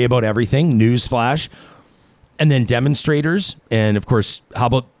same way about everything. Newsflash. And then demonstrators, and of course, how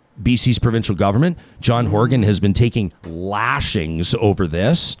about BC's provincial government? John Horgan has been taking lashings over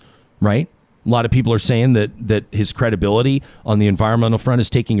this, right? A lot of people are saying that his credibility on the environmental front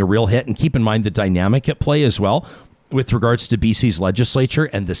is taking a real hit. And keep in mind the dynamic at play as well with regards to BC's legislature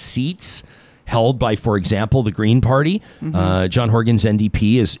and the seats held by, for example, the Green Party. Mm-hmm. John Horgan's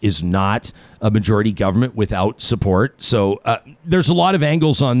NDP is not a majority government without support. So there's a lot of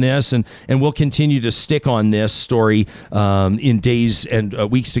angles on this, and we'll continue to stick on this story in days and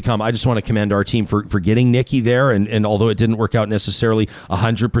weeks to come. I just want to commend our team for getting Nikki there, and although it didn't work out necessarily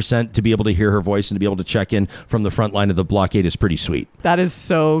 100%, to be able to hear her voice and to be able to check in from the front line of the blockade is pretty sweet. That is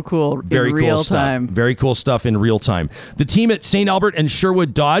so cool. Very in cool real stuff. time. Very cool stuff in real time. The team at St. Albert and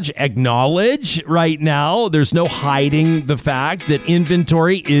Sherwood Dodge acknowledge right now there's no hiding the fact that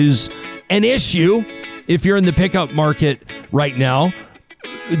inventory is an issue if you're in the pickup market right now.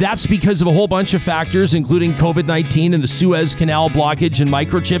 That's because of a whole bunch of factors, including COVID-19 and the Suez Canal blockage and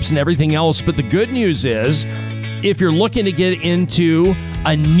microchips and everything else. But the good news is if you're looking to get into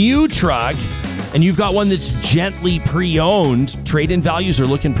a new truck and you've got one that's gently pre-owned, trade-in values are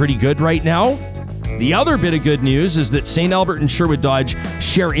looking pretty good right now. The other bit of good news is that St. Albert and Sherwood Dodge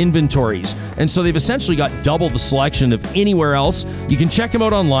share inventories. And so they've essentially got double the selection of anywhere else. You can check them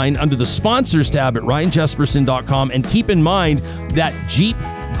out online under the sponsors tab at ryanjesperson.com. And keep in mind that Jeep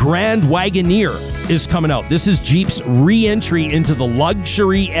Grand Wagoneer is coming out. This is Jeep's re-entry into the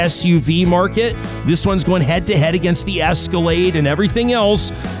luxury SUV market. This one's going head-to-head against the Escalade and everything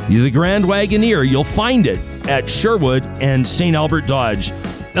else. The Grand Wagoneer, you'll find it at Sherwood and St. Albert Dodge.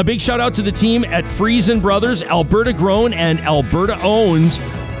 A big shout out to the team at Friesen Brothers, Alberta grown and Alberta owned.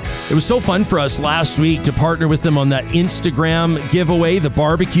 It was so fun for us last week to partner with them on that Instagram giveaway, the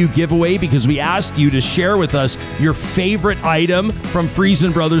barbecue giveaway, because we asked you to share with us your favorite item from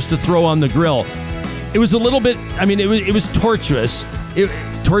Friesen Brothers to throw on the grill. It was a little bit, it was tortuous.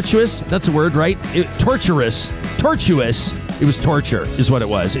 Tortuous? That's a word, right? Tortuous. It was torture, is what it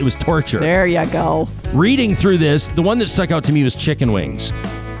was. It was torture. There you go. Reading through this, the one that stuck out to me was chicken wings.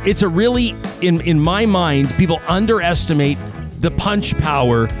 It's a really, in my mind, people underestimate the punch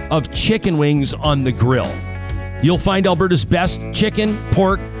power of chicken wings on the grill. You'll find Alberta's best chicken,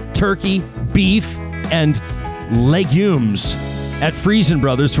 pork, turkey, beef, and legumes at Friesen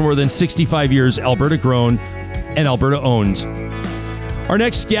Brothers for more than 65 years, Alberta grown and Alberta owned. Our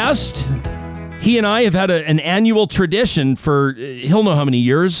next guest, he and I have had an annual tradition for, he'll know how many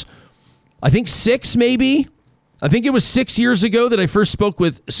years. I think 6 maybe. I think it was 6 years ago that I first spoke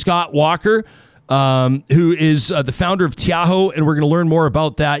with Scott Walker, who is the founder of Tiaho, and we're going to learn more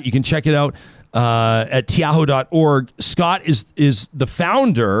about that. You can check it out at tiaho.org. Scott is the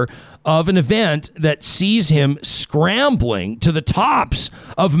founder of an event that sees him scrambling to the tops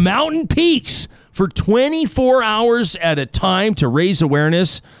of mountain peaks for 24 hours at a time to raise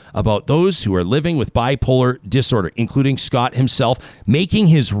awareness about those who are living with bipolar disorder, including Scott himself, making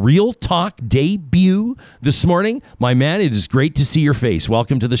his Real Talk debut this morning. My man, it is great to see your face.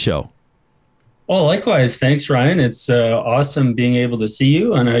 Welcome to the show. Oh, likewise. Thanks, Ryan. It's awesome being able to see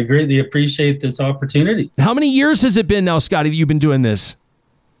you, and I greatly appreciate this opportunity. How many years has it been now, Scotty, that you've been doing this?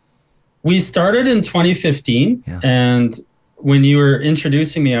 We started in 2015, and when you were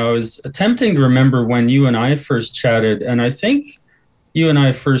introducing me, I was attempting to remember when you and I first chatted, and I think you and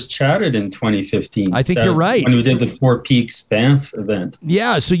I first chatted in 2015. I think you're right. When we did the Four Peaks Banff event.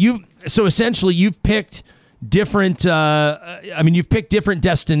 Yeah, so essentially you've picked different you've picked different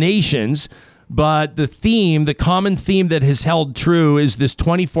destinations, but the common theme that has held true is this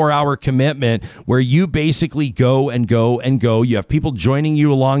 24-hour commitment where you basically go and go and go. You have people joining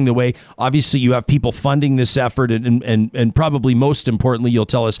you along the way. Obviously, you have people funding this effort, and probably most importantly, you'll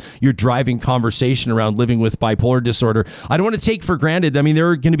tell us you're driving conversation around living with bipolar disorder. I don't want to take for granted. I mean, there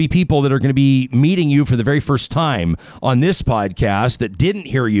are going to be people that are going to be meeting you for the very first time on this podcast that didn't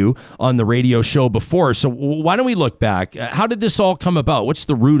hear you on the radio show before. So why don't we look back? How did this all come about? What's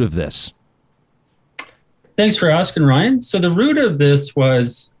the root of this? Thanks for asking, Ryan. So the root of this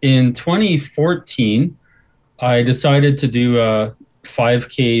was in 2014, I decided to do a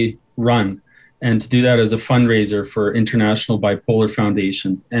 5K run and to do that as a fundraiser for International Bipolar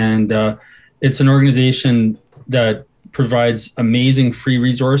Foundation. And it's an organization that provides amazing free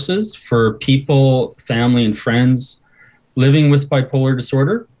resources for people, family, and friends living with bipolar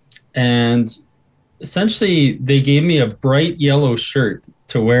disorder. And essentially, they gave me a bright yellow shirt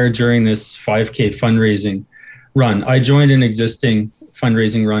to wear during this 5K fundraising run. I joined an existing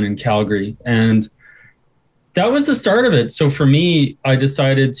fundraising run in Calgary, and that was the start of it. So for me, I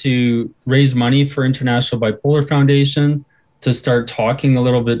decided to raise money for International Bipolar Foundation, to start talking a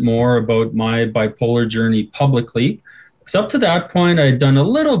little bit more about my bipolar journey publicly. Because up to that point, I'd done a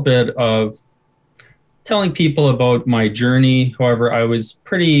little bit of telling people about my journey. However, I was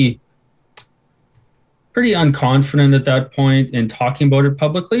pretty unconfident at that point in talking about it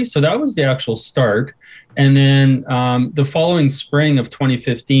publicly. So that was the actual start. And then the following spring of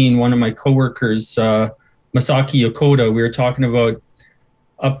 2015, one of my coworkers, Masaki Yokota, we were talking about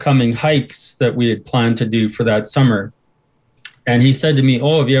upcoming hikes that we had planned to do for that summer. And he said to me,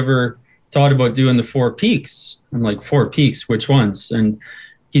 "Oh, have you ever thought about doing the 4 Peaks?" I'm like, 4 Peaks, which ones? And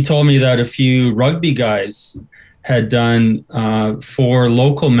he told me that a few rugby guys had done 4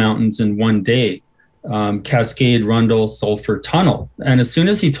 local mountains in one day. Cascade, Rundle, Sulphur, Tunnel. And as soon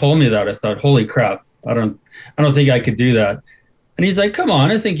as he told me that, I thought, holy crap, I don't think I could do that. And he's like, come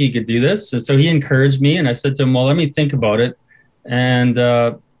on, I think you could do this. And so he encouraged me, and I said to him, well, let me think about it. And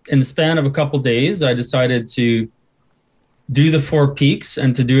in the span of a couple of days, I decided to do the 4 Peaks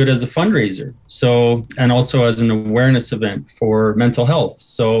and to do it as a fundraiser. So, and also as an awareness event for mental health.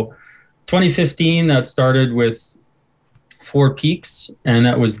 So 2015, that started with 4 Peaks, and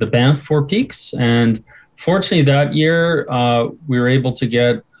that was the Banff 4 Peaks. And fortunately, that year, we were able to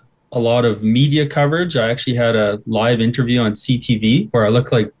get a lot of media coverage. I actually had a live interview on CTV where I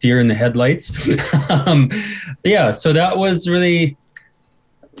looked like deer in the headlights. Yeah, so that was really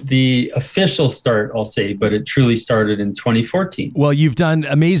the official start, I'll say, but it truly started in 2014. Well, you've done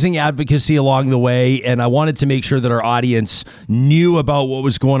amazing advocacy along the way, and I wanted to make sure that our audience knew about what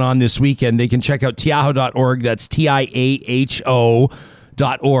was going on this weekend. They can check out tiaho.org. That's TIAHO.org.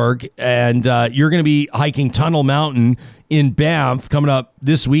 And you're going to be hiking Tunnel Mountain in Banff coming up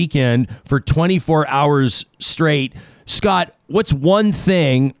this weekend for 24 hours straight. Scott, what's one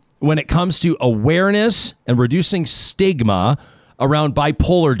thing when it comes to awareness and reducing stigma around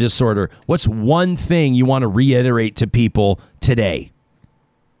bipolar disorder? What's one thing you want to reiterate to people today?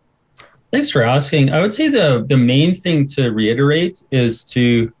 Thanks for asking. I would say the main thing to reiterate is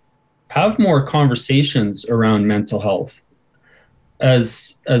to have more conversations around mental health.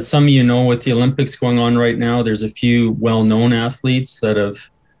 As some of you know, with the Olympics going on right now, there's a few well-known athletes that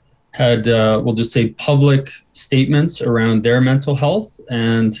have had, we'll just say, public statements around their mental health.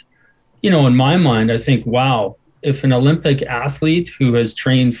 And, in my mind, I think, wow, if an Olympic athlete who has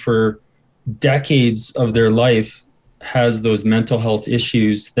trained for decades of their life has those mental health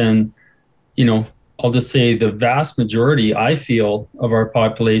issues, then, I'll just say the vast majority, I feel, of our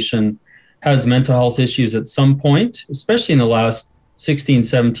population has mental health issues at some point, especially in the last 16,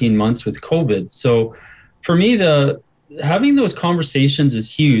 17 months with COVID. So for me, having those conversations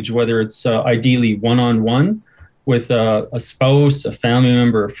is huge, whether it's ideally one-on-one with a spouse, a family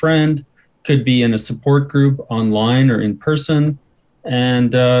member, a friend, could be in a support group online or in person,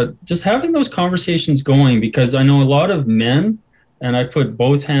 and just having those conversations going, because I know a lot of men, and I put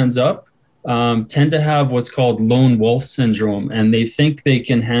both hands up, tend to have what's called lone wolf syndrome, and they think they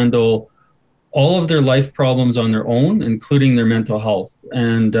can handle all of their life problems on their own, including their mental health.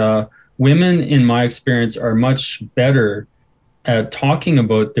 And women, in my experience, are much better at talking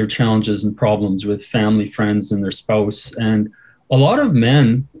about their challenges and problems with family, friends, and their spouse. And a lot of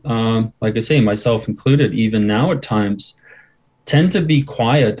men, like I say, myself included, even now at times, tend to be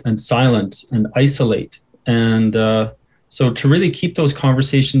quiet and silent and isolate. And so to really keep those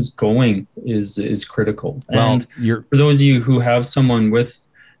conversations going is critical. Well, and for those of you who have someone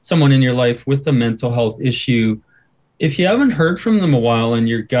in your life with a mental health issue, if you haven't heard from them a while and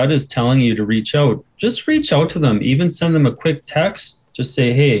your gut is telling you to reach out, just reach out to them. Even send them a quick text. Just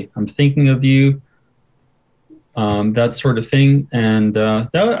say, hey, I'm thinking of you. That sort of thing. And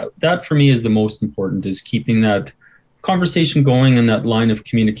that for me is the most important, is keeping that conversation going and that line of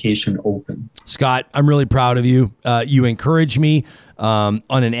communication open. Scott, I'm really proud of you. You encourage me on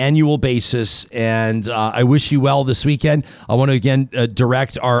an annual basis, and I wish you well this weekend. I want to again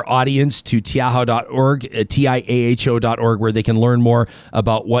direct our audience to tiaho.org, tiaho.org, where they can learn more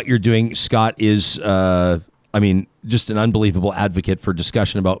about what you're doing. Scott is, just an unbelievable advocate for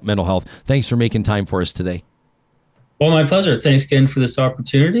discussion about mental health. Thanks for making time for us today. Well, my pleasure. Thanks again for this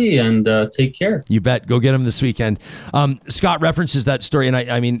opportunity, and take care. You bet. Go get him this weekend. Scott references that story, and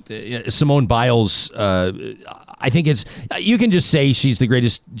I mean, Simone Biles, I think you can just say she's the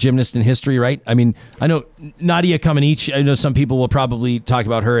greatest gymnast in history, right? I mean, I know Nadia Comaneci, I know some people will probably talk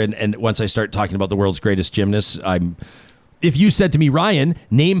about her, and once I start talking about the world's greatest gymnasts, if you said to me, Ryan,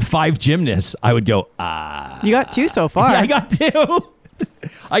 name 5 gymnasts, I would go, You got 2 so far. Yeah, I got 2.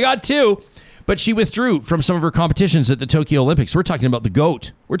 I got 2. But she withdrew from some of her competitions at the Tokyo Olympics. We're talking about the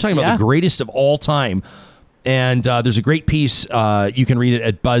GOAT. We're talking about the greatest of all time. And there's a great piece. You can read it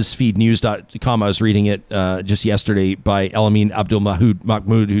at BuzzFeedNews.com. I was reading it just yesterday by Elamin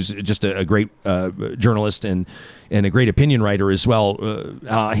Abdul-Mahmoud, who's just a great journalist and a great opinion writer as well.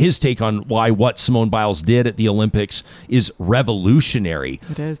 His take on why what Simone Biles did at the Olympics is revolutionary.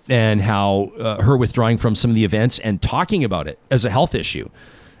 It is. And how her withdrawing from some of the events and talking about it as a health issue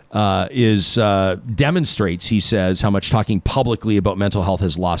demonstrates, he says, how much talking publicly about mental health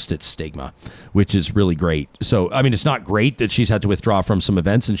has lost its stigma, which is really great. So, I mean, it's not great that she's had to withdraw from some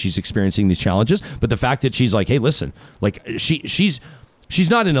events and she's experiencing these challenges, but the fact that she's like, hey, listen, like she's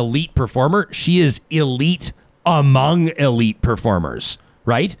not an elite performer. She is elite among elite performers,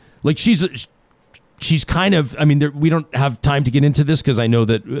 right? Like she's kind of, I mean, we don't have time to get into this because I know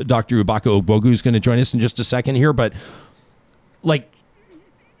that Dr. Ubaka Ogbogu is going to join us in just a second here, but like,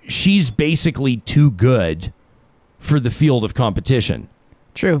 she's basically too good for the field of competition.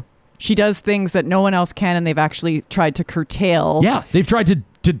 True. She does things that no one else can, and they've actually tried to curtail. Yeah, they've tried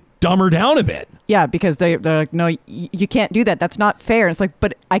to dumb her down a bit. Yeah, because they're like, no, you can't do that. That's not fair. It's like,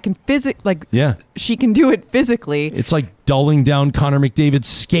 but I can she can do it physically. It's like dulling down Connor McDavid's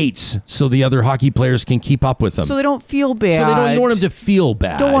skates so the other hockey players can keep up with them. So they don't feel bad. So you don't want them to feel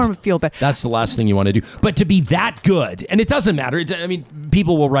bad. Don't want them to feel bad. That's the last thing you want to do. But to be that good, and it doesn't matter. I mean,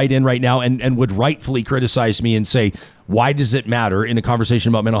 people will write in right now and would rightfully criticize me and say, why does it matter in a conversation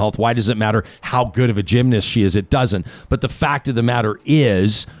about mental health? Why does it matter how good of a gymnast she is? It doesn't. But the fact of the matter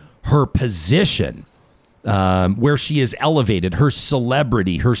is her position, where she is elevated, her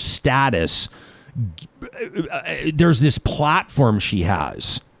celebrity, her status. There's this platform she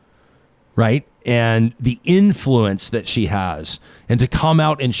has, right? And the influence that she has. And to come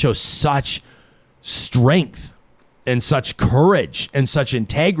out and show such strength and such courage and such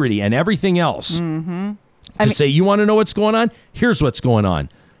integrity and everything else. Mm-hmm. Say, you want to know what's going on? Here's what's going on.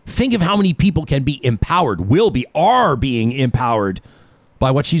 Think of how many people can be empowered, are being empowered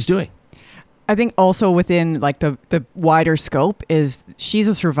by what she's doing. I think also within like the wider scope is she's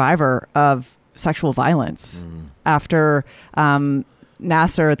a survivor of sexual violence after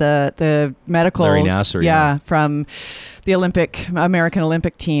Nasser, the medical, Larry Nasser, from the American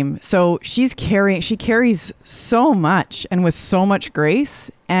Olympic team. So she carries so much and with so much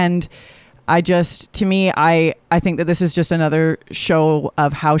grace. And I think that this is just another show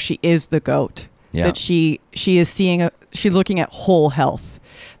of how she is the GOAT. Yeah. That she's looking at whole health,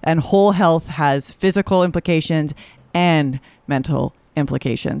 and whole health has physical implications and mental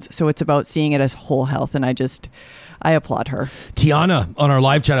implications. So it's about seeing it as whole health. And I applaud her. Tiana on our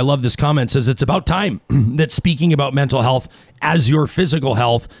live chat, I love this comment, says it's about time that speaking about mental health as your physical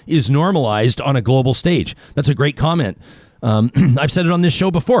health is normalized on a global stage. That's a great comment. I've said it on this show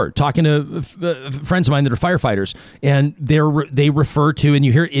before, talking to friends of mine that are firefighters, and they refer to, and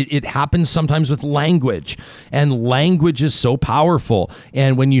you hear it happens sometimes with language, and language is so powerful.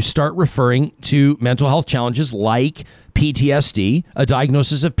 And when you start referring to mental health challenges like PTSD, a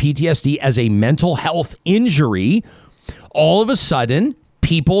diagnosis of PTSD as a mental health injury, all of a sudden,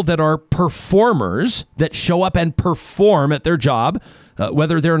 people that are performers that show up and perform at their job,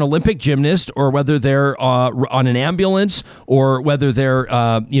 whether they're an Olympic gymnast or whether they're on an ambulance or whether they're,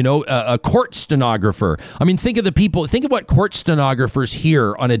 a court stenographer. I mean, think of what court stenographers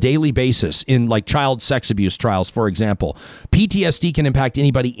hear on a daily basis in like child sex abuse trials, for example. PTSD can impact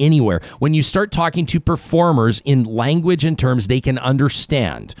anybody anywhere. When you start talking to performers in language and terms they can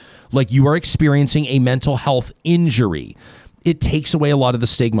understand, like you are experiencing a mental health injury, it takes away a lot of the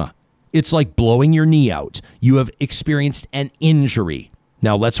stigma. It's like blowing your knee out. You have experienced an injury.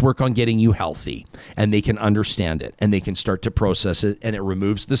 Now let's work on getting you healthy. And they can understand it and they can start to process it, and it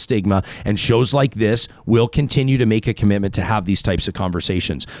removes the stigma. And shows like this will continue to make a commitment to have these types of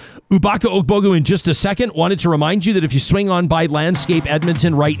conversations. Ubaka Ogbogu in just a second. Wanted to remind you that if you swing on by Landscape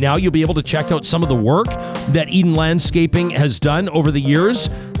Edmonton right now, you'll be able to check out some of the work that Eden Landscaping has done over the years.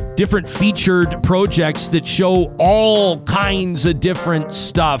 Different featured projects that show all kinds of different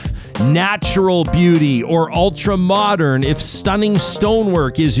stuff. Natural beauty or ultra modern. If stunning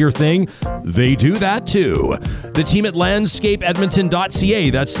stonework is your thing, they do that too. The team at landscapeedmonton.ca,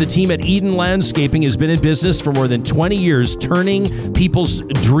 that's the team at Eden Landscaping, has been in business for more than 20 years, turning people's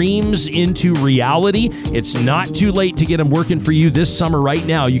dreams into reality. It's not too late to get them working for you this summer right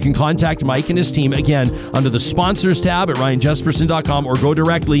now. You can contact Mike and his team, again, under the sponsors tab at ryanjesperson.com or go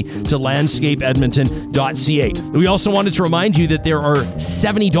directly to landscapeedmonton.ca. We also wanted to remind you that there are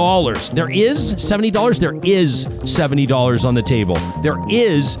 $70. There is $70? There is $70 on the table. There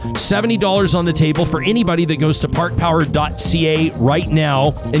is $70 on the table for anybody that goes to parkpower.ca right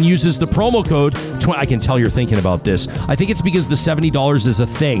now and uses the promo code. I can tell you're thinking about this. I think it's because the $70 is a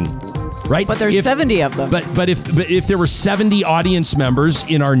thing. Right? But there's 70 of them. But if there were 70 audience members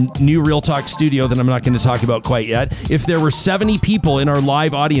in our new Real Talk studio that I'm not going to talk about quite yet, if there were 70 people in our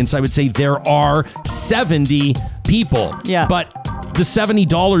live audience, I would say there are 70 people. Yeah. But the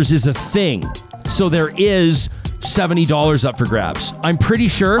 $70 is a thing. So there is $70 up for grabs. I'm pretty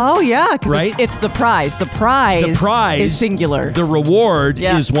sure. Oh, yeah. Right? It's the prize. The prize is singular. The reward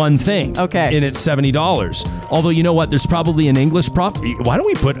is one thing. Okay. And it's $70. Although, you know what? There's probably an English prof. Why don't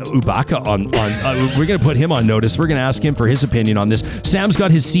we put Ubaka on we're going to put him on notice. We're going to ask him for his opinion on this. Sam's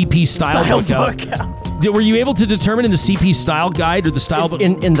got his CP style book out. Yeah. Were you able to determine in the CP style guide or the style book?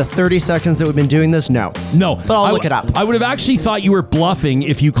 In the 30 seconds that we've been doing this, no. No. But I'll look it up. I would have actually thought you were bluffing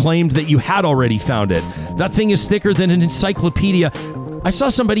if you claimed that you had already found it. That thing is thicker than an encyclopedia. I saw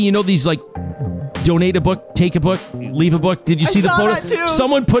somebody, these like donate a book, take a book, leave a book. Did you see the photo? That too.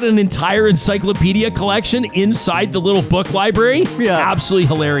 Someone put an entire encyclopedia collection inside the little book library. Yeah. Absolutely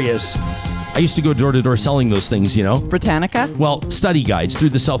hilarious. I used to go door to door selling those things, you know. Britannica? Well, study guides through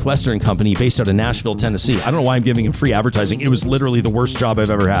the Southwestern Company based out of Nashville, Tennessee. I don't know why I'm giving him free advertising. It was literally the worst job I've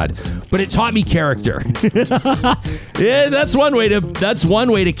ever had. But it taught me character. Yeah, that's one way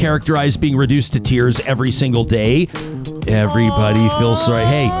to characterize being reduced to tears every single day. Everybody feels sorry.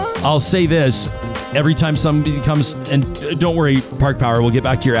 Hey, I'll say this. Every time somebody comes, and don't worry, Park Power, we'll get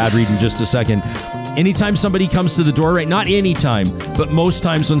back to your ad read in just a second. Anytime somebody comes to the door, right? Not anytime, but most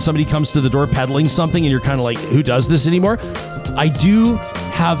times when somebody comes to the door peddling something and you're kind of like, who does this anymore? I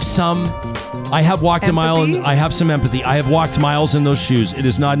have walked a mile and I have some empathy. I have walked miles in those shoes. It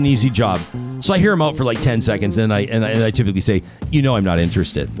is not an easy job. So I hear them out for like 10 seconds and I typically say, I'm not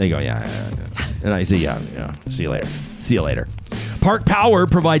interested. They go, yeah. And I say, yeah. See you later. Park Power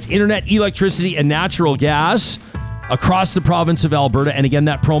provides internet, electricity, and natural gas across the province of Alberta. And again,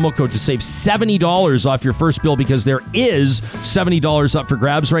 that promo code to save $70 off your first bill, because there is $70 up for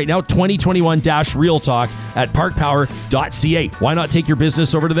grabs right now. 2021-Real Talk at parkpower.ca. Why not take your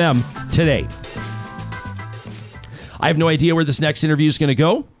business over to them today? I have no idea where this next interview is going to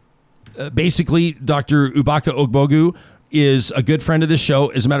go. Basically, Dr. Ubaka Ogbogu is a good friend of this show.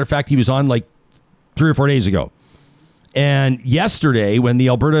 As a matter of fact, he was on like 3 or 4 days ago. And yesterday, when the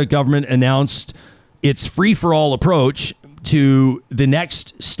Alberta government announced its free-for-all approach to the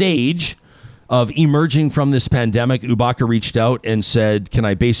next stage of emerging from this pandemic, Ubaka reached out and said, can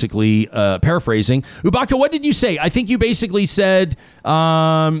I basically, paraphrasing, Ubaka, what did you say? I think you basically said,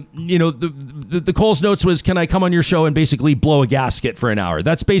 the Coles Notes was, can I come on your show and basically blow a gasket for an hour?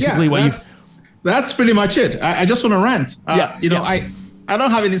 That's basically That's pretty much it. I just want to rant. I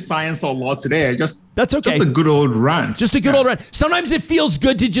don't have any science or law today. That's okay. Just a good old rant. Just a good old rant. Sometimes it feels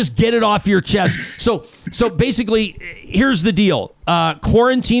good to just get it off your chest. So basically, here's the deal.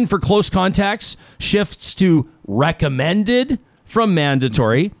 Quarantine for close contacts shifts to recommended from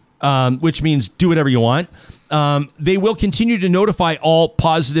mandatory, which means do whatever you want. They will continue to notify all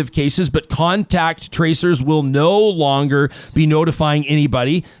positive cases, but contact tracers will no longer be notifying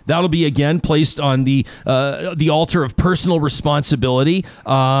anybody. That'll be again placed on the altar of personal responsibility.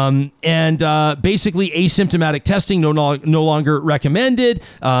 And basically, asymptomatic testing no longer recommended.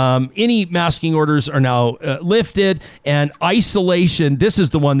 Any masking orders are now lifted, and isolation. This is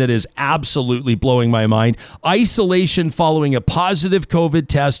the one that is absolutely blowing my mind. Isolation following a positive COVID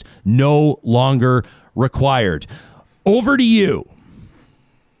test no longer required. Over to you.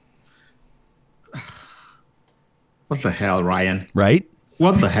 What the hell, Ryan? Right?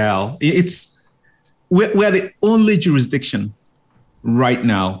 What the hell? We're the only jurisdiction right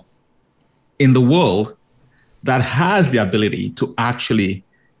now in the world that has the ability to actually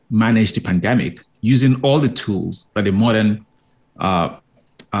manage the pandemic using all the tools that the modern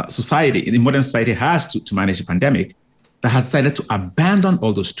society has to manage the pandemic, that has decided to abandon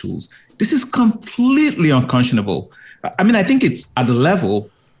all those tools. This is completely unconscionable. I mean, I think it's at the level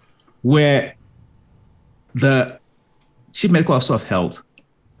where the Chief Medical Officer of Health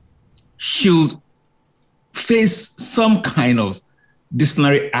should face some kind of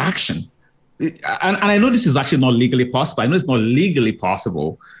disciplinary action. And I know this is actually not legally possible. I know it's not legally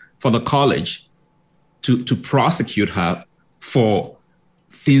possible for the college to prosecute her for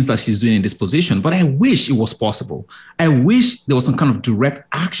things that she's doing in this position, but I wish it was possible. I wish there was some kind of direct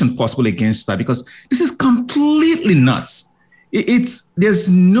action possible against that, because this is completely nuts.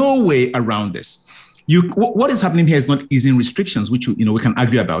 There's no way around this. What is happening here is not easing restrictions, which we can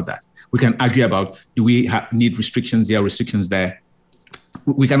argue about that. We can argue about, do we need restrictions here, restrictions there?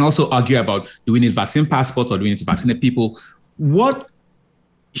 We can also argue about, do we need vaccine passports or do we need to vaccinate people? What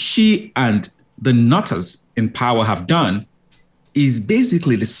she and the nutters in power have done is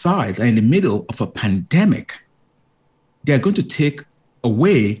basically decide that in the middle of a pandemic, they're going to take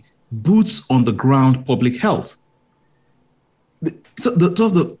away boots on the ground public health. So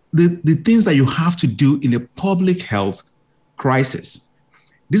the things that you have to do in a public health crisis,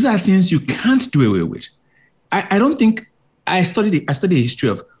 these are things you can't do away with. I don't think I studied the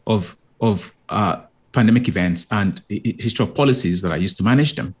history of pandemic events and the history of policies that I used to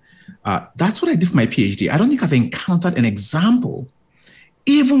manage them. That's what I did for my PhD. I don't think I've encountered an example,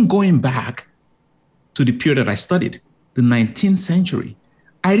 even going back to the period that I studied, the 19th century.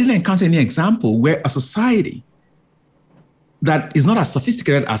 I didn't encounter any example where a society that is not as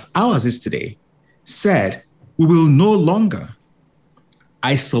sophisticated as ours is today said, we will no longer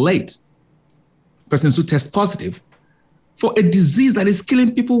isolate persons who test positive for a disease that is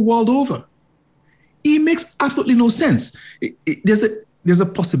killing people world over. It makes absolutely no sense. There's a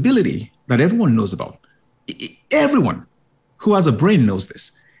possibility that everyone knows about. Everyone who has a brain knows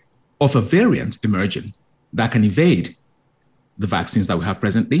this, of a variant emerging that can evade the vaccines that we have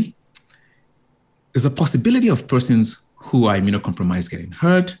presently. there's a possibility of persons who are immunocompromised getting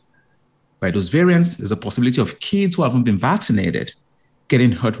hurt by those variants. There's a possibility of kids who haven't been vaccinated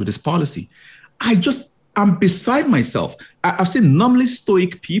getting hurt with this policy. I'm beside myself. I've seen normally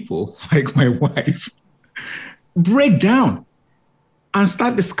stoic people like my wife break down and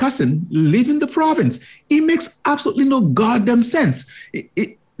start discussing leaving the province. It makes absolutely no goddamn sense.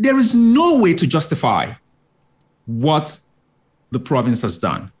 There is no way to justify what the province has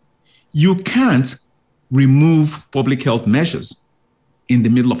done. You can't remove public health measures in the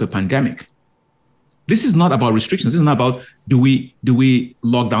middle of a pandemic. This is not about restrictions. This is not about do we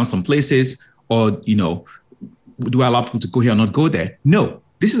lock down some places or do I allow people to go here or not go there? No,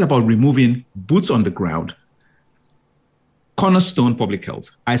 this is about removing boots on the ground, cornerstone public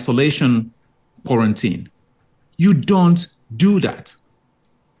health, isolation, quarantine. You don't do that.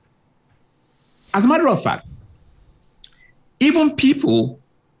 As a matter of fact, even people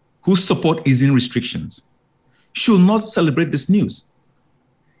who support easing restrictions should not celebrate this news.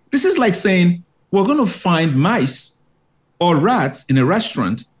 This is like saying, we're going to find mice or rats in a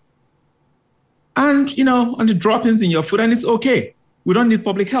restaurant and the droppings in your food, and it's okay. We don't need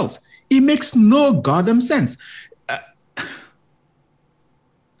public health. It makes no goddamn sense.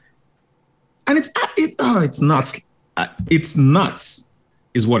 And it's nuts. It's nuts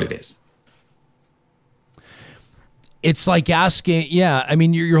is what it is. It's like asking,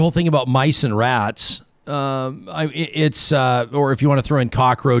 your whole thing about mice and rats, or if you want to throw in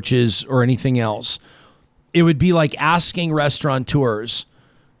cockroaches or anything else, it would be like asking restaurateurs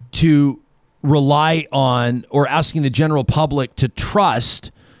to rely on, or asking the general public to trust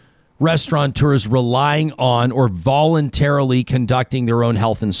restaurateurs relying on or voluntarily conducting their own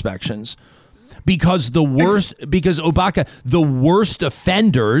health inspections. Because Ubaka, the worst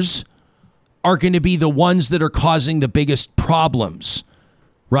offenders are going to be the ones that are causing the biggest problems,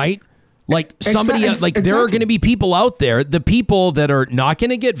 right? Like somebody, there are going to be people out there, the people that are not going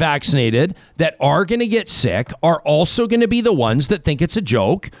to get vaccinated, that are going to get sick, are also going to be the ones that think it's a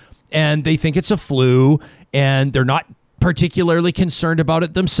joke and they think it's a flu and they're not particularly concerned about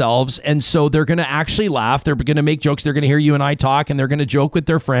it themselves. And so they're going to actually laugh. They're going to make jokes. They're going to hear you and I talk, and they're going to joke with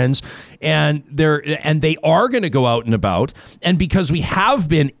their friends, and they are going to go out and about. And because we have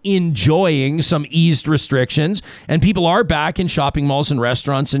been enjoying some eased restrictions, and people are back in shopping malls and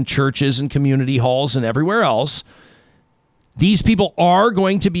restaurants and churches and community halls and everywhere else, these people are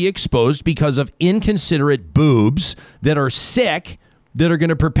going to be exposed because of inconsiderate boobs that are sick, that are going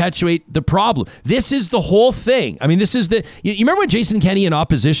to perpetuate the problem. This is the whole thing. I mean, this is you remember when Jason Kenney in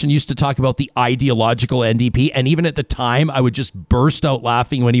opposition used to talk about the ideological NDP? And even at the time, I would just burst out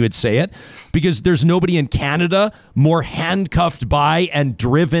laughing when he would say it, because there's nobody in Canada more handcuffed by and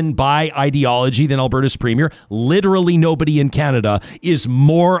driven by ideology than Alberta's premier. Literally nobody in Canada is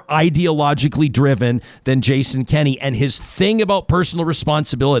more ideologically driven than Jason Kenney. And his thing about personal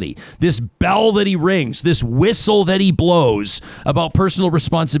responsibility, this bell that he rings, this whistle that he blows about personal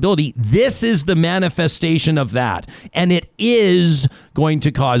responsibility, this is the manifestation of that. And it is going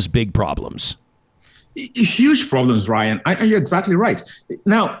to cause big problems. Huge problems, Ryan. You're exactly right.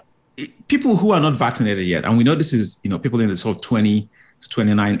 Now, people who are not vaccinated yet, and we know this is, people in the sort of 20 to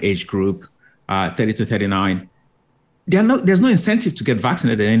 29 age group, 30 to 39, there's no incentive to get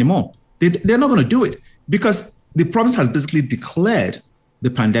vaccinated anymore. They're not going to do it because the province has basically declared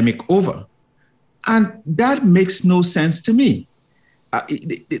the pandemic over. And that makes no sense to me.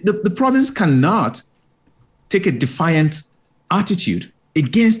 The province cannot take a defiant attitude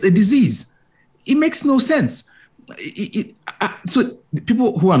against a disease. It makes no sense. So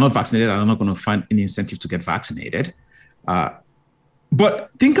people who are not vaccinated are not going to find any incentive to get vaccinated. But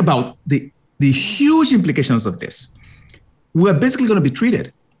think about the huge implications of this. We're basically going to be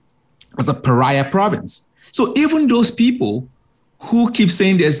treated as a pariah province. So even those people who keep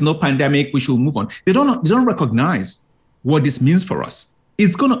saying there's no pandemic, we should move on, they don't recognize what this means for us.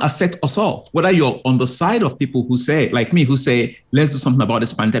 It's going to affect us all, whether you're on the side of people who say, like me, who say, let's do something about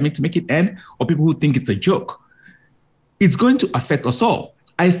this pandemic to make it end, or people who think it's a joke. It's going to affect us all.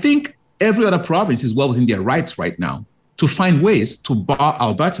 I think every other province is well within their rights right now to find ways to bar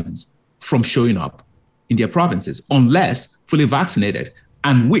Albertans from showing up in their provinces unless fully vaccinated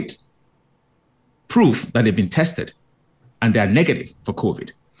and with proof that they've been tested and they are negative for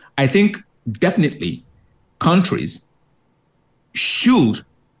COVID. I think definitely countries should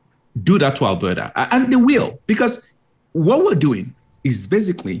do that to Alberta, and they will, because what we're doing is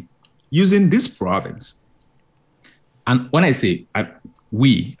basically using this province. And when I say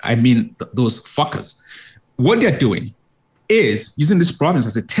we, I mean those fuckers. What they're doing is using this province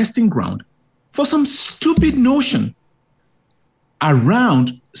as a testing ground for some stupid notion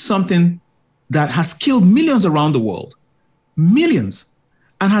around something that has killed millions around the world, millions,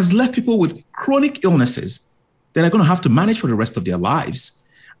 and has left people with chronic illnesses that are going to have to manage for the rest of their lives.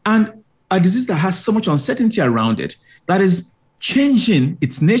 And a disease that has so much uncertainty around it, that is changing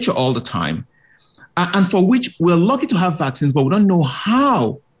its nature all the time, and for which we're lucky to have vaccines, but we don't know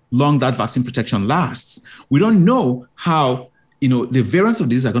how long that vaccine protection lasts. We don't know how, the variants of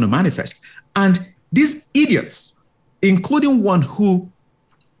disease are going to manifest. And these idiots, including one who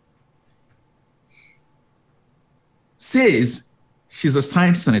says she's a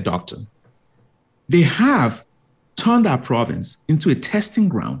scientist and a doctor, they have turned our province into a testing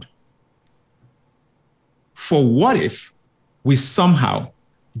ground for what if we somehow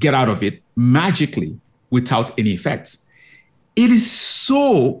get out of it magically without any effects. It is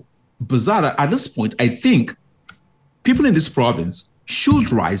so bizarre that at this point, I think people in this province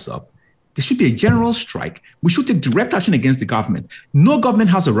should rise up. There should be a general strike. We should take direct action against the government. No government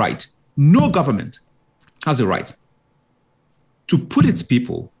has a right to put its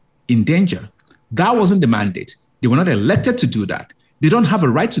people in danger. That wasn't the mandate. They were not elected to do that. They don't have a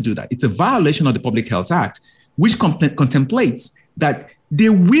right to do that. It's a violation of the Public Health Act, which contemplates that they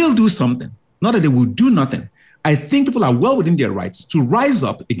will do something, not that they will do nothing. I think people are well within their rights to rise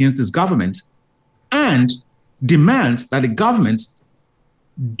up against this government and demand that the government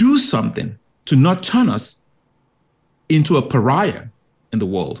do something to not turn us into a pariah in the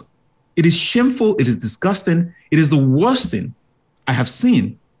world. It is shameful. It is disgusting. It is the worst thing I have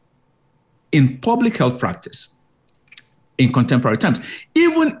seen in public health practice in contemporary times.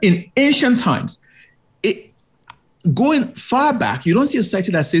 Even in ancient times, going far back, you don't see a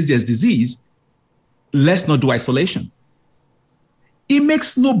society that says there's disease, let's not do isolation. It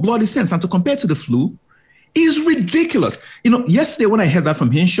makes no bloody sense. And to compare to the flu is ridiculous. Yesterday when I heard that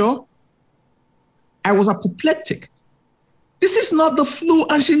from Hinshaw, I was apoplectic. This is not the flu,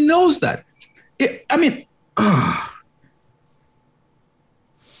 and she knows that.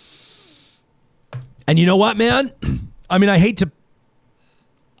 And you know what, man? I hate to...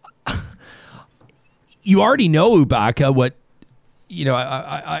 You already know, Ubaka, what...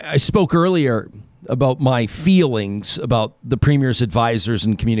 I spoke earlier about my feelings about the Premier's advisors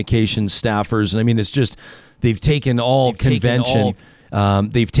and communications staffers. And it's just, they've taken all convention.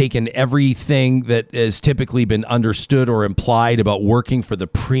 They've taken everything that has typically been understood or implied about working for the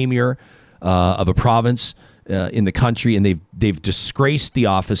Premier of a province in the country, and they've disgraced the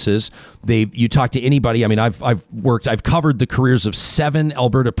offices. You talk to anybody. I've covered the careers of 7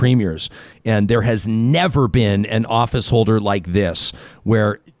 Alberta premiers, and there has never been an office holder like this,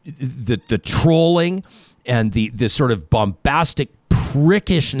 where the trolling and the sort of bombastic,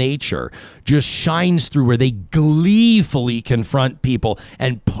 prickish nature just shines through, where they gleefully confront people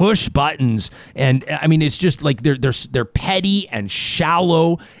and push buttons. And it's just like they're petty and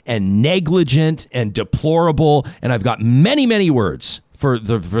shallow and negligent and deplorable. And I've got many, many words for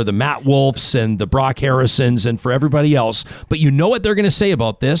the Matt Wolfs and the Brock Harrisons and for everybody else. But you know what they're going to say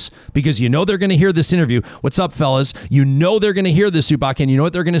about this, because they're going to hear this interview. What's up, fellas? They're going to hear this, Ubaka, and you know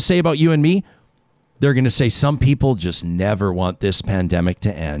what they're going to say about you and me? They're going to say some people just never want this pandemic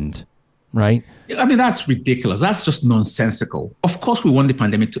to end, right? That's ridiculous. That's just nonsensical. Of course, we want the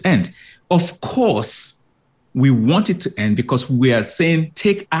pandemic to end. Of course, we want it to end, because we are saying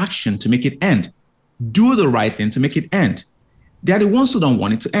take action to make it end. Do the right thing to make it end. They are the ones who don't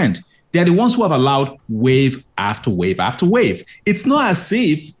want it to end. They are the ones who have allowed wave after wave after wave. It's not as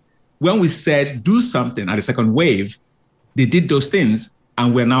if when we said do something at the second wave, they did those things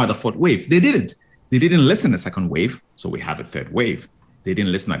and we're now at the fourth wave. They didn't. They didn't listen to the second wave, so we have a third wave. They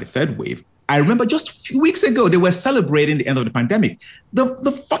didn't listen at the third wave. I remember just a few weeks ago, they were celebrating the end of the pandemic.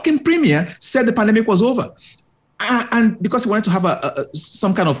 The fucking Premier said the pandemic was over. And because he wanted to have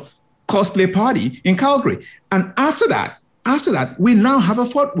some kind of cosplay party in Calgary. And after that, we now have a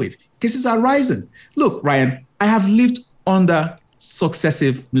fourth wave. Cases are rising. Look, Ryan, I have lived under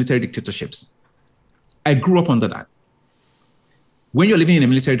successive military dictatorships. I grew up under that. When you're living in a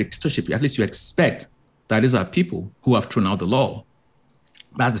military dictatorship, at least you expect that these are people who have thrown out the law.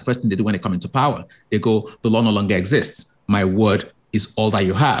 That's the first thing they do when they come into power. They go, the law no longer exists. My word is all that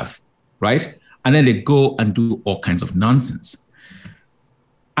you have, right? And then they go and do all kinds of nonsense.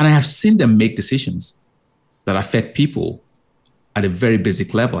 And I have seen them make decisions that affect people at a very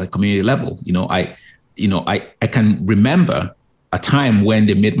basic level, at community level. I can remember a time when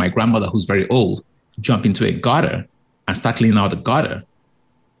they made my grandmother, who's very old, jump into a gutter and start cleaning out the gutter,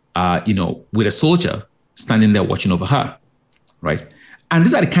 with a soldier standing there watching over her, right? And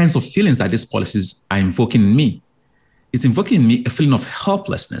these are the kinds of feelings that these policies are invoking in me. It's invoking in me a feeling of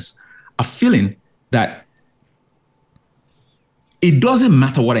helplessness, a feeling that It doesn't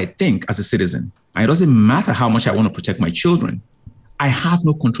matter what I think as a citizen. It doesn't matter how much I want to protect my children. I have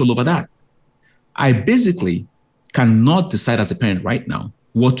no control over that. I basically cannot decide as a parent right now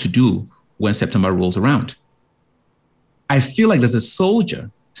what to do when September rolls around. I feel like there's a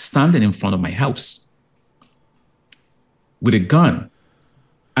soldier standing in front of my house with a gun,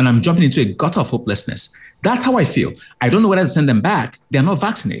 and I'm jumping into a gutter of hopelessness. That's how I feel. I don't know whether to send them back. They're not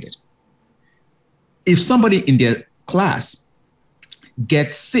vaccinated. If somebody in their class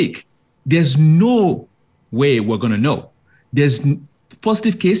gets sick, there's no way we're going to know. There's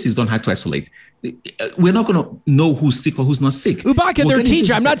positive cases don't have to isolate. We're not going to know who's sick or who's not sick. Ubaka, their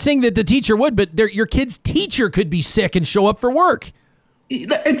teacher. I'm not saying that the teacher would, but your kid's teacher could be sick and show up for work.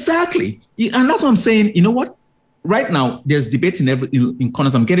 Exactly. And that's what I'm saying. You know what? Right now, there's debate in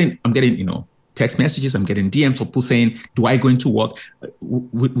corners. I'm getting, text messages. I'm getting DMs for people saying, do I go into work?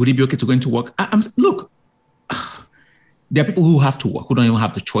 Would it be okay to go into work? Look, there are people who have to work, who don't even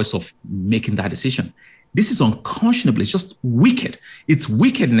have the choice of making that decision. This is unconscionable. It's just wicked. It's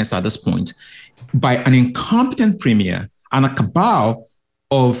wickedness at this point by an incompetent premier and a cabal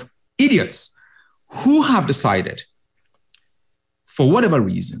of idiots who have decided, for whatever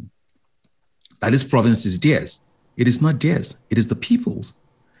reason, that this province is theirs. It is not theirs. It is the people's.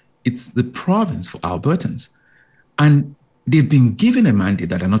 It's the province for Albertans. And they've been given a mandate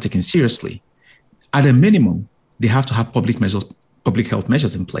that are not taken seriously. At a minimum, they have to have public health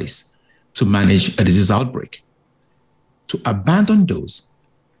measures in place to manage a disease outbreak. To abandon those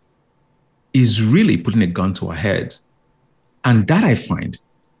is really putting a gun to our heads. And that I find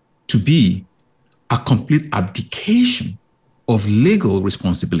to be a complete abdication of legal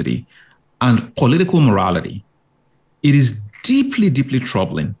responsibility and political morality. It is deeply, deeply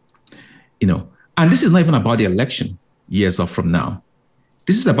troubling, and this is not even about the election years off from now.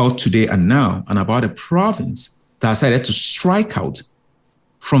 This is about today and now, and about a province that decided to strike out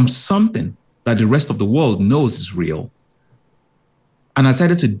from something that the rest of the world knows is real. And I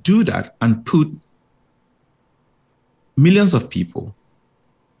decided to do that and put millions of people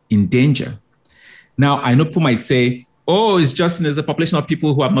in danger. Now, I know people might say, it's just there's a population of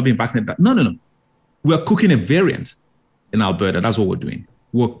people who have not been vaccinated. No. We're cooking a variant in Alberta. That's what we're doing.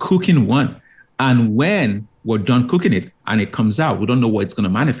 We're cooking one. And when we're done cooking it and it comes out, we don't know what it's going to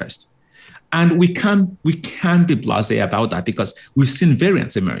manifest. And we can't be blasé about that because we've seen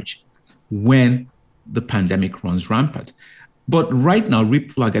variants emerge when the pandemic runs rampant. But right now,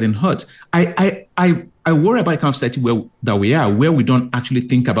 people are getting hurt. I worry about a kind of society where we don't actually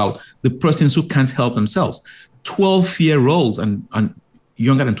think about the persons who can't help themselves. 12-year-olds and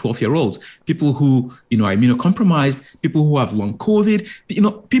younger than 12-year-olds, people who, are immunocompromised, people who have long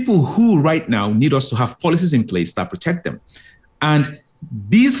COVID, people who right now need us to have policies in place that protect them. And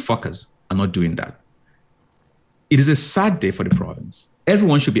these fuckers are not doing that. It is a sad day for the province.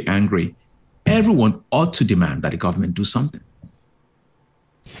 Everyone should be angry. Everyone ought to demand that the government do something.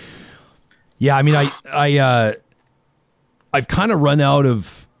 Yeah, I've kind of run out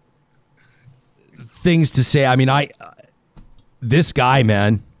of things to say. This guy,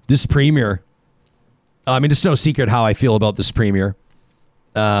 man, this premier, it's no secret how I feel about this premier.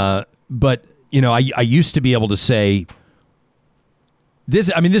 But, I used to be able to say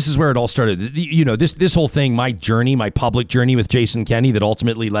this. This is where it all started. This whole thing, my public journey with Jason Kenney that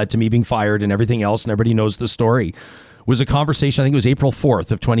ultimately led to me being fired and everything else. And everybody knows the story, was a conversation. I think it was April 4th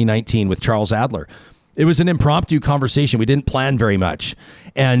of 2019 with Charles Adler. It was an impromptu conversation. We didn't plan very much.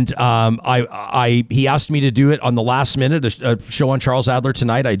 And he asked me to do it on the last minute, a show on Charles Adler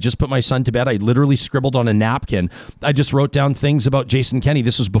tonight. I just put my son to bed. I literally scribbled on a napkin. I just wrote down things about Jason Kenney.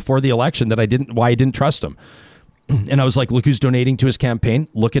 This was before the election why I didn't trust him. And I was like, look who's donating to his campaign.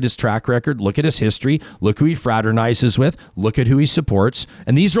 Look at his track record. Look at his history. Look who he fraternizes with. Look at who he supports.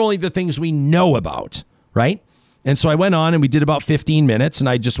 And these are only the things we know about, right? And so I went on and we did about 15 minutes and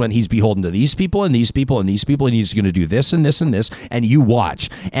I just went, he's beholden to these people and these people and these people and he's going to do this and this and this and you watch.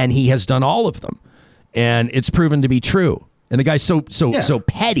 And he has done all of them. And it's proven to be true. And the guy's so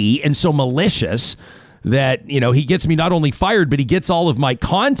petty and so malicious that, he gets me not only fired, but he gets all of my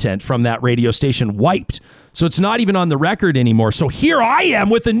content from that radio station wiped. So it's not even on the record anymore. So here I am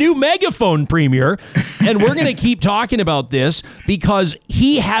with a new megaphone, Premier, and we're going to keep talking about this because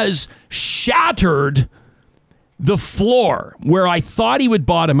he has shattered the floor where I thought he would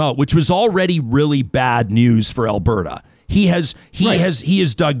bottom out, which was already really bad news for Alberta. He has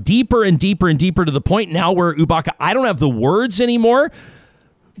dug deeper and deeper and deeper to the point now where Ubaka, I don't have the words anymore,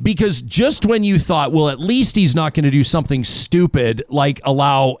 because just when you thought, well, at least he's not going to do something stupid like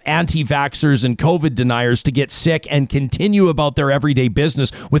allow anti-vaxxers and COVID deniers to get sick and continue about their everyday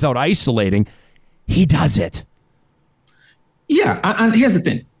business without isolating, he does it. Yeah, and here's the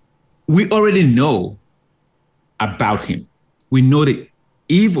thing. We already know about him. We know the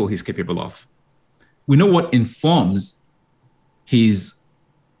evil he's capable of. We know what informs his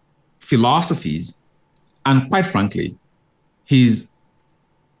philosophies and, quite frankly, his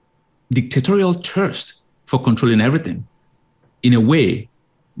dictatorial thirst for controlling everything in a way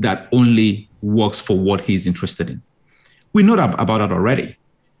that only works for what he's interested in. We know that about that already.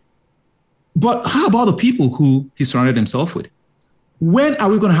 But how about the people who he surrounded himself with? When are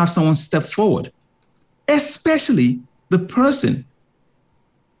we going to have someone step forward? Especially the person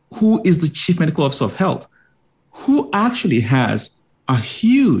who is the chief medical officer of health, who actually has a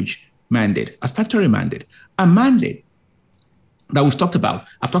huge mandate, a statutory mandate, a mandate that we've talked about.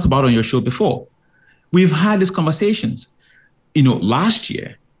 I've talked about on your show before. We've had these conversations. Last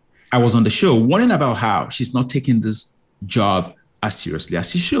year, I was on the show warning about how she's not taking this job as seriously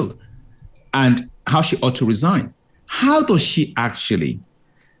as she should and how she ought to resign. How does she actually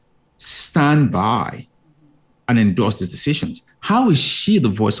stand by and endorse these decisions? How is she the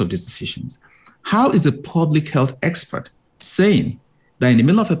voice of these decisions? How is a public health expert saying that in the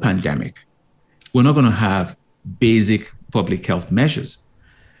middle of a pandemic, we're not going to have basic public health measures?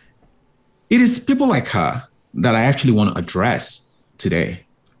 It is people like her that I actually want to address today.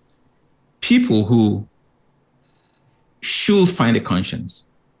 People who should find a conscience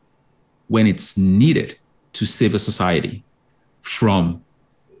when it's needed to save a society from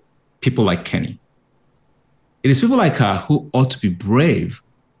people like Kenny. It is people like her who ought to be brave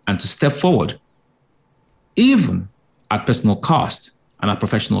and to step forward, even at personal cost and at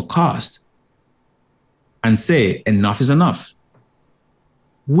professional cost, and say, enough is enough.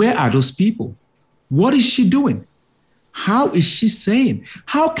 Where are those people? What is she doing? How is she saying?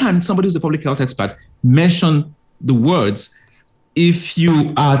 How can somebody who's a public health expert mention the words, if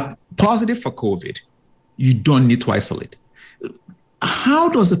you are positive for COVID, you don't need to isolate? How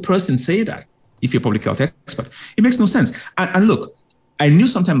does a person say that if you're a public health expert? It makes no sense. And look, I knew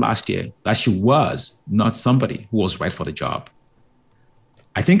sometime last year that she was not somebody who was right for the job.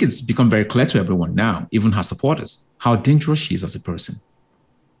 I think it's become very clear to everyone now, even her supporters, how dangerous she is as a person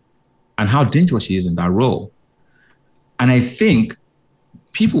and how dangerous she is in that role. And I think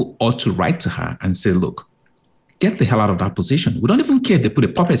people ought to write to her and say, look, get the hell out of that position. We don't even care if they put a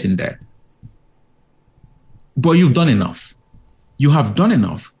puppet in there. But you've done enough. You have done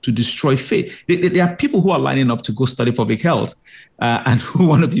enough to destroy faith. There are people who are lining up to go study public health and who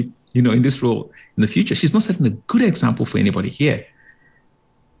want to be, in this role in the future. She's not setting a good example for anybody here.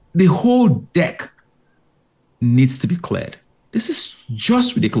 The whole deck needs to be cleared. This is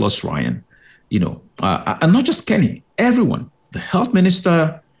just ridiculous, Ryan. And not just Kenny, everyone, the health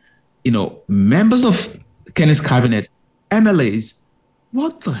minister, members of Kenny's cabinet, MLAs,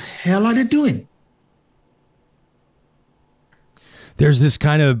 what the hell are they doing? There's this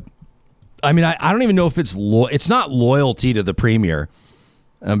kind of, I don't even know if it's not loyalty to the premier,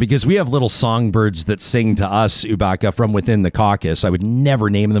 because we have little songbirds that sing to us, Ubaka, from within the caucus. I would never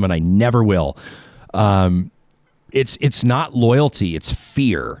name them, and I never will. It's not loyalty, it's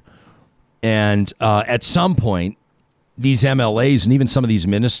fear. And at some point, these MLAs and even some of these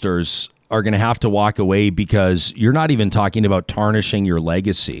ministers are going to have to walk away, because you're not even talking about tarnishing your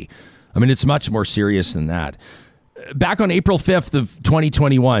legacy. It's much more serious than that. Back on April 5th of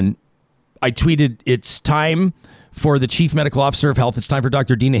 2021, I tweeted, it's time for the Chief Medical Officer of Health. It's time for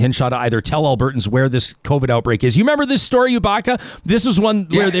Dr. Deena Hinshaw to either tell Albertans where this COVID outbreak is. You remember this story, Ubaka? This was one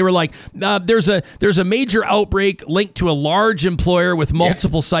where they were like, there's a major outbreak linked to a large employer with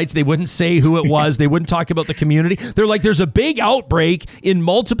multiple sites. They wouldn't say who it was. They wouldn't talk about the community. They're like, there's a big outbreak in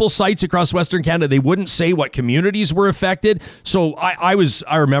multiple sites across Western Canada. They wouldn't say what communities were affected. So I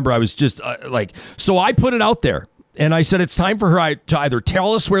remember I was just so I put it out there. And I said, it's time for her to either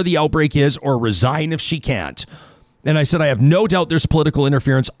tell us where the outbreak is or resign if she can't. And I said, I have no doubt there's political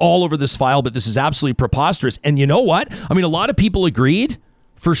interference all over this file, but this is absolutely preposterous. And you know what? A lot of people agreed,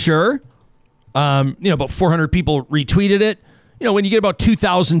 for sure. About 400 people retweeted it. When you get about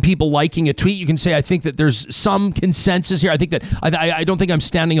 2,000 people liking a tweet, you can say, I think that there's some consensus here. I think that I don't think I'm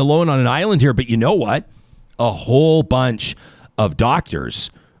standing alone on an island here. But you know what? A whole bunch of doctors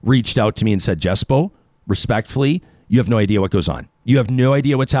reached out to me and said, Jespo, respectfully, you have no idea what goes on. You have no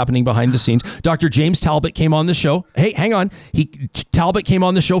idea what's happening behind the scenes. Dr. James Talbot came on the show. Hey, hang on. Talbot came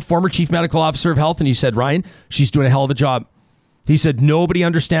on the show, former Chief Medical Officer of Health, and he said, Ryan, she's doing a hell of a job. He said, nobody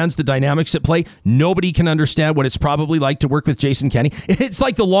understands the dynamics at play. Nobody can understand what it's probably like to work with Jason Kenney. It's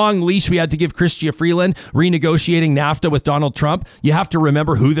like the long leash we had to give Chrystia Freeland renegotiating NAFTA with Donald Trump. You have to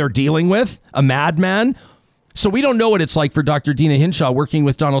remember who they're dealing with, a madman. So we don't know what it's like for Dr. Deena Hinshaw working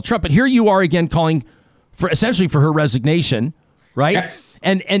with Donald Trump. But here you are again calling for essentially for her resignation right? Yeah.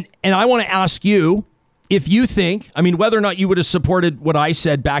 And I want to ask you if you think, I mean, whether or not you would have supported what I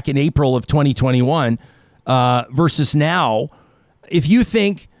said back in April of 2021 versus now, if you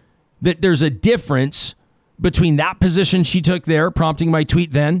think that there's a difference between that position she took there, prompting my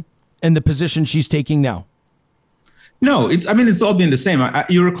tweet then, and the position she's taking now. No, it's all been the same.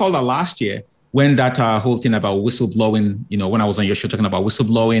 You recall that last year when that whole thing about whistleblowing, when I was on your show talking about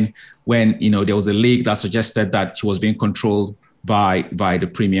whistleblowing, when, there was a leak that suggested that she was being controlled by the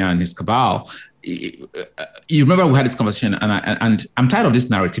premier and his cabal. You remember we had this conversation, and I'm tired of this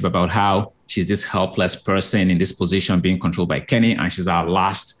narrative about how she's this helpless person in this position being controlled by Kenny, and she's our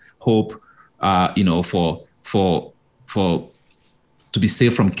last hope, for to be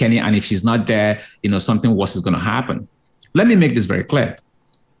safe from Kenny. And if she's not there, something worse is going to happen. Let me make this very clear.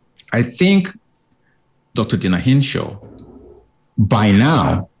 I think Dr. Dina Hinshaw, by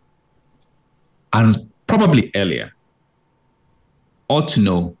now, and probably earlier, ought to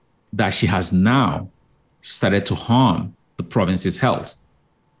know that she has now started to harm the province's health.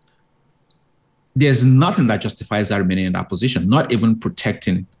 There's nothing that justifies her remaining in that position, not even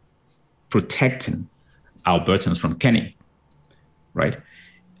protecting Albertans from Kenny, right?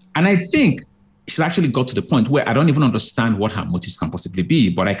 And I think she's actually got to the point where I don't even understand what her motives can possibly be,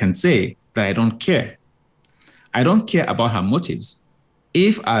 but I can say that I don't care. I don't care about her motives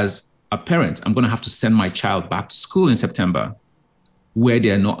if, as a parent, I'm going to have to send my child back to school in September where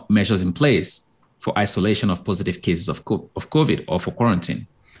there are no measures in place for isolation of positive cases of COVID or for quarantine.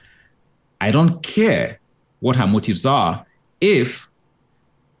 I don't care what her motives are if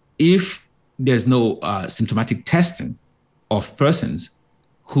there's no symptomatic testing of persons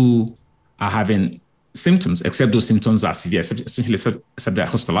who are having symptoms, except those symptoms are severe, essentially except they're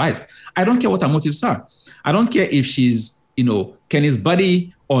hospitalized. I don't care what her motives are. I don't care if she's, Kenny's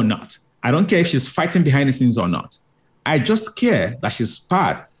buddy or not. I don't care if she's fighting behind the scenes or not. I just care that she's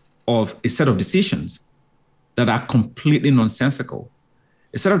part of a set of decisions that are completely nonsensical,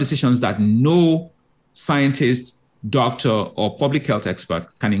 a set of decisions that no scientist, doctor, or public health expert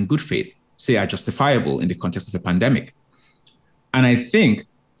can in good faith say are justifiable in the context of a pandemic. And I think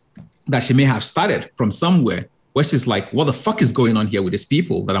that she may have started from somewhere where she's like, what the fuck is going on here with these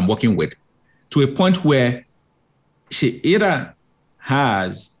people that I'm working with? To a point where she either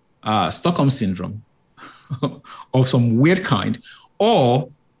has Stockholm syndrome of some weird kind, or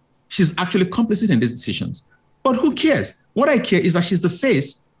she's actually complicit in these decisions. But who cares? What I care is that she's the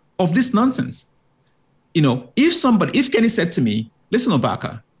face of this nonsense. If Kenny said to me, listen,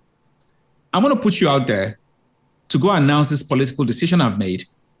 Ubaka, I'm going to put you out there to go announce this political decision I've made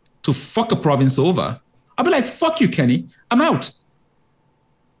to fuck a province over, I'll be like, fuck you, Kenny, I'm out.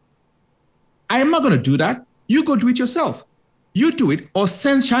 I am not going to do that. You go do it yourself. You do it, or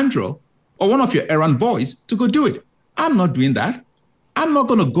send Chandro or one of your errand boys to go do it. I'm not doing that. I'm not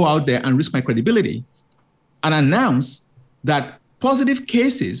going to go out there and risk my credibility and announce that positive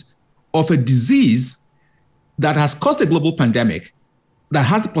cases of a disease that has caused a global pandemic, that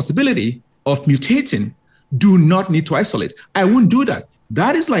has the possibility of mutating, do not need to isolate. I wouldn't do that.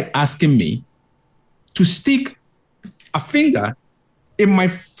 That is like asking me to stick a finger in my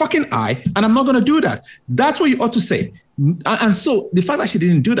fucking eye, and I'm not going to do that. That's what you ought to say. And so the fact that she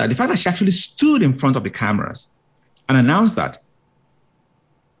didn't do that, the fact that she actually stood in front of the cameras and announced that,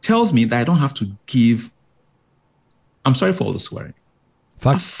 tells me that I don't have to give. I'm sorry for all the swearing.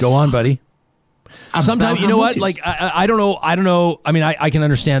 Fuck, go on, buddy. Sometimes, you know what? Like, I don't know. I mean, I can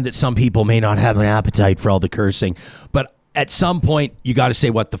understand that some people may not have an appetite for all the cursing, but at some point, you got to say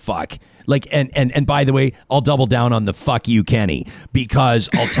what the fuck. Like, and by the way, I'll double down on the fuck you, Kenny, because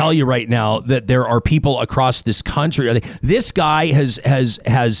I'll tell you right now that there are people across this country. This guy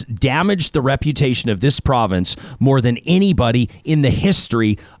has damaged the reputation of this province more than anybody in the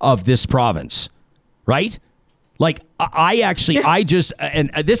history of this province, right? Like, and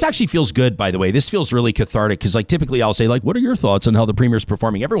this actually feels good, by the way. This feels really cathartic because, like, typically I'll say, like, what are your thoughts on how the premier's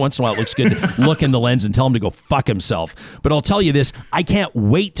performing? Every once in a while, it looks good to look in the lens and tell him to go fuck himself. But I'll tell you this, I can't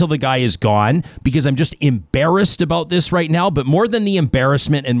wait till the guy is gone because I'm just embarrassed about this right now. But more than the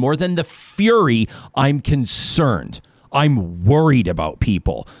embarrassment and more than the fury, I'm concerned. I'm worried about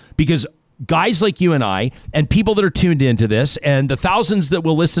people because guys like you and I and people that are tuned into this and the thousands that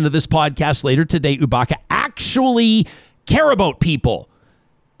will listen to this podcast later today, Ubaka, actually care about people.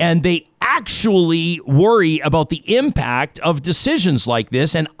 And they actually worry about the impact of decisions like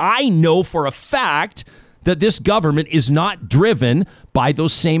this. And I know for a fact that this government is not driven by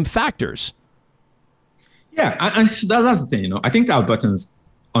those same factors. Yeah, and that's the thing, I think Albertans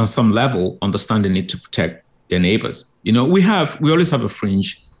on some level understand the need to protect their neighbors. We always have a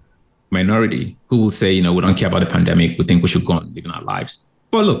fringe minority who will say, we don't care about the pandemic. We think we should go on living our lives.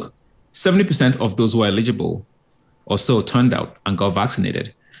 But look, 70% of those who are eligible or so turned out and got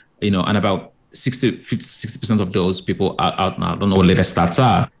vaccinated, and about 60% of those people are out now. I don't know what latest stats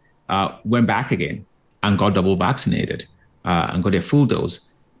are, went back again and got double vaccinated and got their full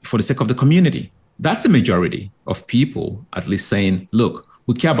dose for the sake of the community. That's a majority of people at least saying, look,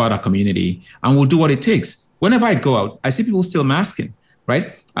 we care about our community and we'll do what it takes. Whenever I go out, I see people still masking,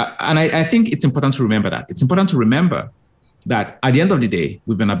 right? And I think it's important to remember that. It's important to remember that at the end of the day,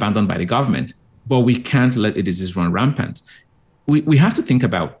 we've been abandoned by the government, but we can't let the disease run rampant. We have to think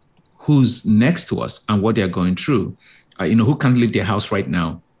about who's next to us and what they're going through. Who can't leave their house right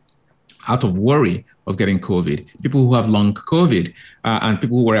now out of worry of getting COVID, people who have long COVID, and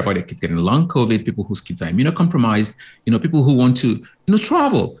people who worry about their kids getting long COVID, people whose kids are immunocompromised, people who want to,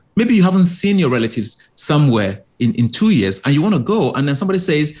 travel. Maybe you haven't seen your relatives somewhere in 2 years and you want to go. And then somebody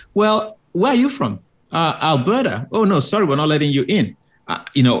says, well, where are you from? Alberta. Oh, no, sorry, we're not letting you in.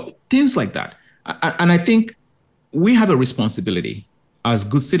 Things like that. And I think we have a responsibility as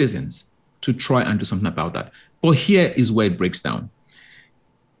good citizens to try and do something about that. But here is where it breaks down.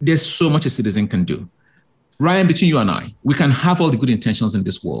 There's so much a citizen can do. Ryan, between you and I, we can have all the good intentions in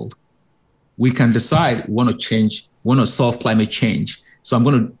this world. We can decide we want to solve climate change. So I'm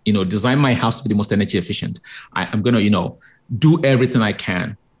going to, design my house to be the most energy efficient. I'm going to, do everything I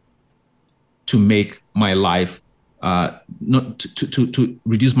can to make my life, not to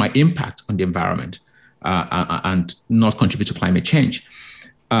reduce my impact on the environment and not contribute to climate change.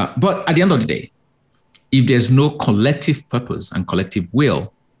 But at the end of the day, if there's no collective purpose and collective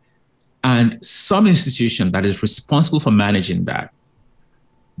will, and some institution that is responsible for managing that,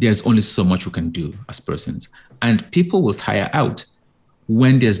 there's only so much we can do as persons. And people will tire out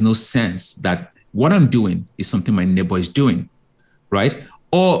when there's no sense that what I'm doing is something my neighbor is doing, right?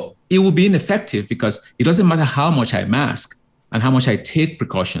 Or it will be ineffective because it doesn't matter how much I mask and how much I take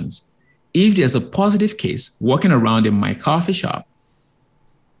precautions. If there's a positive case walking around in my coffee shop,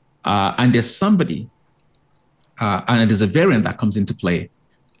 and there's somebody, and there's a variant that comes into play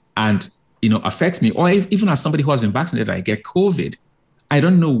and, affects me, or even as somebody who has been vaccinated, I get COVID, I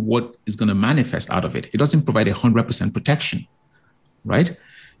don't know what is going to manifest out of it. It doesn't provide 100% protection, right?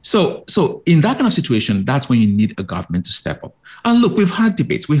 So in that kind of situation, that's when you need a government to step up. And look, we've had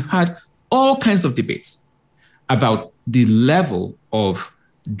debates. We've had all kinds of debates about the level of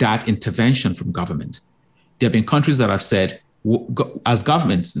that intervention from government. There have been countries that have said, as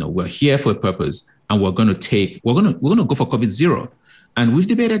governments, we're here for a purpose, and we're going to go for COVID zero. And we've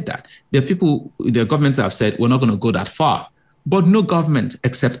debated that. There are governments that have said, we're not going to go that far. But no government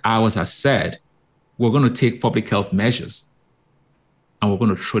except ours has said, we're going to take public health measures and we're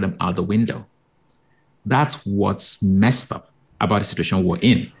going to throw them out the window. That's what's messed up about the situation we're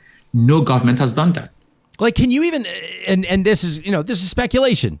in. No government has done that. Like, can you even, and this is, this is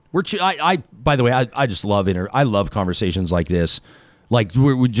speculation. By the way, I just love I love conversations like this. Like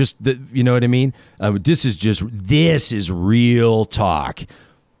we're just, you know what I mean? This is real talk.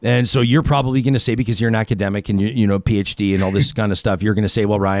 And so you're probably going to say, because you're an academic and PhD and all this kind of stuff, you're going to say,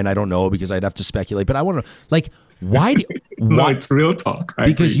 well, Ryan, I don't know because I'd have to speculate. But I want to, why? No, it's real talk.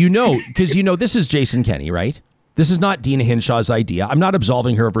 Because this is Jason Kenney, right? This is not Dina Hinshaw's idea. I'm not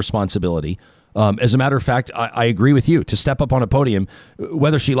absolving her of responsibility. As a matter of fact, I agree with you. To step up on a podium,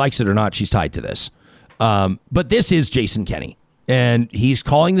 whether she likes it or not, she's tied to this. But this is Jason Kenney, and he's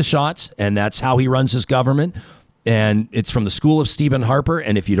calling the shots, and that's how he runs his government. And it's from the school of Stephen Harper.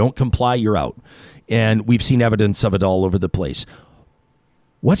 And if you don't comply, you're out. And we've seen evidence of it all over the place.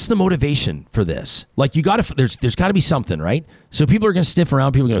 What's the motivation for this? Like, there's got to be something, right? So people are going to sniff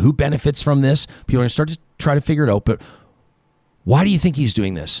around. People are going to, who benefits from this? People are going to start to try to figure it out. But why do you think he's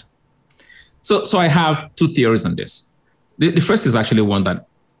doing this? So I have two theories on this. The first is actually one that,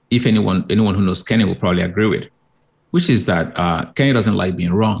 if anyone who knows Kenney will probably agree with, which is that Kenney doesn't like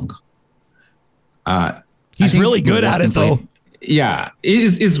being wrong. He's really good at it, though. Yeah,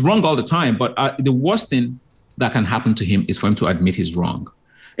 he's wrong all the time. But the worst thing that can happen to him is for him to admit he's wrong.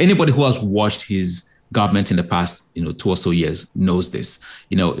 Anybody who has watched his government in the past, 2 or so years knows this.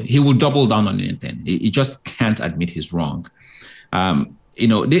 He will double down on anything. He just can't admit he's wrong.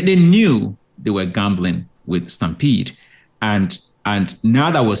 They knew they were gambling with Stampede, and now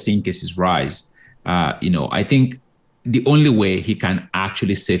that we're seeing cases rise, I think the only way he can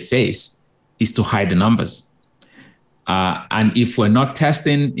actually save face is to hide the numbers. And if we're not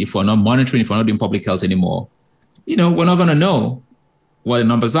testing, if we're not monitoring, if we're not doing public health anymore, we're not going to know what the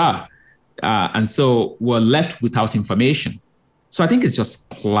numbers are. And so we're left without information. So I think it's just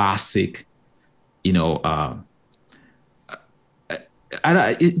classic,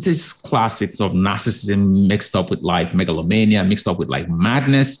 it's this classic sort of narcissism mixed up with like megalomania, mixed up with like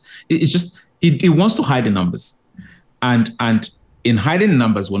madness. It's just, he wants to hide the numbers. And in hiding the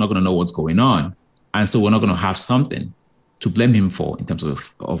numbers, we're not going to know what's going on. And so we're not going to have something to blame him for in terms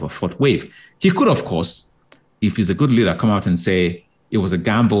of a fourth wave. He could, of course, if he's a good leader, come out and say it was a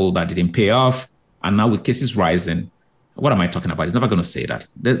gamble that didn't pay off. And now with cases rising, what am I talking about? He's never going to say that.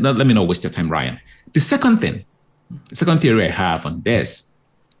 Let me not waste your time, Ryan. The second theory I have on this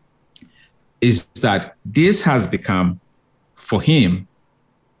is that this has become, for him,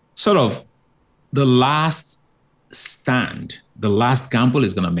 sort of the last stand, the last gamble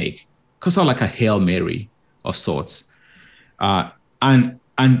he's going to make, because of like a Hail Mary of sorts. And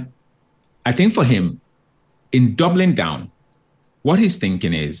I think for him, in doubling down, what he's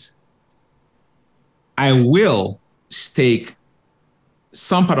thinking is, I will stake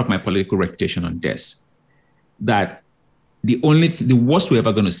some part of my political reputation on this, that the worst we're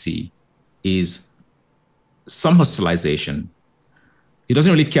ever going to see is some hospitalization. He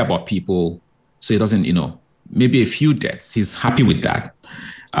doesn't really care about people, so he doesn't, maybe a few deaths. He's happy with that.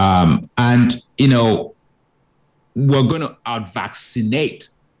 And we're going to out-vaccinate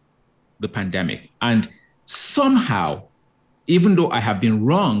the pandemic. And somehow, even though I have been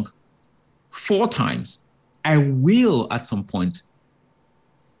wrong 4 times, I will at some point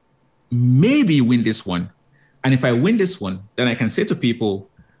maybe win this one. And if I win this one, then I can say to people,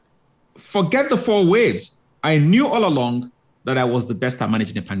 forget the 4 waves. I knew all along that I was the best at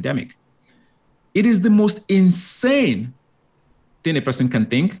managing a pandemic. It is the most insane thing a person can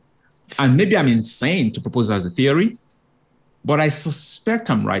think. And maybe I'm insane to propose it as a theory, but I suspect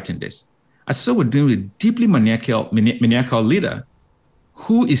I'm right in this. I suspect we're dealing with a deeply maniacal leader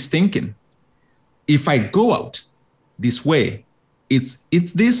who is thinking, if I go out this way, it's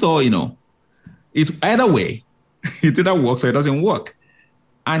this or, it's either way. It either works or it doesn't work.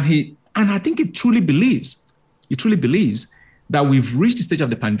 And I think he truly believes that we've reached the stage of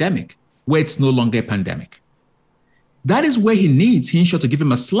the pandemic where it's no longer a pandemic. That is where he needs Hinshaw to give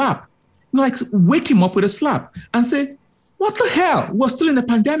him a slap. Like, wake him up with a slap and say, what the hell? We're still in a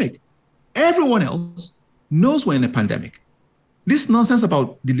pandemic. Everyone else knows we're in a pandemic. This nonsense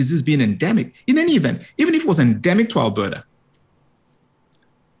about the disease being endemic, in any event, even if it was endemic to Alberta.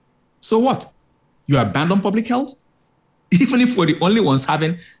 So what? You abandon public health? Even if we're the only ones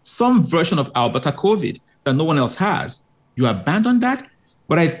having some version of Alberta COVID that no one else has, you abandon that?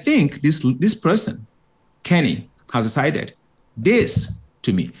 But I think this person, Kenny, has decided this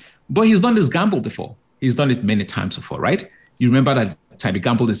to me. But he's done this gamble before. He's done it many times before, right? You remember that time he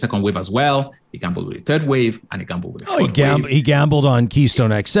gambled in the second wave as well. He gambled with the third wave, and he gambled with the fourth wave. He gambled on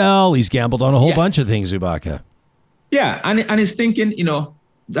Keystone XL. He's gambled on a whole bunch of things, Ubaka. Yeah, and he's thinking,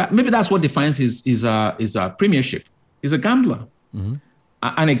 that maybe that's what defines his premiership. He's a gambler,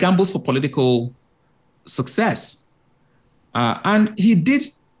 and he gambles for political success. And he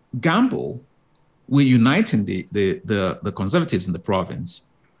did gamble with uniting the conservatives in the province.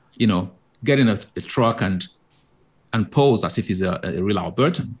 Getting a truck and pose as if he's a real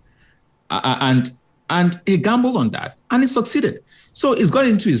Albertan. And he gambled on that, and he succeeded. So it's got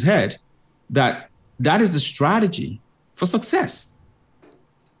into his head that is the strategy for success.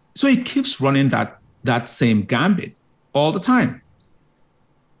 So he keeps running that same gambit all the time.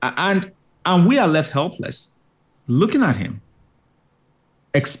 And we are left helpless looking at him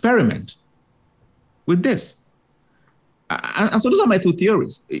experiment with this. And so those are my 2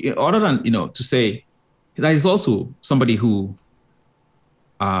 theories, other than, to say that he's also somebody who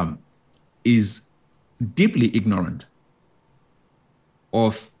is deeply ignorant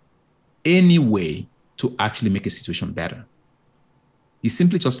of any way to actually make a situation better. He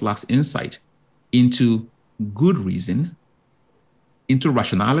simply just lacks insight into good reason, into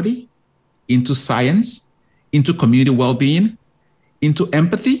rationality, into science, into community well-being, into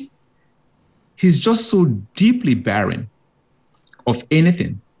empathy. He's just so deeply barren of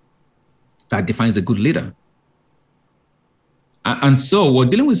anything that defines a good leader. And so we're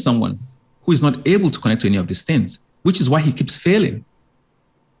dealing with someone who is not able to connect to any of these things, which is why he keeps failing,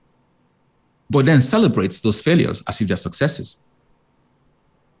 but then celebrates those failures as if they're successes.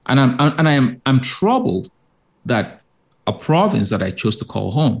 And I'm troubled that a province that I chose to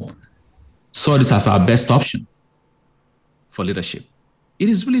call home saw this as our best option for leadership. It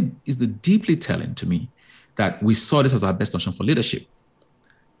is deeply telling to me that we saw this as our best option for leadership.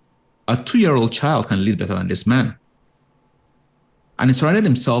 A 2-year-old child can lead better than this man. And he surrounded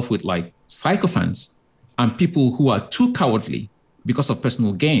himself with like sycophants and people who are too cowardly because of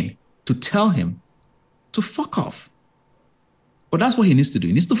personal gain to tell him to fuck off. But that's what he needs to do.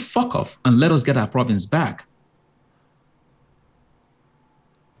 He needs to fuck off and let us get our province back.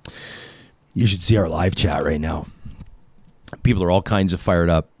 You should see our live chat right now. People are all kinds of fired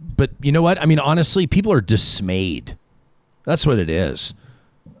up. But you know what? I mean, honestly, people are dismayed. That's what it is.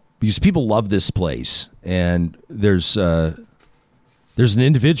 Because people love this place. And there's an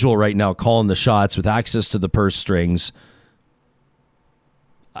individual right now calling the shots with access to the purse strings.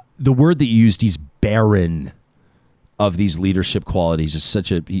 The word that you used, he's barren of these leadership qualities. Is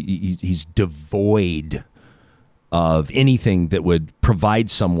such a he's devoid of anything that would provide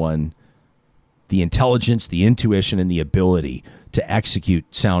someone the intelligence, the intuition, and the ability to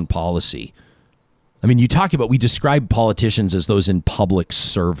execute sound policy. I mean, we describe politicians as those in public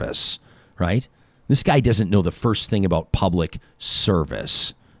service, right? This guy doesn't know the first thing about public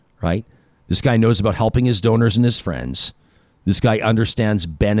service, right? This guy knows about helping his donors and his friends. This guy understands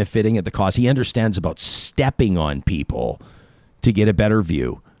benefiting at the cost. He understands about stepping on people to get a better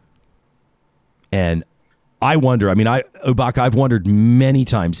view. And I wonder, Ubaka, I've wondered many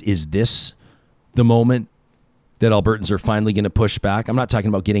times, is this the moment that Albertans are finally going to push back? I'm not talking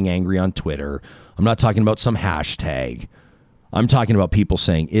about getting angry on Twitter. I'm not talking about some hashtag. I'm talking about people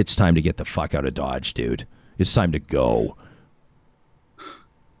saying, it's time to get the fuck out of Dodge, dude. It's time to go.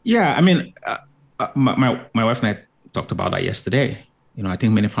 Yeah, I mean, my wife and I talked about that yesterday. I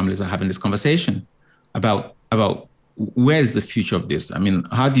think many families are having this conversation about where is the future of this? I mean,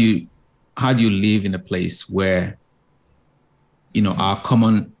 how do you live in a place where, our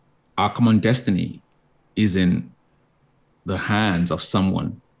common destiny is in the hands of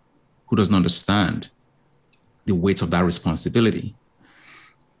someone who doesn't understand the weight of that responsibility?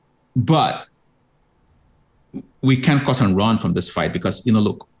 But we can't cut and run from this fight because,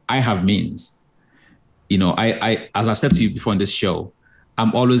 look, I have means. I as I've said to you before in this show,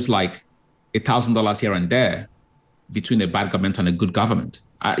 I'm always like $1,000 here and there between a bad government and a good government.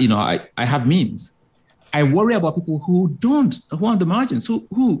 I have means. I worry about people who are on the margins,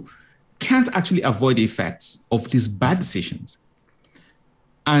 who can't actually avoid the effects of these bad decisions.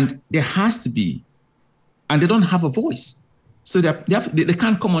 And there has to be, and they don't have a voice. So they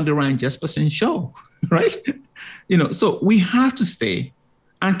can't come on the Ryan Jesperson show, right? So we have to stay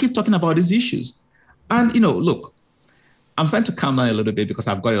and keep talking about these issues. And, look, I'm starting to calm down a little bit because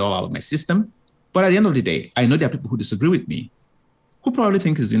I've got it all out of my system. But at the end of the day, I know there are people who disagree with me, who probably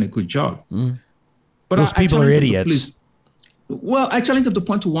think he's doing a good job. But those people are idiots. I challenge them to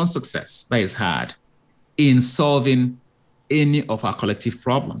point to one success that he's had in solving any of our collective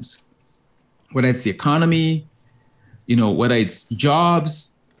problems, whether it's the economy, whether it's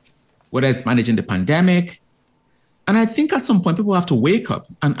jobs, whether it's managing the pandemic. And I think at some point people have to wake up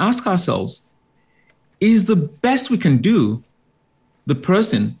and ask ourselves, is the best we can do the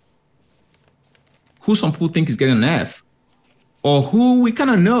person who some people think is getting an F, or who we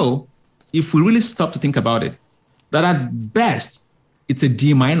kind of know, if we really stop to think about it, that at best, it's a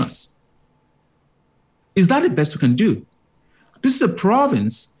D-? Is that the best we can do? This is a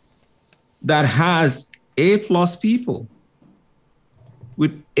province that has A+ people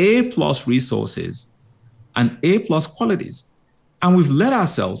with A+ resources and A+ qualities. And we've let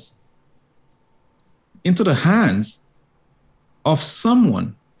ourselves into the hands of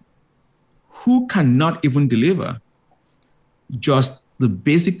someone who cannot even deliver just the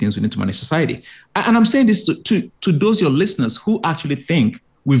basic things we need to manage society. And I'm saying this to those your listeners who actually think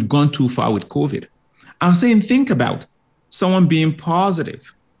we've gone too far with COVID. I'm saying, think about someone being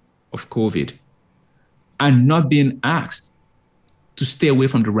positive of COVID and not being asked to stay away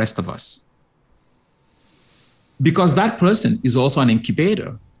from the rest of us. Because that person is also an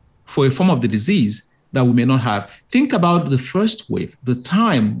incubator for a form of the disease that we may not have. Think about the first wave, the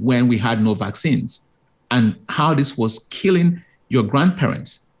time when we had no vaccines and how this was killing your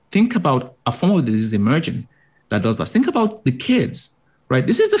grandparents. Think about a form of the disease emerging that does that. Think about the kids, right?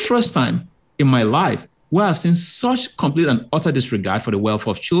 This is the first time in my life where I've seen such complete and utter disregard for the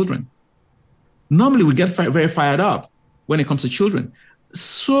welfare of children. Normally we get very fired up when it comes to children.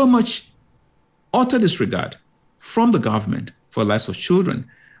 So much utter disregard from the government for the lives of children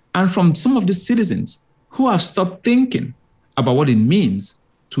and from some of the citizens who have stopped thinking about what it means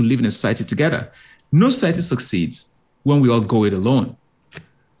to live in a society together. No society succeeds when we all go it alone.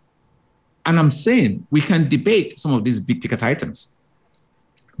 And I'm saying we can debate some of these big ticket items,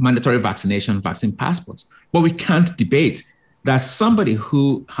 mandatory vaccination, vaccine passports, but we can't debate that somebody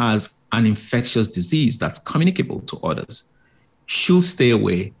who has an infectious disease that's communicable to others should stay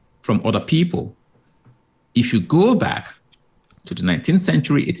away from other people. If you go back to the 19th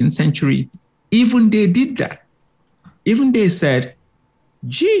century, 18th century, even they did that. Even they said,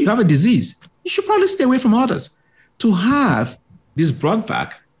 gee, you have a disease, you should probably stay away from others. To have this brought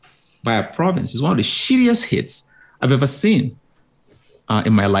back by a province is one of the shittiest hits I've ever seen.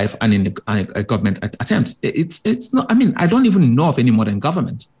 in my life and in the government attempts. It's not. I mean, I don't even know of any modern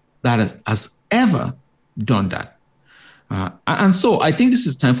government that has ever done that. And so I think this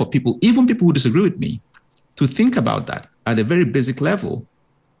is time for people, even people who disagree with me, to think about that at a very basic level.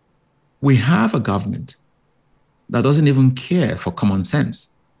 We have a government that doesn't even care for common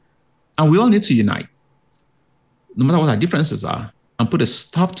sense. And we all need to unite, no matter what our differences are, and put a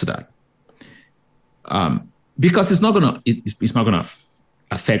stop to that. Because it's not gonna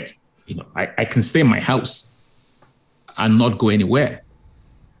affect, I can stay in my house and not go anywhere.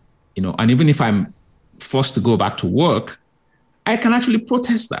 And even if I'm forced to go back to work, I can actually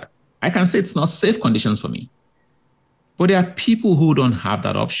protest that. I can say it's not safe conditions for me. But there are people who don't have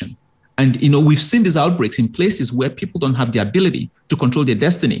that option. And, we've seen these outbreaks in places where people don't have the ability to control their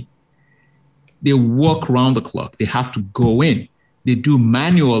destiny. They work round the clock. They have to go in. They do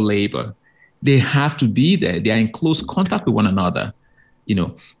manual labor. They have to be there. They are in close contact with one another.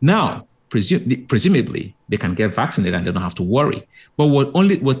 Now, presumably, they can get vaccinated and they don't have to worry. But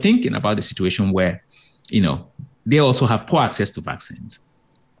we're thinking about the situation where, they also have poor access to vaccines.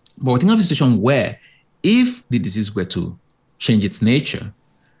 But we're thinking of a situation where if the disease were to change its nature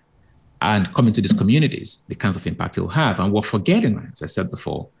and come into these communities, the kinds of impact it will have. And we're forgetting, as I said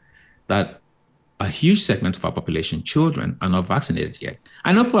before, that a huge segment of our population, children, are not vaccinated yet.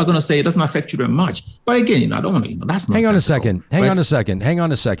 I know people are going to say it doesn't affect children much, but again, I don't want to, that's not. Hang on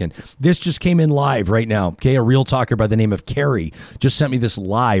a second. This just came in live right now. Okay, a real talker by the name of Carrie just sent me this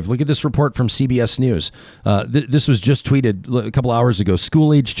live. Look at this report from CBS News. This was just tweeted a couple hours ago.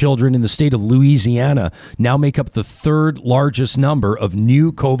 School-age children in the state of Louisiana now make up the third largest number of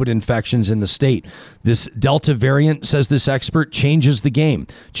new COVID infections in the state. This Delta variant, says this expert, changes the game.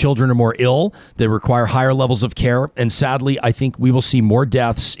 Children are more ill. They require higher levels of care. And sadly, I think we will see more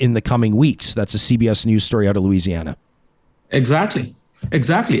deaths in the coming weeks. That's a CBS News story out of Louisiana. Exactly.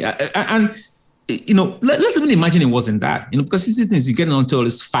 And, let's even imagine it wasn't that, because these things you get into all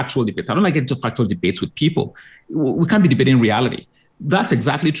these factual debates. I don't like getting into factual debates with people. We can't be debating reality. That's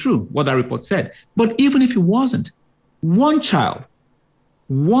exactly true, what that report said. But even if it wasn't, one child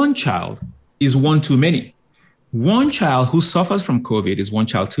is one too many. One child who suffers from COVID is one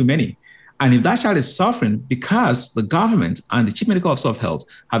child too many. And if that child is suffering because the government and the Chief Medical Officer of Health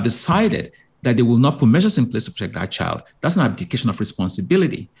have decided that they will not put measures in place to protect that child, that's an abdication of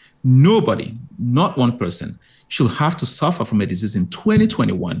responsibility. Nobody, not one person, should have to suffer from a disease in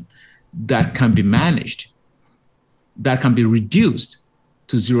 2021 that can be managed, that can be reduced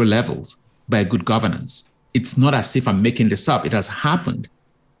to zero levels by good governance. It's not as if I'm making this up. It has happened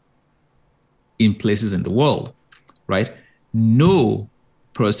in places in the world, right? No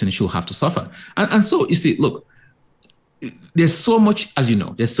person should have to suffer. And so, you see, look, there's so much, as you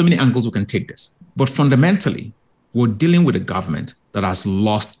know, there's so many angles we can take this. But fundamentally, we're dealing with a government that has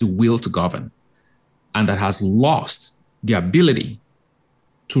lost the will to govern and that has lost the ability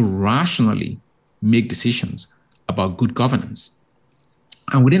to rationally make decisions about good governance.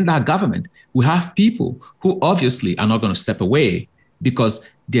 And within that government, we have people who obviously are not going to step away because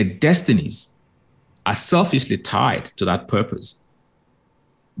their destinies are selfishly tied to that purpose.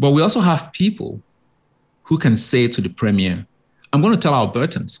 But we also have people who can say to the premier, I'm going to tell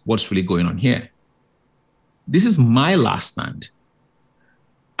Albertans what's really going on here. This is my last stand.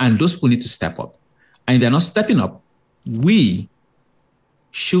 And those people need to step up. And if they're not stepping up, we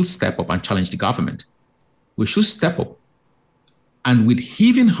should step up and challenge the government. We should step up and with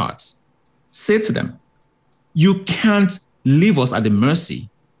heaving hearts, say to them, you can't leave us at the mercy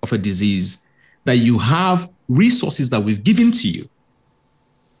of a disease that you have resources that we've given to you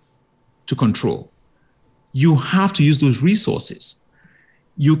to control. You have to use those resources.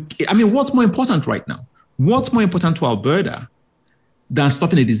 What's more important right now? What's more important to Alberta than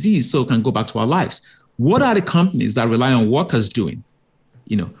stopping a disease so we can go back to our lives? What are the companies that rely on workers doing?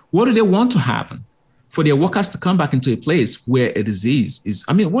 What do they want to happen for their workers to come back into a place where a disease is?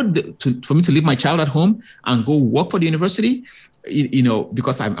 For me to leave my child at home and go work for the university,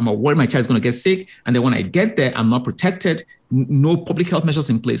 because I'm worried my child is going to get sick. And then when I get there, I'm not protected, no public health measures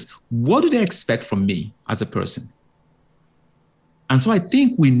in place. What do they expect from me as a person? And so I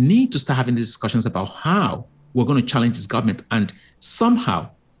think we need to start having these discussions about how we're going to challenge this government and somehow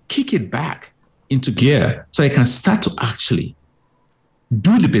kick it back into gear so it can start to actually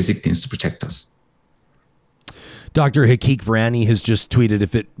do the basic things to protect us. Dr. Hakik Virani has just tweeted,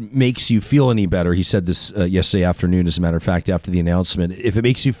 if it makes you feel any better, he said this yesterday afternoon, as a matter of fact, after the announcement, if it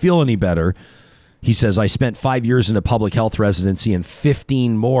makes you feel any better, he says, I spent 5 years in a public health residency and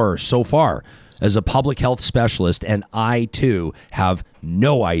 15 more so far as a public health specialist, and I, too, have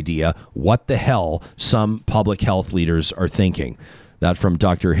no idea what the hell some public health leaders are thinking. That from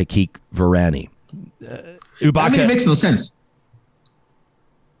Dr. Hakik Virani. Ubaka. I mean, it makes no sense.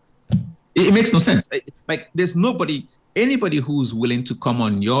 It makes no sense. Like, there's anybody who's willing to come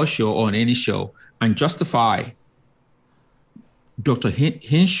on your show or on any show and justify Dr.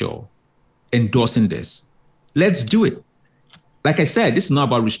 Hinshaw endorsing this. Let's do it. Like I said, this is not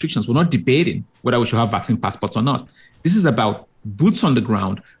about restrictions. We're not debating whether we should have vaccine passports or not. This is about boots on the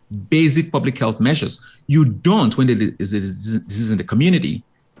ground, basic public health measures. You don't, when there is a disease in the community,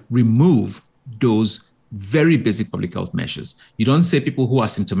 remove those very basic public health measures. You don't say people who are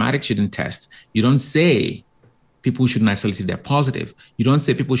symptomatic shouldn't test. You don't say people shouldn't isolate if they're positive. You don't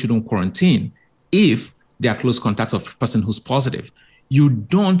say people shouldn't quarantine if they are close contacts of a person who's positive. You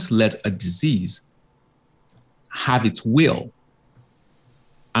don't let a disease have its will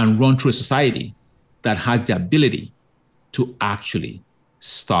and run through a society that has the ability to actually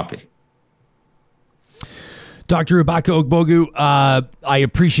stop it. Dr. Ubaka Ogbogu, I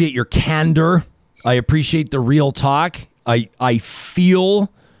appreciate your candor. I appreciate the real talk. I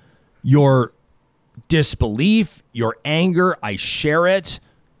feel your disbelief, your anger. I share it.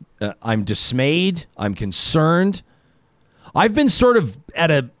 I'm dismayed. I'm concerned. I've been sort of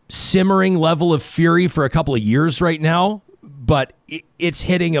at a simmering level of fury for a couple of years right now, but it's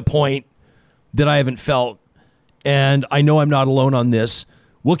hitting a point that I haven't felt. And I know I'm not alone on this.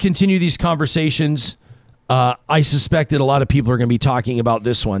 We'll continue these conversations. I suspect that a lot of people are going to be talking about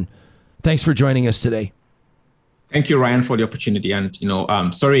this one. Thanks for joining us today. Thank you, Ryan, for the opportunity. And,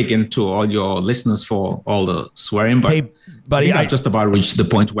 sorry again to all your listeners for all the swearing, but hey, buddy, I've just about reached the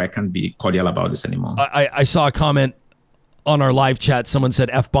point where I can't be cordial about this anymore. I saw a comment on our live chat. Someone said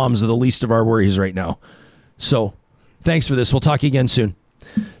F-bombs are the least of our worries right now. So thanks for this. We'll talk again soon.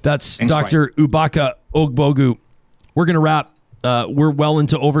 That's Thanks, Dr. Ryan. Ubaka Ogbogu. We're going to wrap. We're well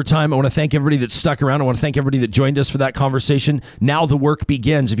into overtime. I want to thank everybody that stuck around. I want to thank everybody that joined us for that conversation. Now the work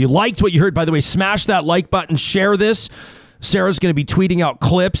begins. If you liked what you heard, by the way, smash that like button, share this. Sarah's going to be tweeting out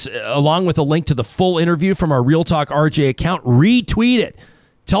clips along with a link to the full interview from our Real Talk RJ account. Retweet it.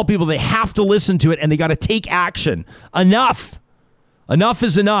 Tell people they have to listen to it and they got to take action. Enough. Enough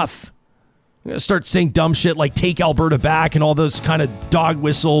is enough. I'm going to start saying dumb shit like take Alberta back and all those kind of dog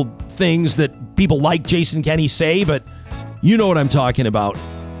whistle things that people like Jason Kenney say, but you know what I'm talking about.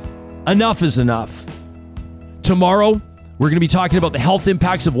 Enough is enough. Tomorrow, we're going to be talking about the health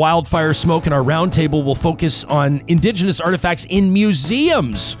impacts of wildfire smoke, and our roundtable will focus on Indigenous artifacts in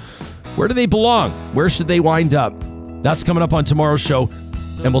museums. Where do they belong? Where should they wind up? That's coming up on tomorrow's show,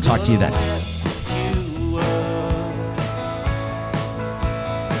 and we'll talk to you then.